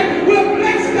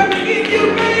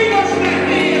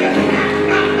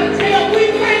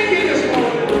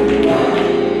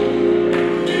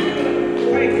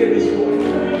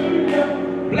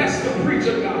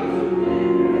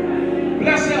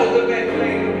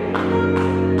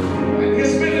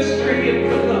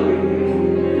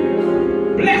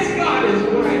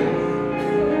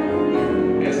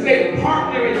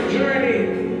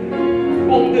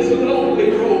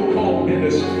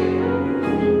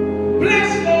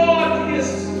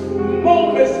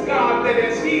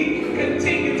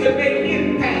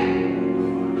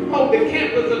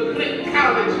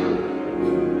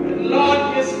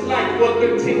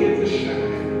continue to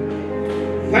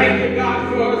shine. Thank you, God,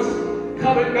 for us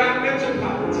coming back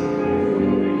Metropolitan.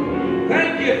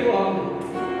 Thank you for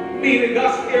meeting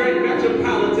us here in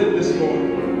Metropolitan this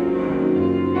morning.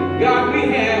 God, we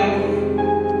have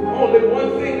only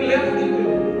one thing left to do,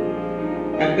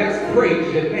 and that's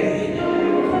praise your name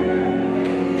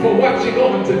for what you're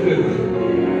going to do.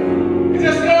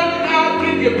 Just Lord, I'll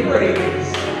give you praise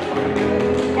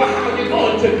for how you're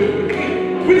going to do it.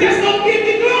 We just don't give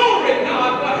you glory,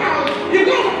 God, for how you're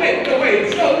going to make the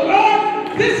way. So,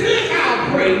 Lord, this is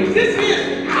our praise. This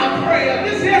is our prayer.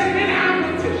 This has been our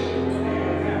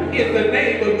petition. In the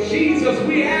name of Jesus,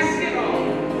 we ask it all.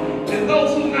 And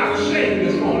those who are not ashamed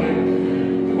this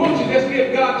morning, won't you just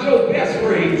give God your best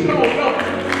praise? Come on, come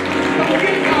on,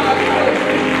 give God your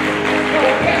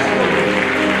best praise.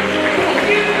 Come on,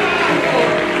 give God your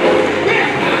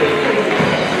best hallelujah.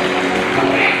 Come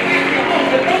on, act like you're home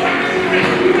and nobody's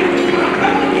around you.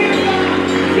 Come on, give God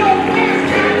your best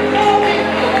hallelujah.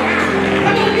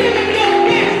 Come on, give him your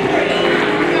best praise.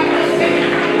 I'm not going to say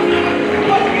it.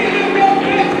 Come on, give him your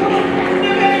best. Come on,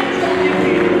 never let it tell you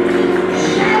people.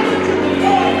 Shout it to the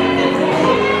Lord with the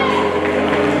voice.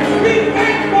 Be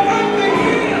thankful unto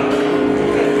him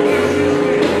and bless his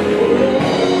name.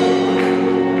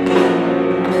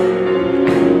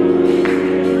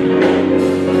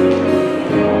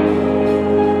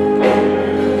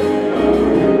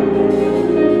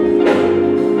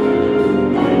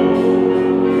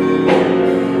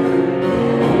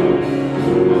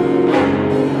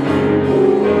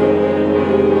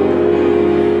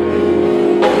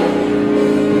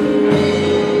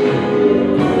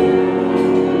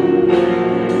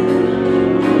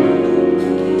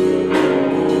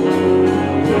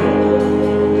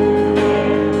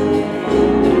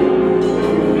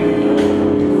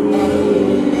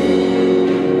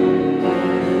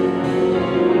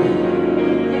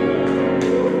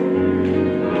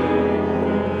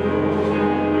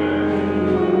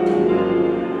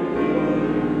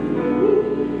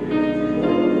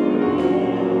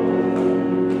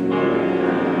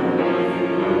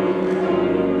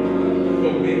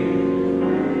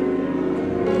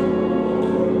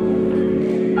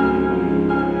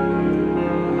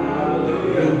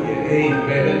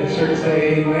 Amen. The church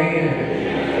say amen.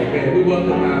 Amen. We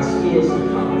welcome our stewards to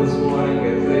come this morning.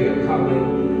 As they are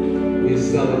coming, we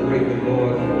celebrate the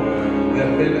Lord for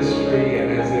their ministry.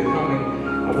 And as they're coming,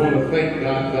 I want to thank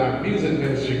God for our music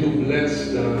ministry who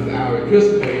blessed our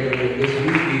Episcopal area this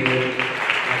weekend.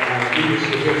 And our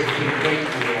leadership institute, thank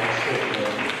you also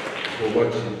for what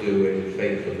you do in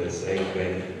faithfulness.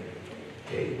 Amen.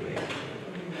 Amen.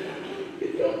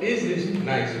 These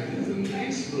nice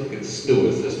looking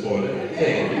stewards this morning.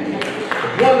 Amen.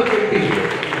 Wonderful people.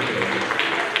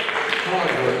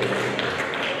 Hard working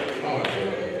people.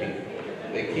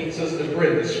 They keep Sister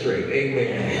Brenda straight.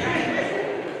 Amen.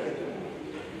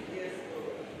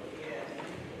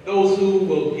 Those who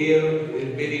will give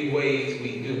in many ways,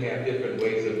 we do have different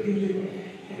ways of giving,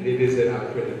 and it is in our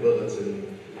printed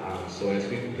bulletin. So as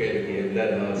we prepare to give,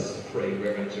 let us pray.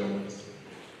 Reverend Jones.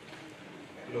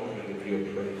 Norman, if you'll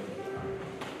pray.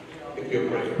 If you'll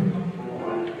pray.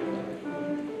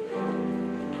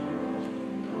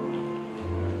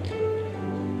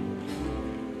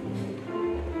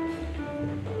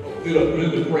 Do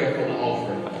the prayer for the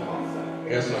offering.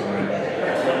 That's all right.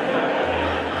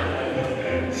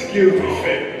 Excuse me,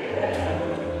 Finn.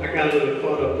 I got a little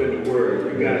caught up in the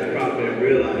word. You guys probably didn't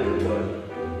realize it, but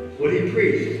what he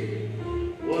preached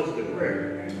was the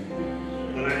prayer.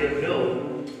 But I didn't know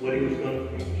what he was going to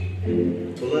preach.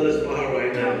 But let us bow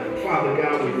right now. Father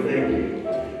God, we thank you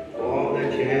for all that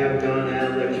you have done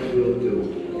and that you will do.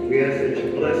 We ask that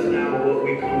you bless now what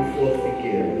we come forth to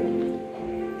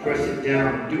give. Press it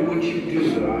down. Do what you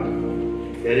do, God,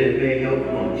 that it may help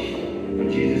much. In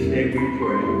Jesus' name we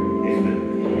pray. Amen.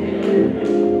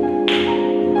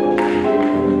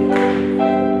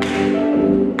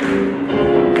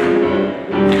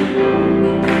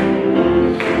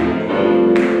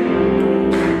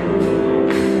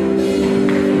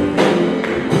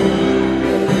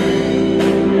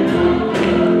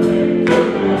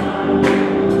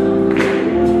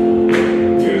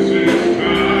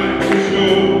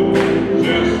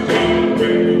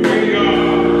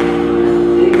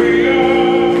 We are,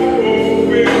 oh,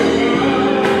 we are.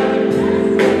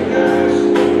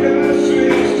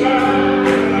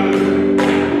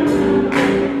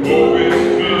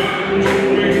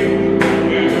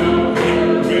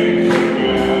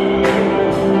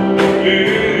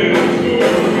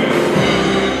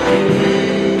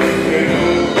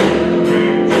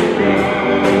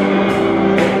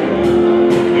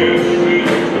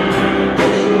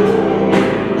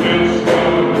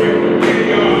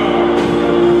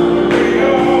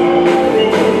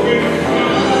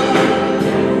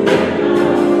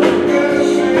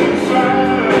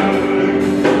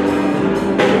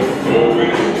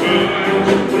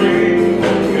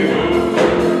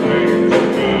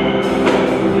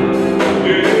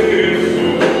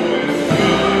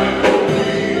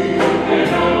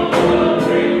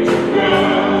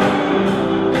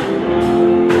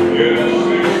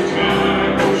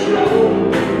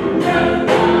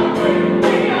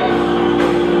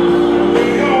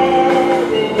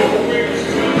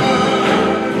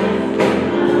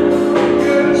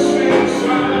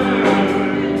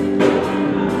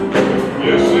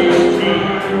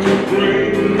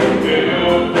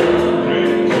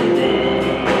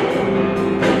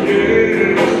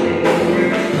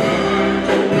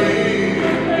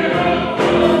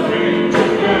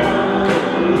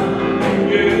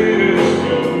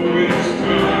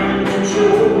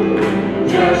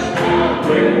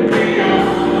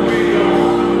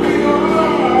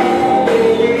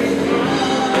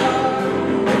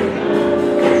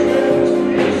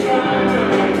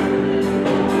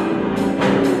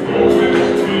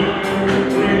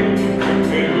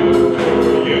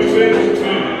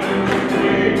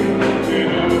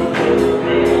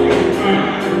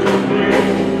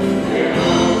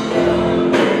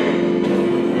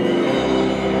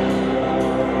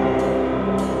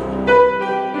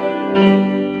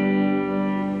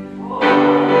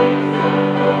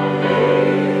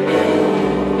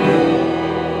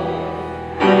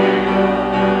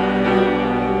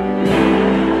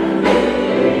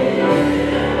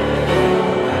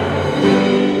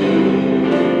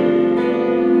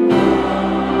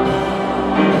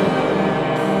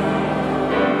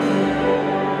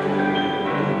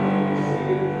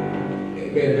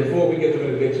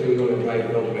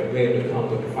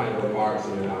 remarks,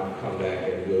 and then I'll come back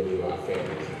and we'll do our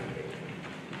family time.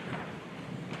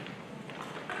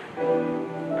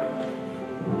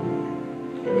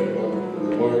 The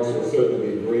remarks will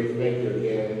certainly be brief. Thank you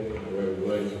again, Reverend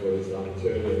Lynch, for this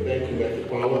opportunity. And thank you,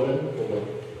 Metropolitan, for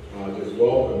just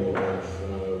welcoming us.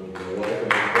 Welcoming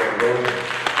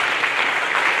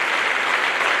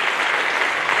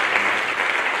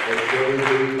as soon as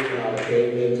we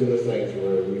came into the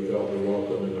sanctuary, we felt the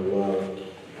welcome and the love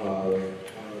of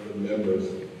the members,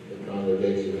 the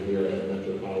congregation here at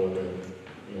Metropolitan.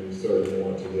 And we certainly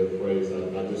want to give praise. I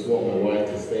just want my wife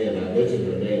to stand. I mentioned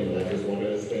her name, but I just want her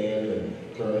to stand and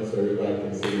turn so everybody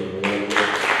can see her. And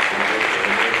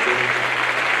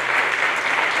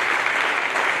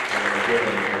again,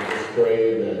 I just pray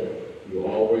that you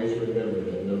always remember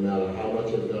that no matter how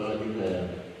much of God you have,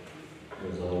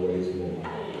 there's always more.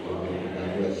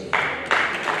 God bless you.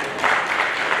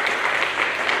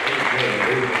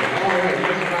 Amen. All right,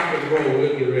 let's rock and roll.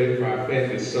 We'll get ready for our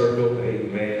family circle.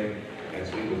 Amen. As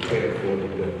we prepare for the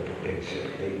benediction.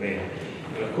 Amen.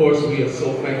 And of course, we are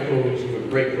so thankful, we're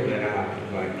grateful that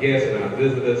our guests and our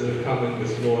visitors are coming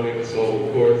this morning. So,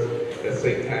 of course, let's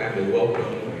take time to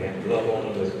welcome and love on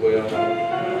them as well.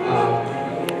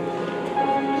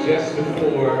 Just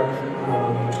before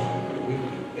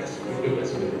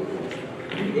let's do.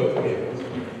 You go ahead.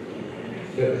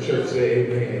 Let the church say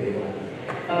amen.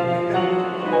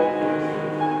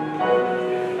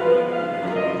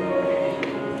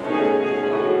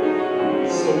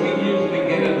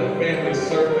 Family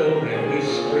circle, and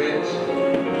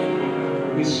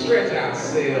we stretch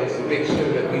ourselves to make sure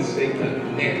that we stay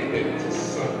connected to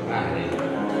somebody.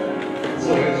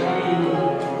 So as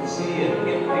you see an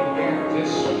empty gap,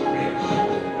 just stretch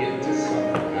to get to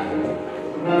somebody.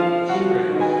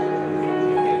 Stretch to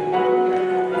get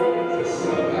to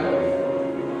somebody.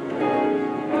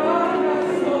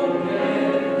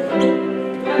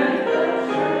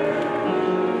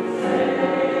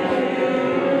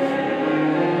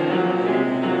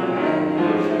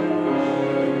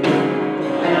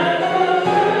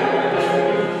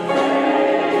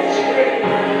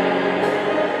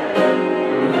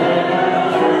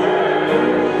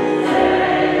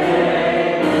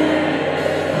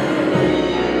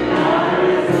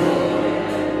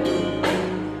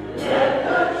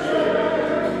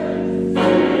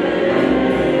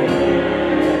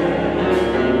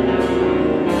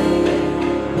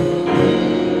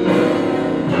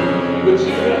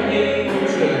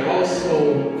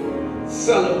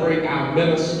 Celebrate our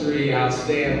ministry, our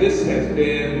staff. This has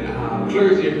been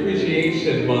Clergy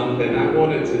Appreciation Month, and I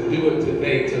wanted to do it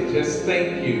today to just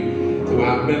thank you to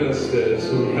our ministers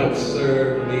who helped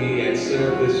serve me and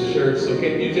serve this church. So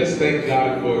can you just thank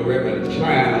God for Reverend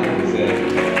Childs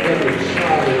and Reverend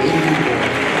Charlie Weaver,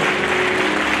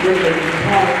 Reverend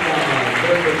Hartford,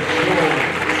 Reverend Jones.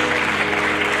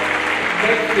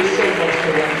 Thank you so much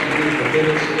for what you do for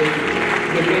ministry.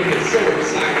 We make it so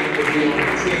exciting to be on the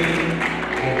team,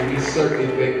 and we certainly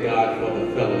thank God for the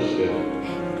fellowship.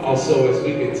 Also, as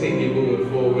we continue moving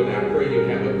forward, I pray you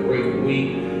have a great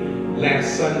week.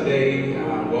 Last Sunday,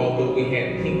 although we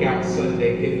had Pink Out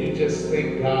Sunday, can you just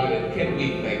thank God, and can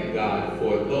we thank God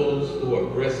for those who are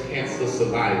breast cancer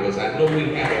survivors? I know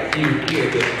we have a few here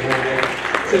this morning,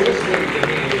 so just raise your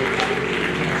hand if you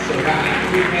can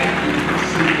survive. We have you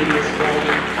receiving this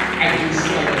morning, and we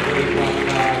celebrate what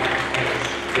God has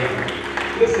done.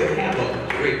 Listen, have a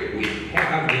great week.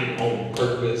 Have on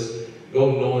purpose. Go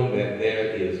knowing that there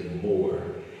is more.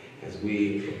 As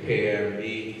we prepare,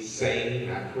 be sane,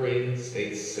 I pray,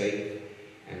 stay safe,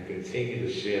 and continue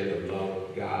to share the love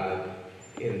of God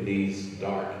in these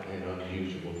dark and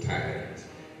unusual times.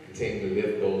 Continue to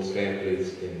lift those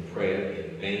families in prayer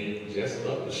in Maine, just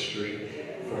up the street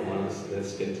from us.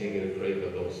 Let's continue to pray for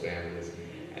those families.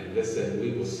 And listen,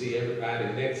 we will see everybody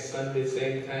next Sunday,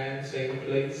 same time, same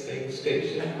place, same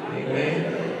station.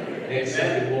 Amen. Next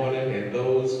Sunday morning, and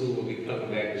those who will be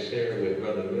coming back to share with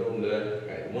Brother Milner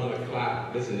at 1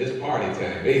 o'clock. Listen, this party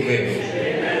time. Amen.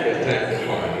 It's time to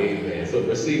party. Amen. So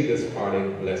receive this party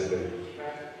blessing.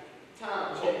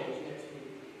 Time change next week.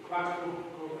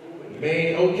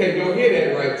 Man, okay, don't hear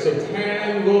that right. So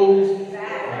time goes,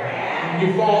 you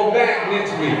fall back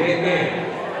next week. Amen.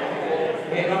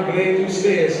 And I'm glad you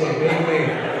said something. Amen.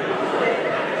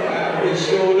 I just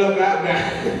showed up out now.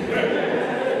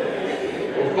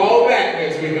 We'll fall back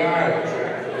next week. All right.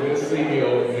 We'll see you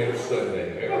on next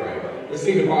Sunday. All right.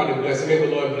 Receive the party blessing. May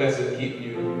the Lord bless and keep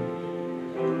you.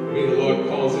 May the Lord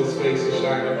cause his face to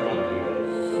shine upon you.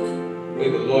 May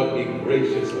the Lord be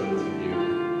gracious unto you.